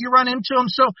you run into them.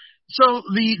 So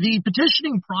the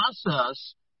petitioning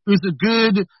process is a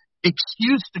good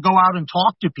excuse to go out and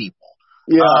talk to people,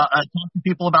 talk to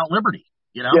people about liberty,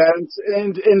 Yeah,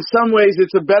 and in some ways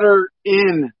it's a better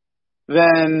in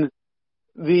than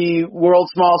the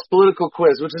world's smallest political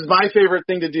quiz, which is my favorite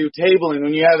thing to do, tabling,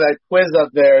 when you have that quiz up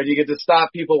there and you get to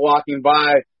stop people walking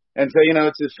by and say,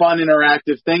 it's a fun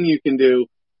interactive thing you can do.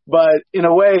 But in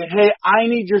a way, hey, I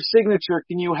need your signature.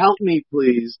 Can you help me,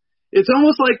 please? It's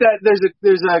almost like that.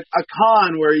 There's a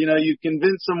con where, you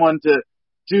convince someone to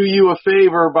do you a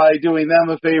favor by doing them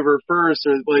a favor first,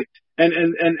 or and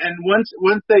once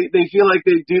they feel like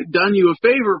they've done you a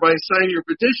favor by signing your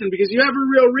petition because you have a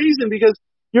real reason, because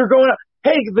you're going,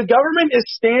 hey, the government is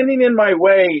standing in my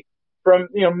way from,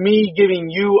 me giving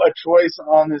you a choice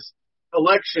on this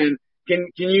election. Can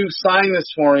you sign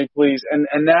this for me, please? And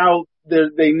now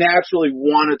they naturally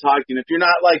want to talk to you. And if you're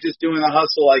not just doing the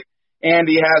hustle like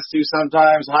Andy has to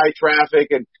sometimes, high traffic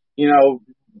and,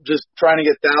 just trying to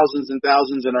get thousands and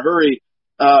thousands in a hurry,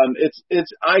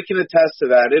 I can attest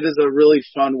to that. It is a really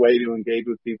fun way to engage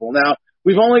with people. Now,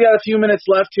 we've only got a few minutes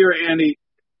left here, Andy.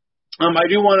 I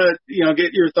do want to,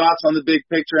 get your thoughts on the big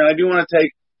picture, and I do want to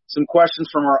take some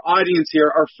questions from our audience here.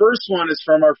 Our first one is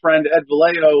from our friend Ed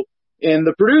Vallejo in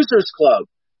the Producers Club.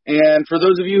 And for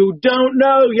those of you who don't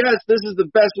know, yes, this is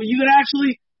the best way. You can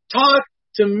actually talk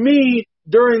to me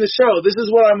during the show. This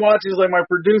is what I'm watching, is like my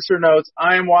producer notes.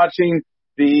 I am watching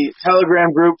the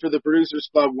Telegram group for the Producers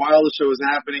Club while the show is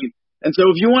happening. And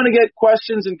so if you want to get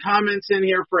questions and comments in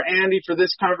here for Andy for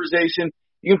this conversation,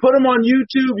 you can put them on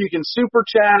YouTube. You can super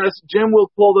chat us. Jim will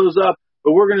pull those up.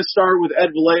 But we're going to start with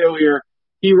Ed Vallejo here.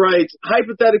 He writes,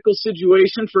 hypothetical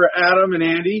situation for Adam and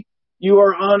Andy. You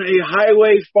are on a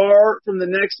highway far from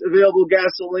the next available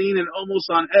gasoline and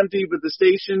almost on empty, but the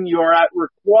station you are at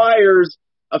requires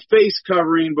a face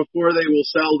covering before they will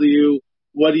sell to you.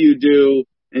 What do you do?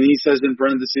 And he says in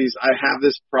parentheses, I have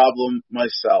this problem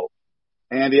myself.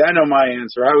 Andy, I know my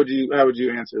answer. How would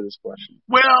you answer this question?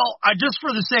 Well, just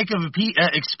for the sake of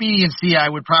expediency, I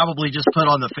would probably just put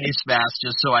on the face mask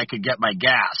just so I could get my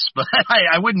gas. But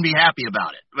I wouldn't be happy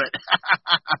about it. But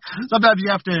sometimes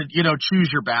you have to, choose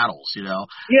your battles, Yeah.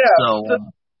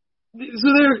 So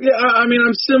there, I mean,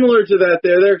 I'm similar to that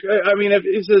there. If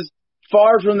it says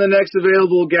far from the next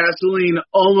available gasoline,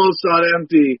 almost on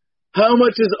empty, how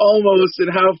much is almost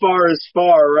and how far is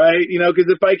far, right?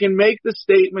 Because if I can make the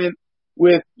statement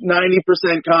with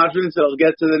 90% confidence that I'll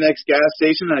get to the next gas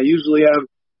station, I usually have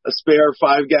a spare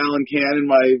 5-gallon can in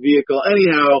my vehicle.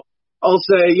 Anyhow, I'll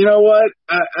say, you know what,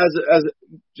 as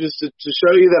just to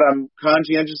show you that I'm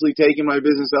conscientiously taking my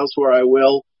business elsewhere, I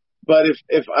will. But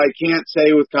if I can't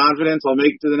say with confidence I'll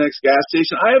make it to the next gas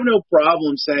station, I have no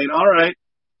problem saying, all right,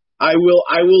 I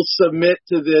will submit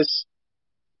to this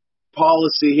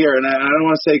policy here. And I don't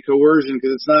want to say coercion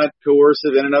because it's not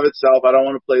coercive in and of itself. I don't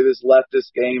want to play this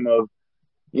leftist game of,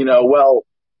 well,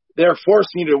 they're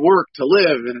forcing you to work to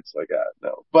live. And it's like,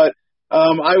 no. But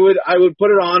I would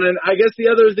put it on. And I guess the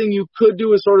other thing you could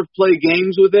do is sort of play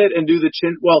games with it and do the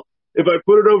chin. Well, if I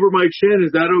put it over my chin,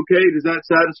 is that okay? Does that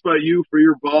satisfy you for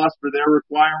your boss, for their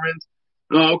requirements?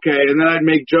 Oh, okay. And then I'd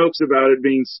make jokes about it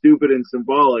being stupid and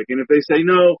symbolic. And if they say,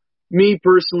 no, me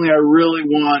personally, I really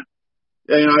want,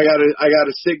 I got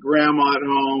a sick grandma at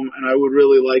home and I would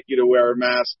really like you to wear a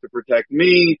mask to protect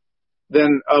me,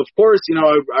 then of course,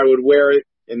 I would wear it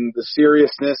in the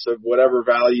seriousness of whatever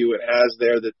value it has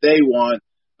there that they want.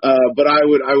 But I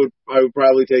would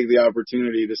probably take the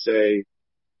opportunity to say,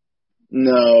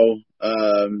 no,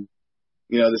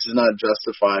 this is not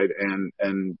justified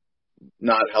and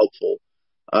not helpful.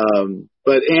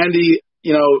 But Andy,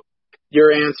 your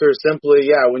answer is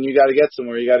simply, when you got to get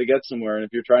somewhere, you got to get somewhere. And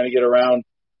if you're trying to get around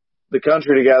the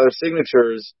country to gather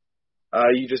signatures,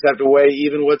 You just have to weigh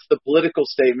even what's the political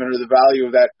statement or the value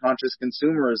of that conscious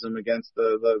consumerism against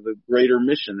the greater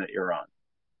mission that you're on.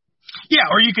 Yeah,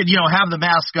 or you could, have the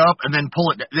mask up and then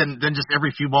pull it, then just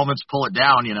every few moments pull it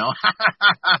down,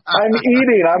 I'm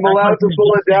eating. I'm allowed to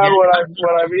pull it down when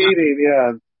I'm eating.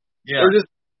 Yeah. Yeah. Or just,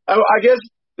 I guess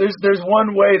there's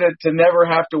one way to never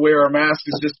have to wear a mask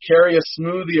is just carry a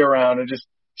smoothie around and just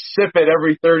sip it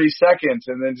every 30 seconds,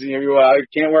 and then I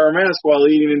can't wear a mask while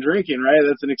eating and drinking, right?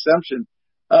 That's an exception.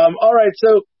 All right,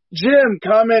 so Jim,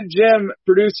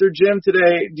 producer Jim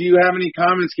today, do you have any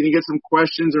comments? Can you get some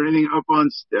questions or anything up on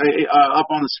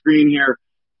the screen here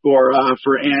for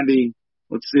Andy?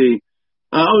 Let's see.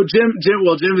 Jim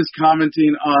is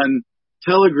commenting on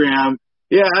Telegram.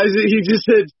 Yeah, he just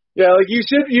said, yeah, like you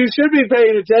should be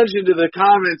paying attention to the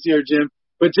comments here, Jim.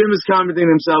 But Jim is commenting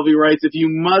himself. He writes, if you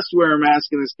must wear a mask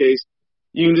in this case,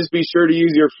 you can just be sure to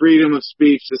use your freedom of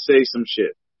speech to say some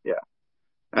shit. Yeah,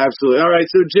 absolutely. All right,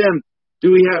 so Jim,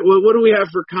 what do we have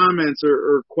for comments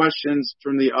or questions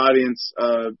from the audience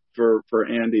for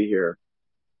Andy here?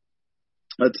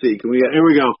 Let's see. Here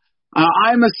we go.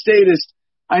 I'm a statist.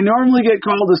 I normally get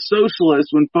called a socialist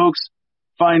when folks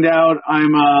find out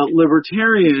I'm a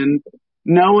libertarian.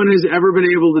 No one has ever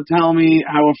been able to tell me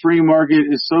how a free market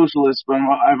is socialist, but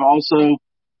I've also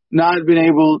not been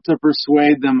able to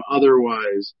persuade them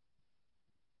otherwise.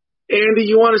 Andy,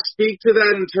 you want to speak to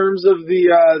that in terms of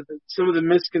some of the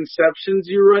misconceptions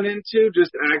you run into,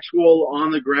 just actual on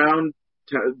the ground,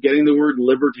 getting the word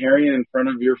libertarian in front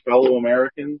of your fellow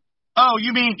Americans? Oh,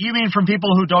 you mean from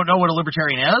people who don't know what a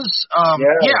libertarian is?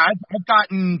 Yeah, I've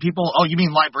gotten people. Oh, you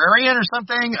mean librarian or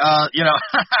something?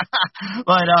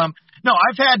 But no,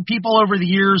 I've had people over the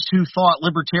years who thought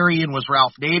libertarian was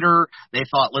Ralph Nader. They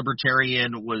thought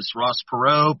libertarian was Ross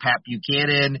Perot, Pat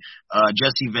Buchanan,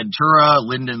 Jesse Ventura,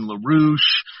 Lyndon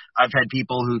LaRouche. I've had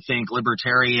people who think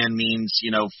libertarian means,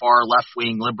 far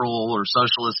left-wing liberal or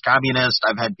socialist communist.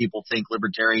 I've had people think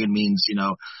libertarian means,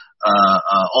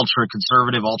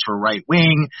 ultra-conservative,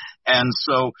 ultra-right-wing. And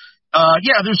so,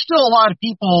 there's still a lot of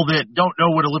people that don't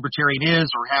know what a libertarian is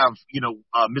or have,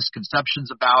 misconceptions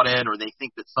about it, or they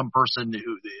think that some person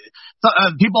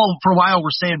people for a while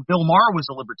were saying Bill Maher was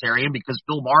a libertarian because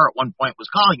Bill Maher at one point was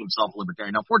calling himself a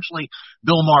libertarian. Now, fortunately,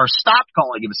 Bill Maher stopped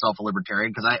calling himself a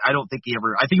libertarian because I don't think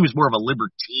I think he was more of a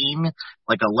libertine,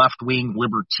 like a left-wing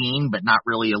libertine, but not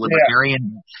really a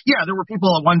libertarian. Yeah, there were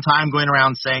people at one time going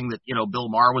around saying that, Bill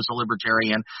Maher was a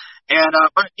libertarian. And,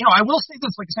 but I will say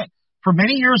this, like I said, for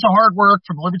many years of hard work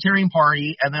from the Libertarian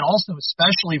Party, and then also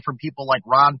especially from people like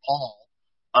Ron Paul,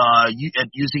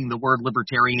 using the word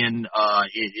libertarian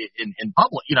in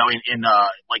public,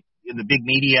 in the big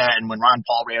media, and when Ron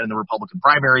Paul ran in the Republican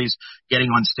primaries,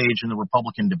 getting on stage in the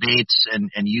Republican debates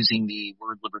and using the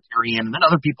word libertarian, and then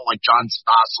other people like John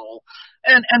Stossel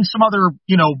and some other,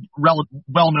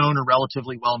 well-known or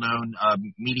relatively well-known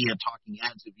media talking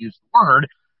heads have used the word.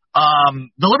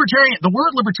 The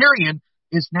word libertarian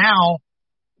is now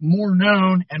more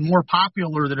known and more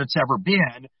popular than it's ever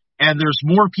been, and there's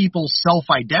more people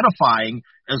self-identifying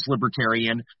as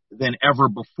libertarian than ever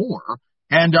before.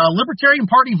 And Libertarian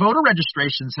Party voter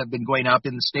registrations have been going up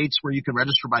in the states where you can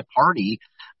register by party,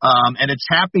 and it's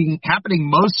happening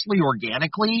mostly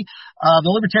organically. The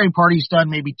Libertarian Party's done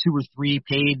maybe 2 or 3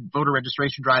 paid voter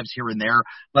registration drives here and there,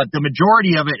 but the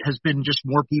majority of it has been just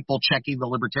more people checking the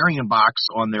Libertarian box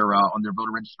on their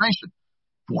voter registration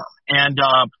form. And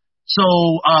so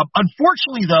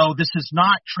unfortunately, though, this has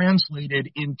not translated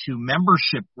into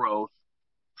membership growth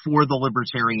for the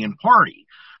Libertarian Party.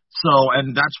 So,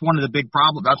 and that's one of the big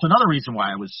problems. That's another reason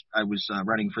why I was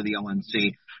running for the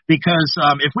LNC, because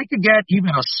if we could get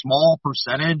even a small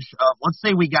percentage of, let's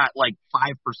say we got like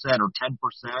 5% or 10%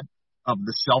 of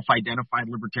the self-identified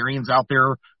libertarians out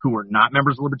there who are not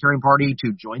members of the Libertarian Party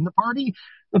to join the party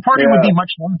would be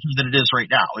much larger than it is right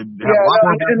now.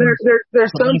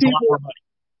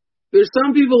 There's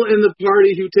some people in the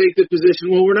party who take the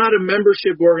position, well, we're not a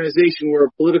membership organization, we're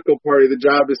a political party. The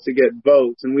job is to get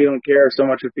votes, and we don't care so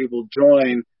much if people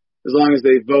join as long as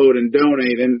they vote and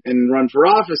donate and run for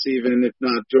office, even if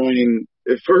not joining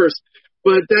at first.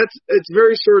 But it's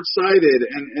very short-sighted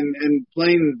and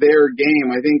playing their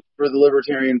game. I think for the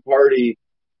Libertarian Party,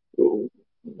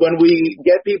 when we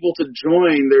get people to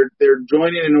join, they're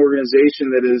joining an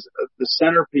organization that is the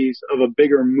centerpiece of a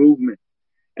bigger movement.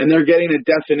 And they're getting a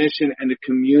definition and a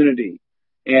community.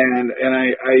 And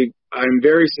I'm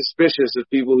very suspicious of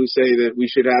people who say that we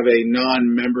should have a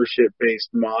non-membership based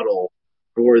model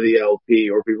for the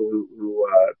LP, or people who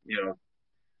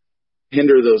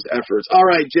hinder those efforts. All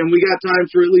right, Jim, we got time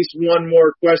for at least one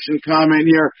more question comment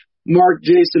here. Mark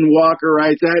Jason Walker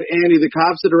writes, Andy, the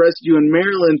cops that arrested you in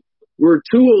Maryland were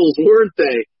tools, weren't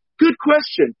they? Good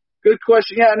question.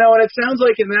 Yeah, no, and it sounds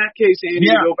like in that case, Andy,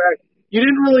 to go back, you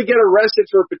didn't really get arrested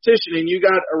for petitioning. You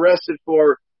got arrested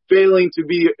for failing to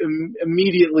be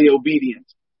immediately obedient.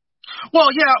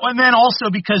 Well, yeah, and then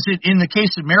also because in the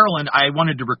case of Maryland, I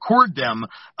wanted to record them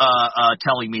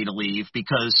telling me to leave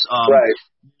because right.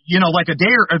 You know, like a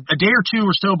day or two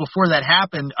or so before that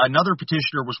happened, another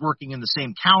petitioner was working in the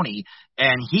same county,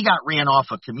 and he got ran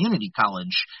off a community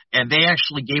college, and they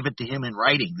actually gave it to him in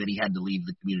writing that he had to leave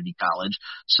the community college.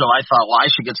 So I thought, well, I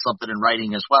should get something in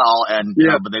writing as well, and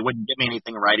but they wouldn't give me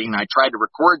anything in writing. And I tried to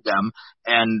record them,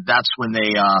 and that's when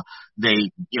they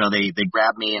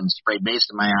grabbed me and sprayed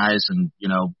mace in my eyes and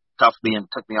cuffed me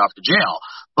and took me off to jail.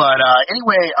 But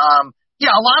anyway.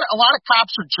 Yeah, a lot of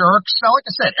cops are jerks. Now, like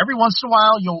I said, every once in a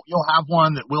while you'll have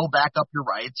one that will back up your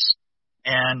rights,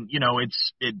 and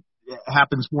it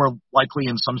happens more likely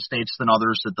in some states than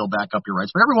others that they'll back up your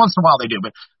rights. But every once in a while they do.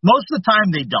 But most of the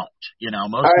time they don't.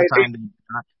 Most of the time they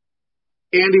don't.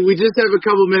 Andy, we just have a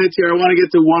couple minutes here. I want to get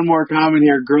to one more comment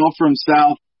here. Girl from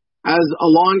South. As a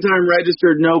longtime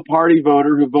registered no party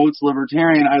voter who votes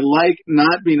Libertarian, I like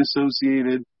not being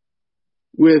associated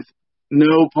with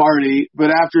no party,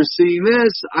 but after seeing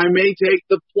this, I may take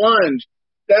the plunge.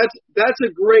 That's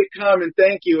a great comment.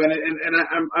 Thank you. And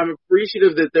I'm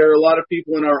appreciative that there are a lot of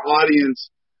people in our audience,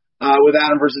 with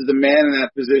Adam versus the Man in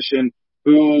that position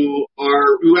who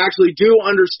actually do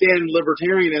understand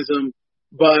libertarianism,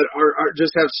 but are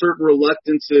just have certain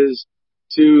reluctances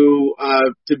to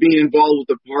be involved with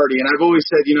the party. And I've always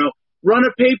said, run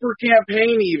a paper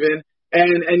campaign even,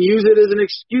 and use it as an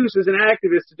excuse as an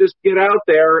activist to just get out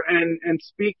there and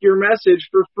speak your message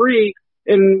for free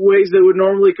in ways that would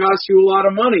normally cost you a lot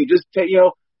of money. Just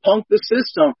punk the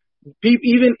system.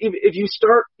 Even if you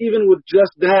start even with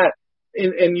just that,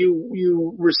 and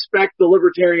you respect the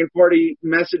Libertarian Party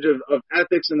message of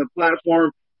ethics and the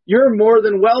platform, you're more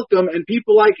than welcome. And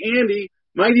people like Andy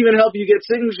might even help you get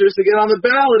signatures to get on the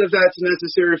ballot if that's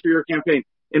necessary for your campaign.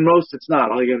 In most, it's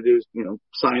not. All you got to do is,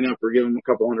 sign up or give them a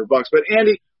couple $100. But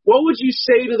Andy, what would you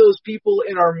say to those people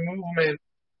in our movement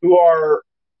who are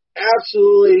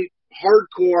absolutely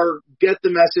hardcore, get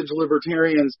the message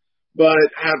libertarians, but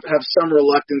have some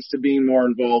reluctance to being more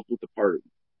involved with the party?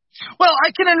 Well,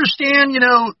 I can understand,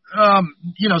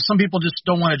 some people just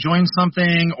don't want to join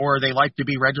something, or they like to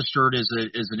be registered as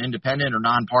an independent or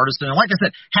nonpartisan. And like I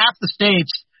said, half the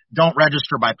states don't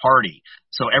register by party.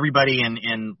 So everybody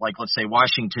in like, let's say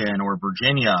Washington or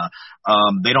Virginia,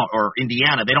 or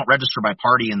Indiana, they don't register by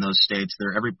party in those states.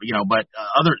 They're but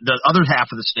the other half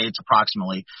of the states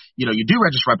approximately, you do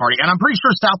register by party. And I'm pretty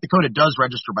sure South Dakota does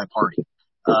register by party.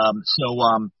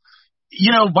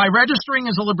 By registering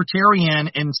as a libertarian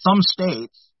in some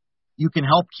states, you can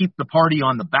help keep the party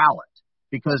on the ballot,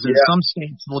 because in some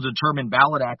states they'll determine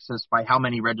ballot access by how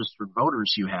many registered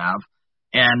voters you have.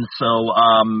 And so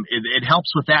it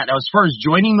helps with that. Now, as far as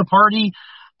joining the party,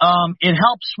 it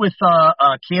helps with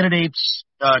candidates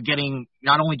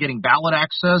not only getting ballot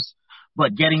access,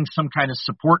 but getting some kind of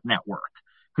support network.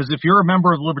 Because if you're a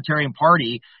member of the Libertarian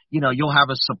Party, you'll have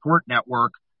a support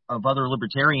network of other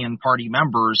Libertarian Party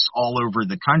members all over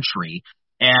the country.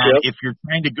 And if you're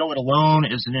trying to go it alone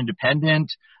as an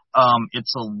independent,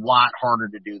 it's a lot harder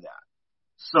to do that.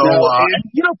 So,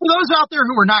 for those out there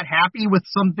who are not happy with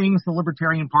some things the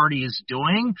Libertarian Party is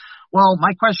doing, well,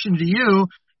 my question to you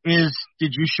is,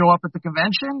 did you show up at the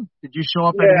convention? Did you show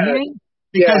up at a meeting?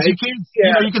 Because you can't,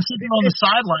 you can sit there on the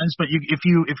sidelines, but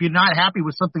if you're not happy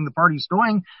with something the party's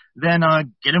doing, then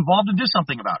get involved and do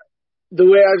something about it. The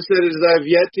way I've said it is I've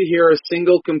yet to hear a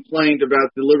single complaint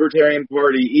about the Libertarian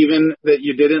Party, even that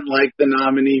you didn't like the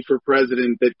nominee for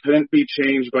president, that couldn't be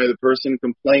changed by the person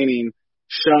complaining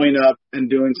showing up and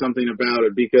doing something about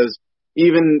it. Because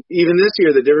even this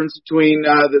year, the difference between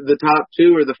the top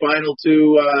two or the final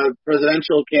two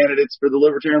presidential candidates for the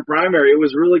Libertarian primary, it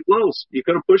was really close. You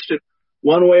could have pushed it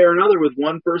one way or another with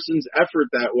one person's effort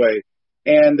that way.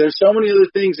 And there's so many other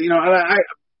things,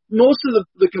 most of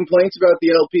the complaints about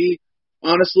the LP,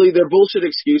 honestly, they're bullshit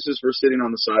excuses for sitting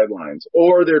on the sidelines,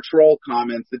 or they're troll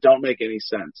comments that don't make any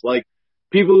sense. Like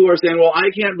people who are saying, well,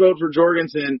 I can't vote for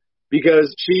Jorgensen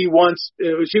because she was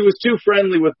too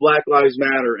friendly with Black Lives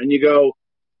Matter. And you go,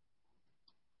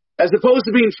 as opposed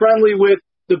to being friendly with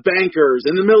the bankers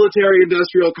and the military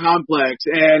industrial complex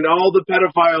and all the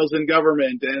pedophiles in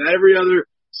government and every other,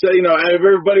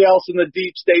 everybody else in the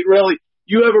deep state, really,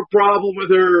 you have a problem with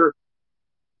her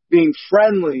being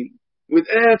friendly with,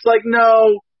 and it's like,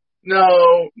 no,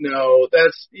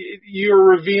 that's, you're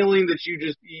revealing that you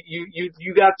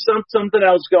got something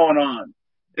else going on.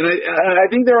 And I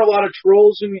think there are a lot of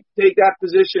trolls who take that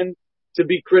position to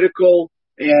be critical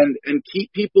and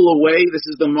keep people away. This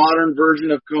is the modern version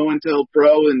of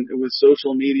COINTELPRO and with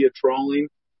social media trolling.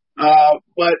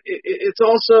 But it's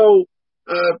also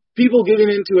people giving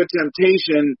into a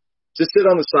temptation to sit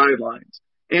on the sidelines.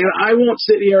 And I won't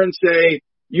sit here and say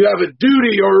you have a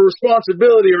duty or a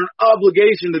responsibility or an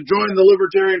obligation to join the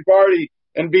Libertarian Party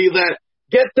and be that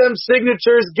get them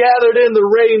signatures gathered in the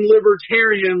reign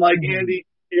libertarian like Andy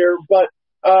here. But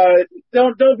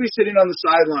don't be sitting on the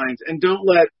sidelines, and don't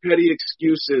let petty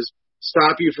excuses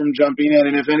stop you from jumping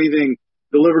in. And if anything,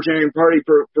 the Libertarian Party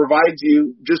provides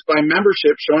you, just by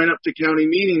membership, showing up to county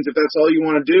meetings, if that's all you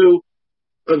want to do,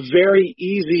 a very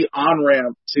easy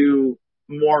on-ramp to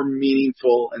more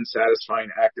meaningful and satisfying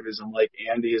activism like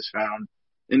Andy has found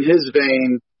in his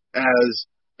vein as,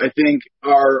 I think,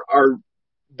 our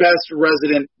best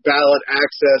resident ballot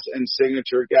access and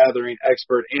signature gathering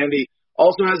expert. Andy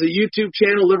also has a YouTube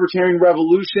channel, Libertarian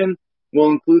Revolution.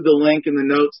 We'll include the link in the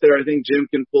notes there. I think Jim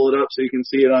can pull it up so you can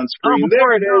see it on screen.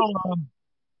 There it is.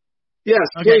 Yes,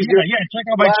 okay, please. Yeah, check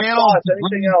out my channel.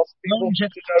 Anything else?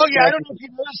 Oh, yeah, I don't know if you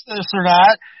noticed this or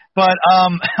not, but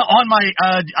on my,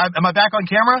 am I back on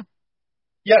camera?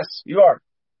 Yes, you are.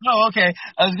 Oh, okay.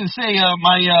 I was going to say,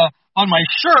 on my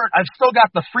shirt, I've still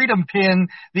got the freedom pin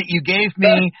that you gave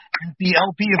me at the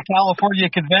LP of California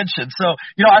convention. So,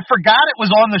 I forgot it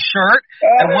was on the shirt,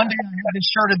 and one day I had this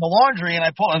shirt in the laundry, and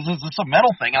I pulled, it was some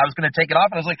metal thing, and I was going to take it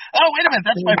off, and I was like, oh, wait a minute,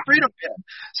 that's my freedom pin.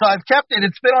 So I've kept it.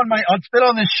 It's been on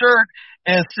this shirt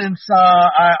since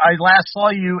I last saw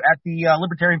you at the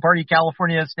Libertarian Party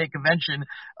California State Convention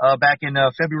back in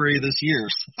February of this year.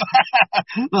 So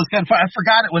it's kind of fun. I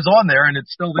forgot it was on there, and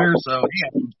it's still there. So yeah,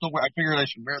 I figured I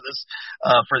should wear this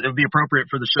it would be appropriate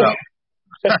for the show.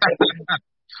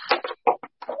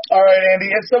 All right, Andy.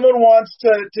 If someone wants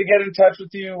to get in touch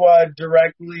with you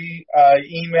directly,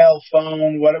 email,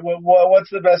 phone, what's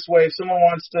the best way? If someone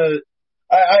wants to,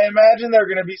 I imagine there are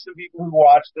going to be some people who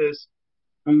watch this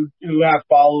who have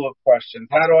follow-up questions.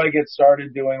 How do I get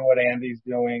started doing what Andy's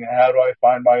doing? How do I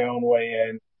find my own way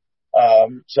in?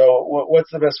 So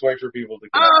what's the best way for people to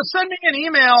get? Send me an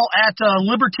email at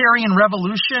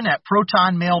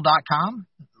libertarianrevolution@protonmail.com.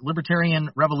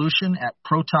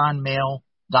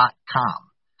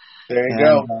 libertarianrevolution@protonmail.com. There you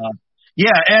go.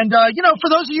 For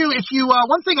those of you, if you,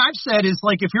 one thing I've said is,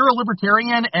 like, if you're a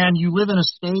libertarian and you live in a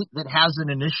state that has an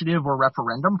initiative or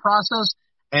referendum process,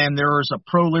 and there's a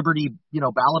pro-liberty,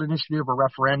 ballot initiative or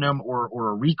referendum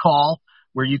or a recall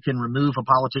where you can remove a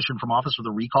politician from office with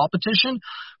a recall petition,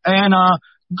 and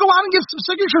go out and get some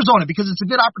signatures on it, because it's a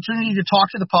good opportunity to talk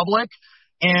to the public,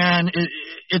 and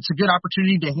it's a good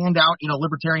opportunity to hand out,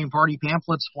 Libertarian Party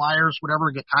pamphlets, flyers,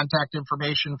 whatever, get contact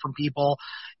information from people,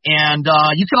 and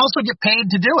you can also get paid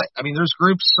to do it. I mean, there's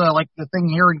groups like the thing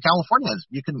here in California.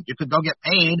 You could go get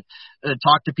paid to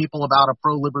talk to people about a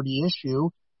pro-liberty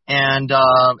issue and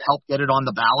help get it on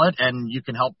the ballot, and you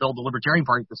can help build the Libertarian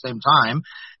Party at the same time.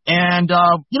 And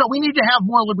we need to have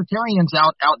more libertarians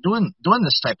out doing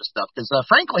this type of stuff, because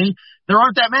frankly, there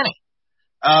aren't that many.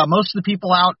 Most of the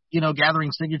people out,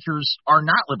 gathering signatures are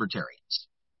not libertarians.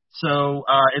 So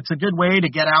it's a good way to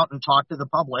get out and talk to the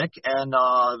public and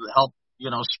help,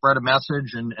 spread a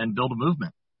message and build a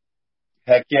movement.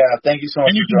 Heck yeah. Thank you so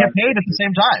much. And you can get paid at the same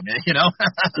time,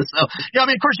 So, of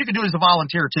course you can do it as a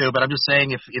volunteer too, but I'm just saying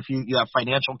if you have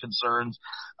financial concerns,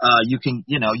 you can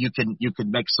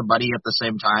make some money at the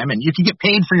same time, and you can get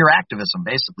paid for your activism,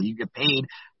 basically. You get paid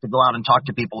to go out and talk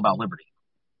to people about liberty.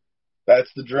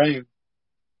 That's the dream.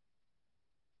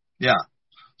 Yeah.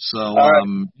 So, right.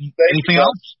 Anything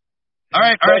else? All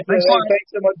right. Thanks a lot. Thanks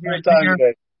so much for your time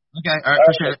today. Okay. All right.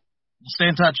 Appreciate it. Stay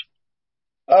in touch.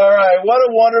 All right, what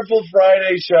a wonderful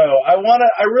Friday show. I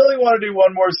really want to do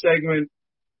one more segment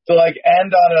to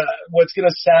end on what's going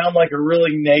to sound like a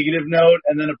really negative note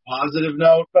and then a positive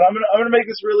note, but I'm going to make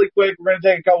this really quick. We're going to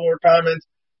take a couple more comments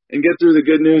and get through the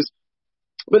good news.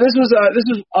 But this was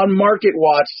on Market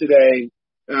Watch today,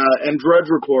 and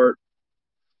Drudge Report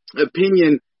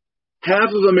opinion, half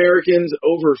of Americans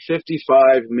over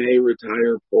 55 may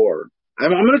retire poor. I'm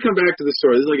going to come back to the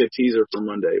story. This is like a teaser for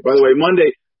Monday. By the way,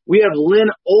 Monday, we have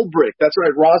Lynn Ulbricht. That's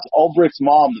right, Ross Ulbricht's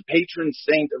mom, the patron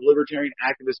saint of libertarian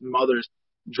activist mothers,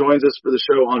 joins us for the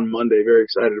show on Monday. Very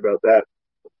excited about that.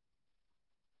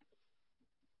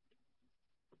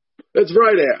 It's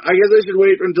Friday. I guess I should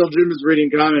wait until Jim is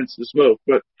reading comments to smoke.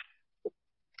 But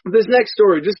this next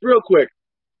story, just real quick.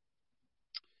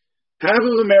 Half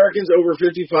of Americans over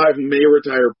 55 may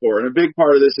retire poor, and a big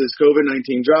part of this is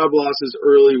COVID-19 job losses.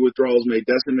 Early withdrawals may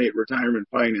decimate retirement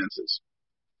finances.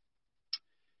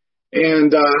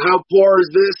 And how poor is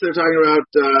this? They're talking about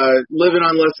living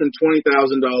on less than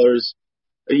 $20,000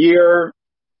 a year.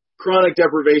 chronic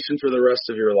deprivation for the rest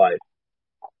of your life.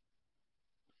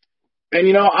 And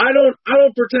I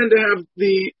don't pretend to have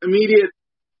the immediate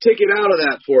ticket out of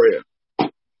that for you.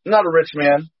 I'm not a rich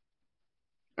man.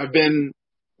 I've been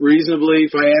reasonably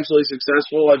financially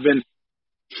successful. I've been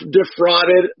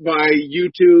defrauded by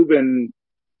YouTube and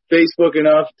Facebook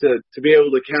enough to be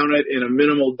able to count it in a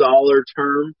minimal dollar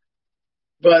term.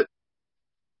 But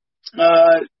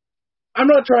I'm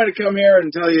not trying to come here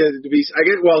and tell you to be.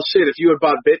 If you had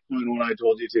bought Bitcoin when I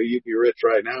told you to, you'd be rich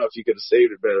right now if you could have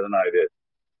saved it better than I did.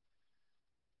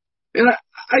 And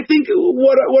I think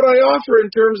what I offer in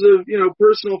terms of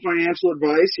personal financial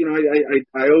advice,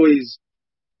 I always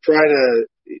try to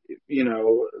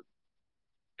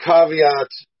caveat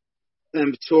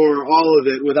emptor all of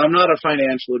it with I'm not a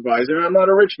financial advisor, I'm not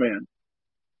a rich man.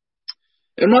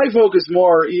 And my focus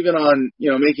more even on,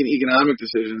 making economic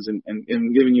decisions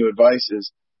and giving you advice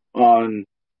is on,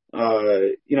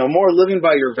 more living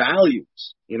by your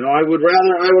values. I would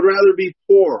rather be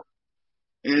poor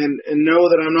and know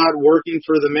that I'm not working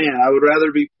for the man. I would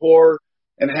rather be poor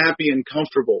and happy and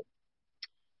comfortable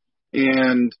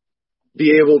and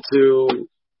be able to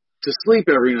sleep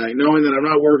every night knowing that I'm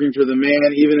not working for the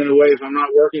man, even in a way if I'm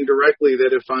not working directly,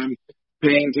 that if I'm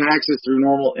paying taxes through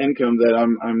normal income, that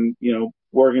I'm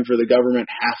working for the government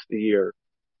half the year.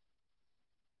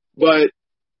 But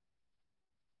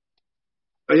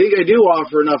I think I do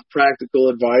offer enough practical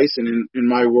advice and in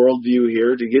my worldview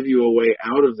here to give you a way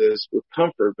out of this with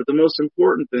comfort. But the most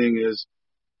important thing is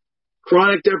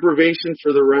chronic deprivation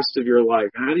for the rest of your life.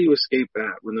 How do you escape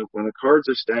that when the cards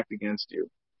are stacked against you?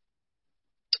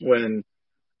 When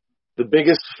the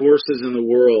biggest forces in the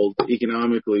world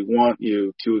economically want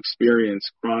you to experience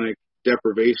chronic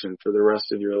deprivation for the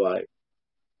rest of your life.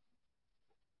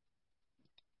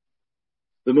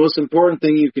 The most important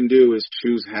thing you can do is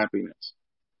choose happiness.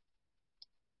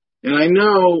 And I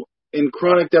know in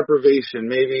chronic deprivation,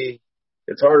 maybe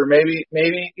it's harder. Maybe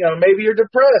you're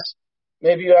depressed.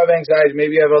 Maybe you have anxiety.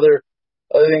 Maybe you have other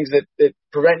things that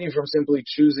prevent you from simply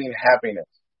choosing happiness.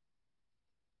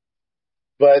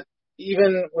 But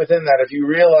even within that, if you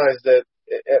realize that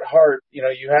at heart,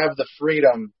 you have the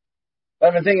freedom.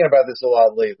 I've been thinking about this a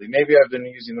lot lately. Maybe I've been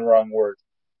using the wrong words.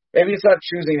 Maybe it's not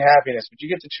choosing happiness, but you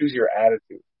get to choose your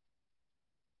attitude.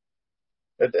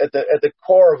 At the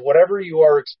core of whatever you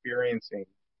are experiencing,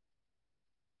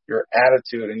 your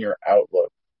attitude and your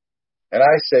outlook. And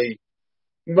I say,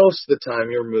 most of the time,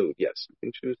 your mood. Yes, you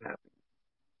can choose happiness.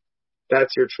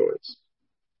 That's your choice.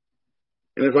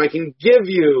 And if I can give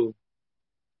you,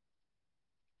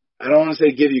 I don't want to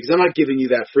say give you, because I'm not giving you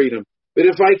that freedom, but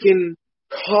if I can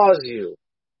cause you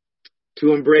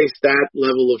to embrace that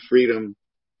level of freedom,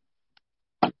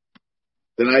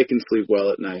 then I can sleep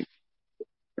well at night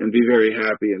and be very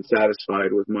happy and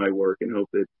satisfied with my work and hope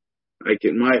that I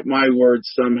can, my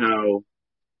words somehow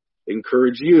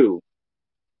encourage you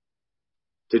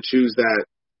to choose that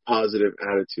positive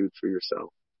attitude for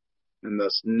yourself and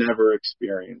thus never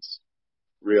experience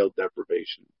real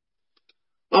deprivation.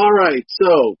 All right,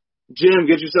 so Jim,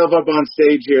 get yourself up on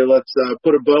stage here. Let's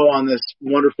put a bow on this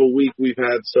wonderful week we've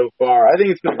had so far. I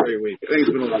think it's been a great week. I think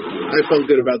it's been a lot. I felt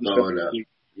good about this week.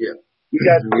 Yeah.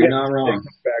 You're not wrong.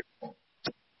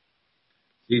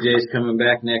 CJ's coming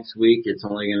back next week. It's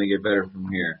only going to get better from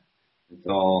here. It's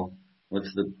all,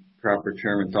 what's the proper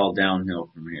term? It's all downhill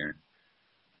from here.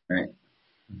 Right?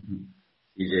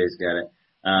 CJ's got it.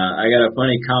 I got a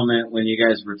funny comment when you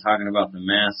guys were talking about the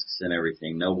masks and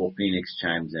everything. Noble Phoenix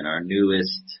chimes in, our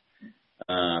newest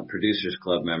Producers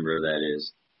Club member, that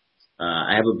is.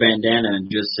 I have a bandana and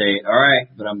just say, all right,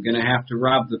 but I'm going to have to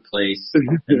rob the place.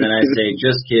 And then I say,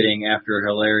 just kidding, after a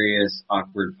hilarious,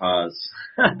 awkward pause.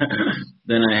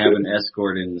 Then I have an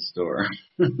escort in the store.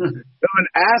 An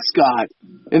ascot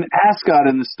in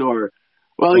the store.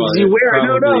 Well, you wear,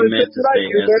 no, it's right.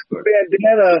 You wear the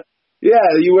bandana.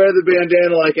 Yeah, you wear the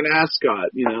bandana like an ascot.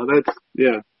 That's,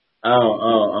 yeah.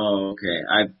 Oh, okay.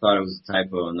 I thought it was a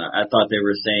typo. I thought they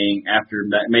were saying after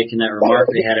making that remark,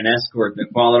 they had an escort that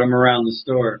followed them around the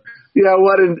store. Yeah,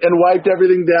 and wiped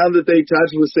everything down that they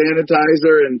touched with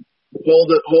sanitizer and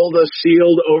hold a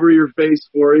shield over your face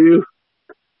for you.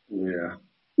 Yeah.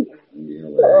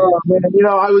 Oh, man.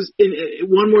 I was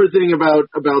one more thing about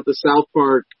the South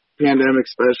Park pandemic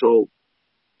special,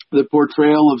 the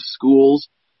portrayal of schools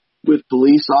with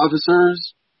police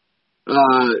officers.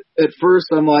 At first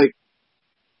I'm like,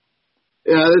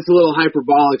 yeah, that's a little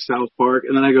hyperbolic, South Park.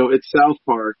 And then I go, it's South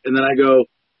Park. And then I go,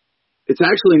 it's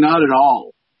actually not at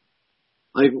all.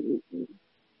 Like,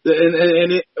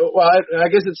 I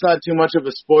guess it's not too much of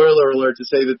a spoiler alert to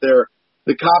say that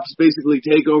the cops basically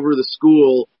take over the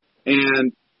school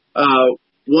and,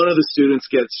 one of the students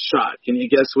gets shot. Can you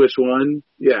guess which one?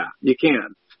 Yeah, you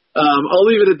can. I'll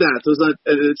leave it at that. So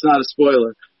it's not a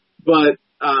spoiler. But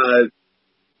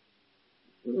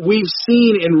we've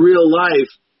seen in real life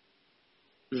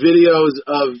videos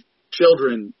of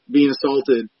children being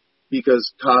assaulted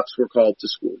because cops were called to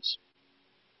schools.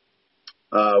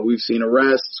 We've seen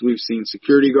arrests. We've seen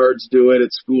security guards do it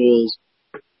at schools.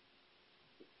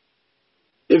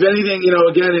 If anything,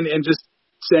 again, and just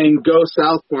saying go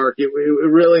South Park, it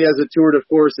really has a tour de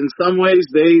force. In some ways,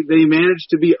 they managed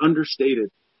to be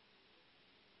understated.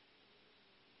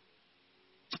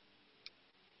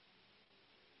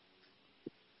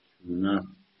 No.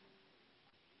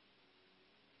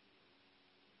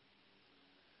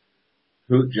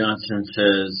 Hoot Johnson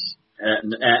says,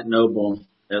 at Noble,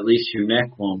 at least your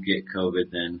neck won't get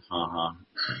COVID then. Ha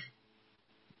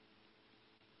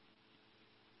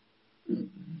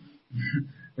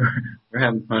We're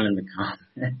having fun in the comments.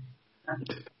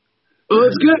 Well,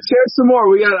 it's good. Share some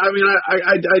more.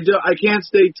 I can't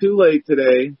stay too late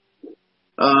today.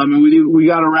 We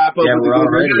got to wrap up. Yeah, we're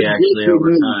already actually over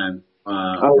time.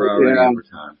 We're already over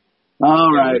time.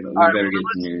 All right. We better get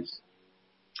the news.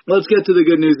 Let's get to the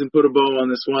good news and put a bow on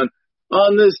this one.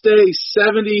 On this day,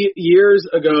 70 years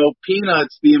ago,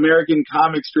 Peanuts, the American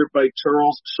comic strip by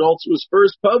Charles Schulz, was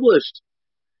first published.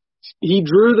 He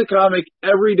drew the comic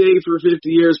every day for 50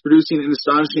 years, producing an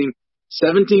astonishing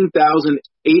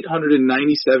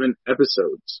 17,897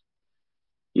 episodes.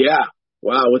 Yeah,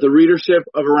 wow. With a readership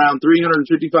of around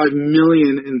 355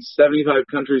 million in 75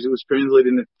 countries, it was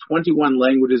translated into 21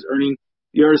 languages, earning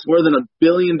the artist more than $1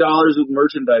 billion with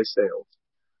merchandise sales.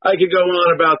 I could go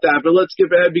on about that, but let's skip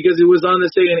ahead because it was on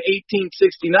this day in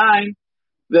 1869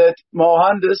 that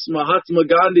Mohandas Mahatma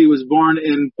Gandhi was born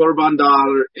in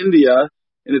Porbandar, India,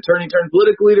 an attorney turned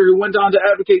political leader who went on to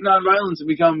advocate nonviolence and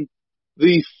become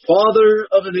the father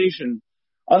of a nation.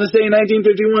 On this day in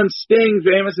 1951, Sting,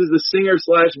 famous as the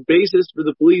singer/bassist for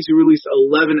the Police, who released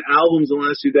 11 albums in the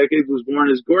last 2 decades, was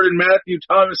born as Gordon Matthew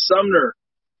Thomas Sumner.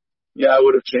 Yeah, I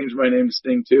would have changed my name to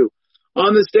Sting too.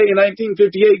 On this day in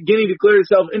 1958, Guinea declared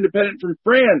itself independent from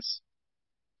France.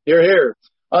 Hear, hear.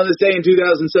 On this day in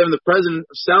 2007, the president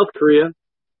of South Korea,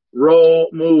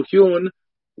 Roh Moo-hyun,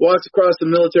 walks across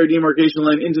the military demarcation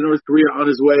line into North Korea on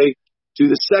his way to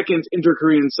the second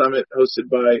Inter-Korean summit hosted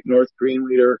by North Korean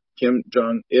leader Kim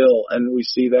Jong-il. And we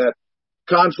see that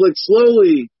conflict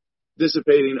slowly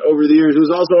dissipating over the years. It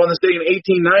was also on this day in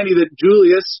 1890 that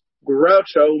Julius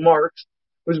Groucho Marx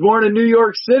was born in New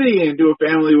York City into a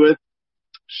family with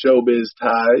showbiz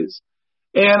ties.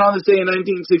 And on this day in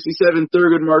 1967,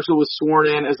 Thurgood Marshall was sworn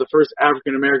in as the first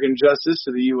African-American justice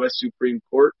to the U.S. Supreme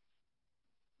Court.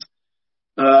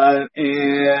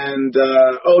 And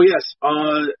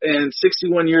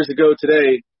 61 years ago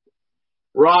today,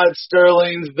 Rod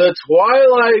Sterling's The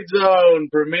Twilight Zone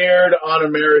premiered on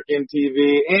American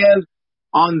TV. And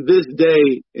on this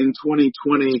day in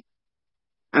 2020,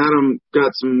 Adam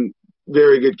got some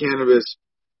very good cannabis.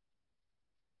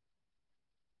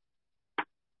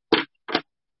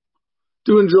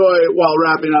 To enjoy while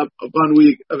wrapping up a fun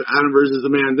week of Adam versus the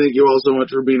Man. Thank you all so much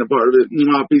for being a part of it.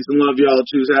 Peace and love, y'all.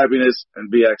 Choose happiness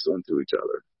and be excellent to each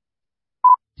other.